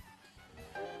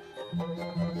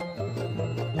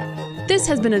 This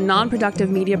has been a non-productive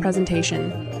media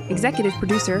presentation. Executive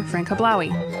producer Frank Hablawi.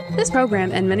 This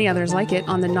program and many others like it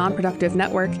on the Non-Productive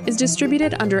Network is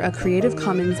distributed under a Creative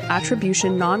Commons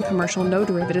Attribution Non-Commercial No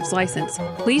Derivatives license.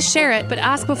 Please share it, but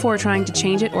ask before trying to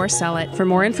change it or sell it. For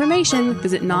more information,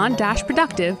 visit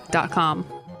non-productive.com.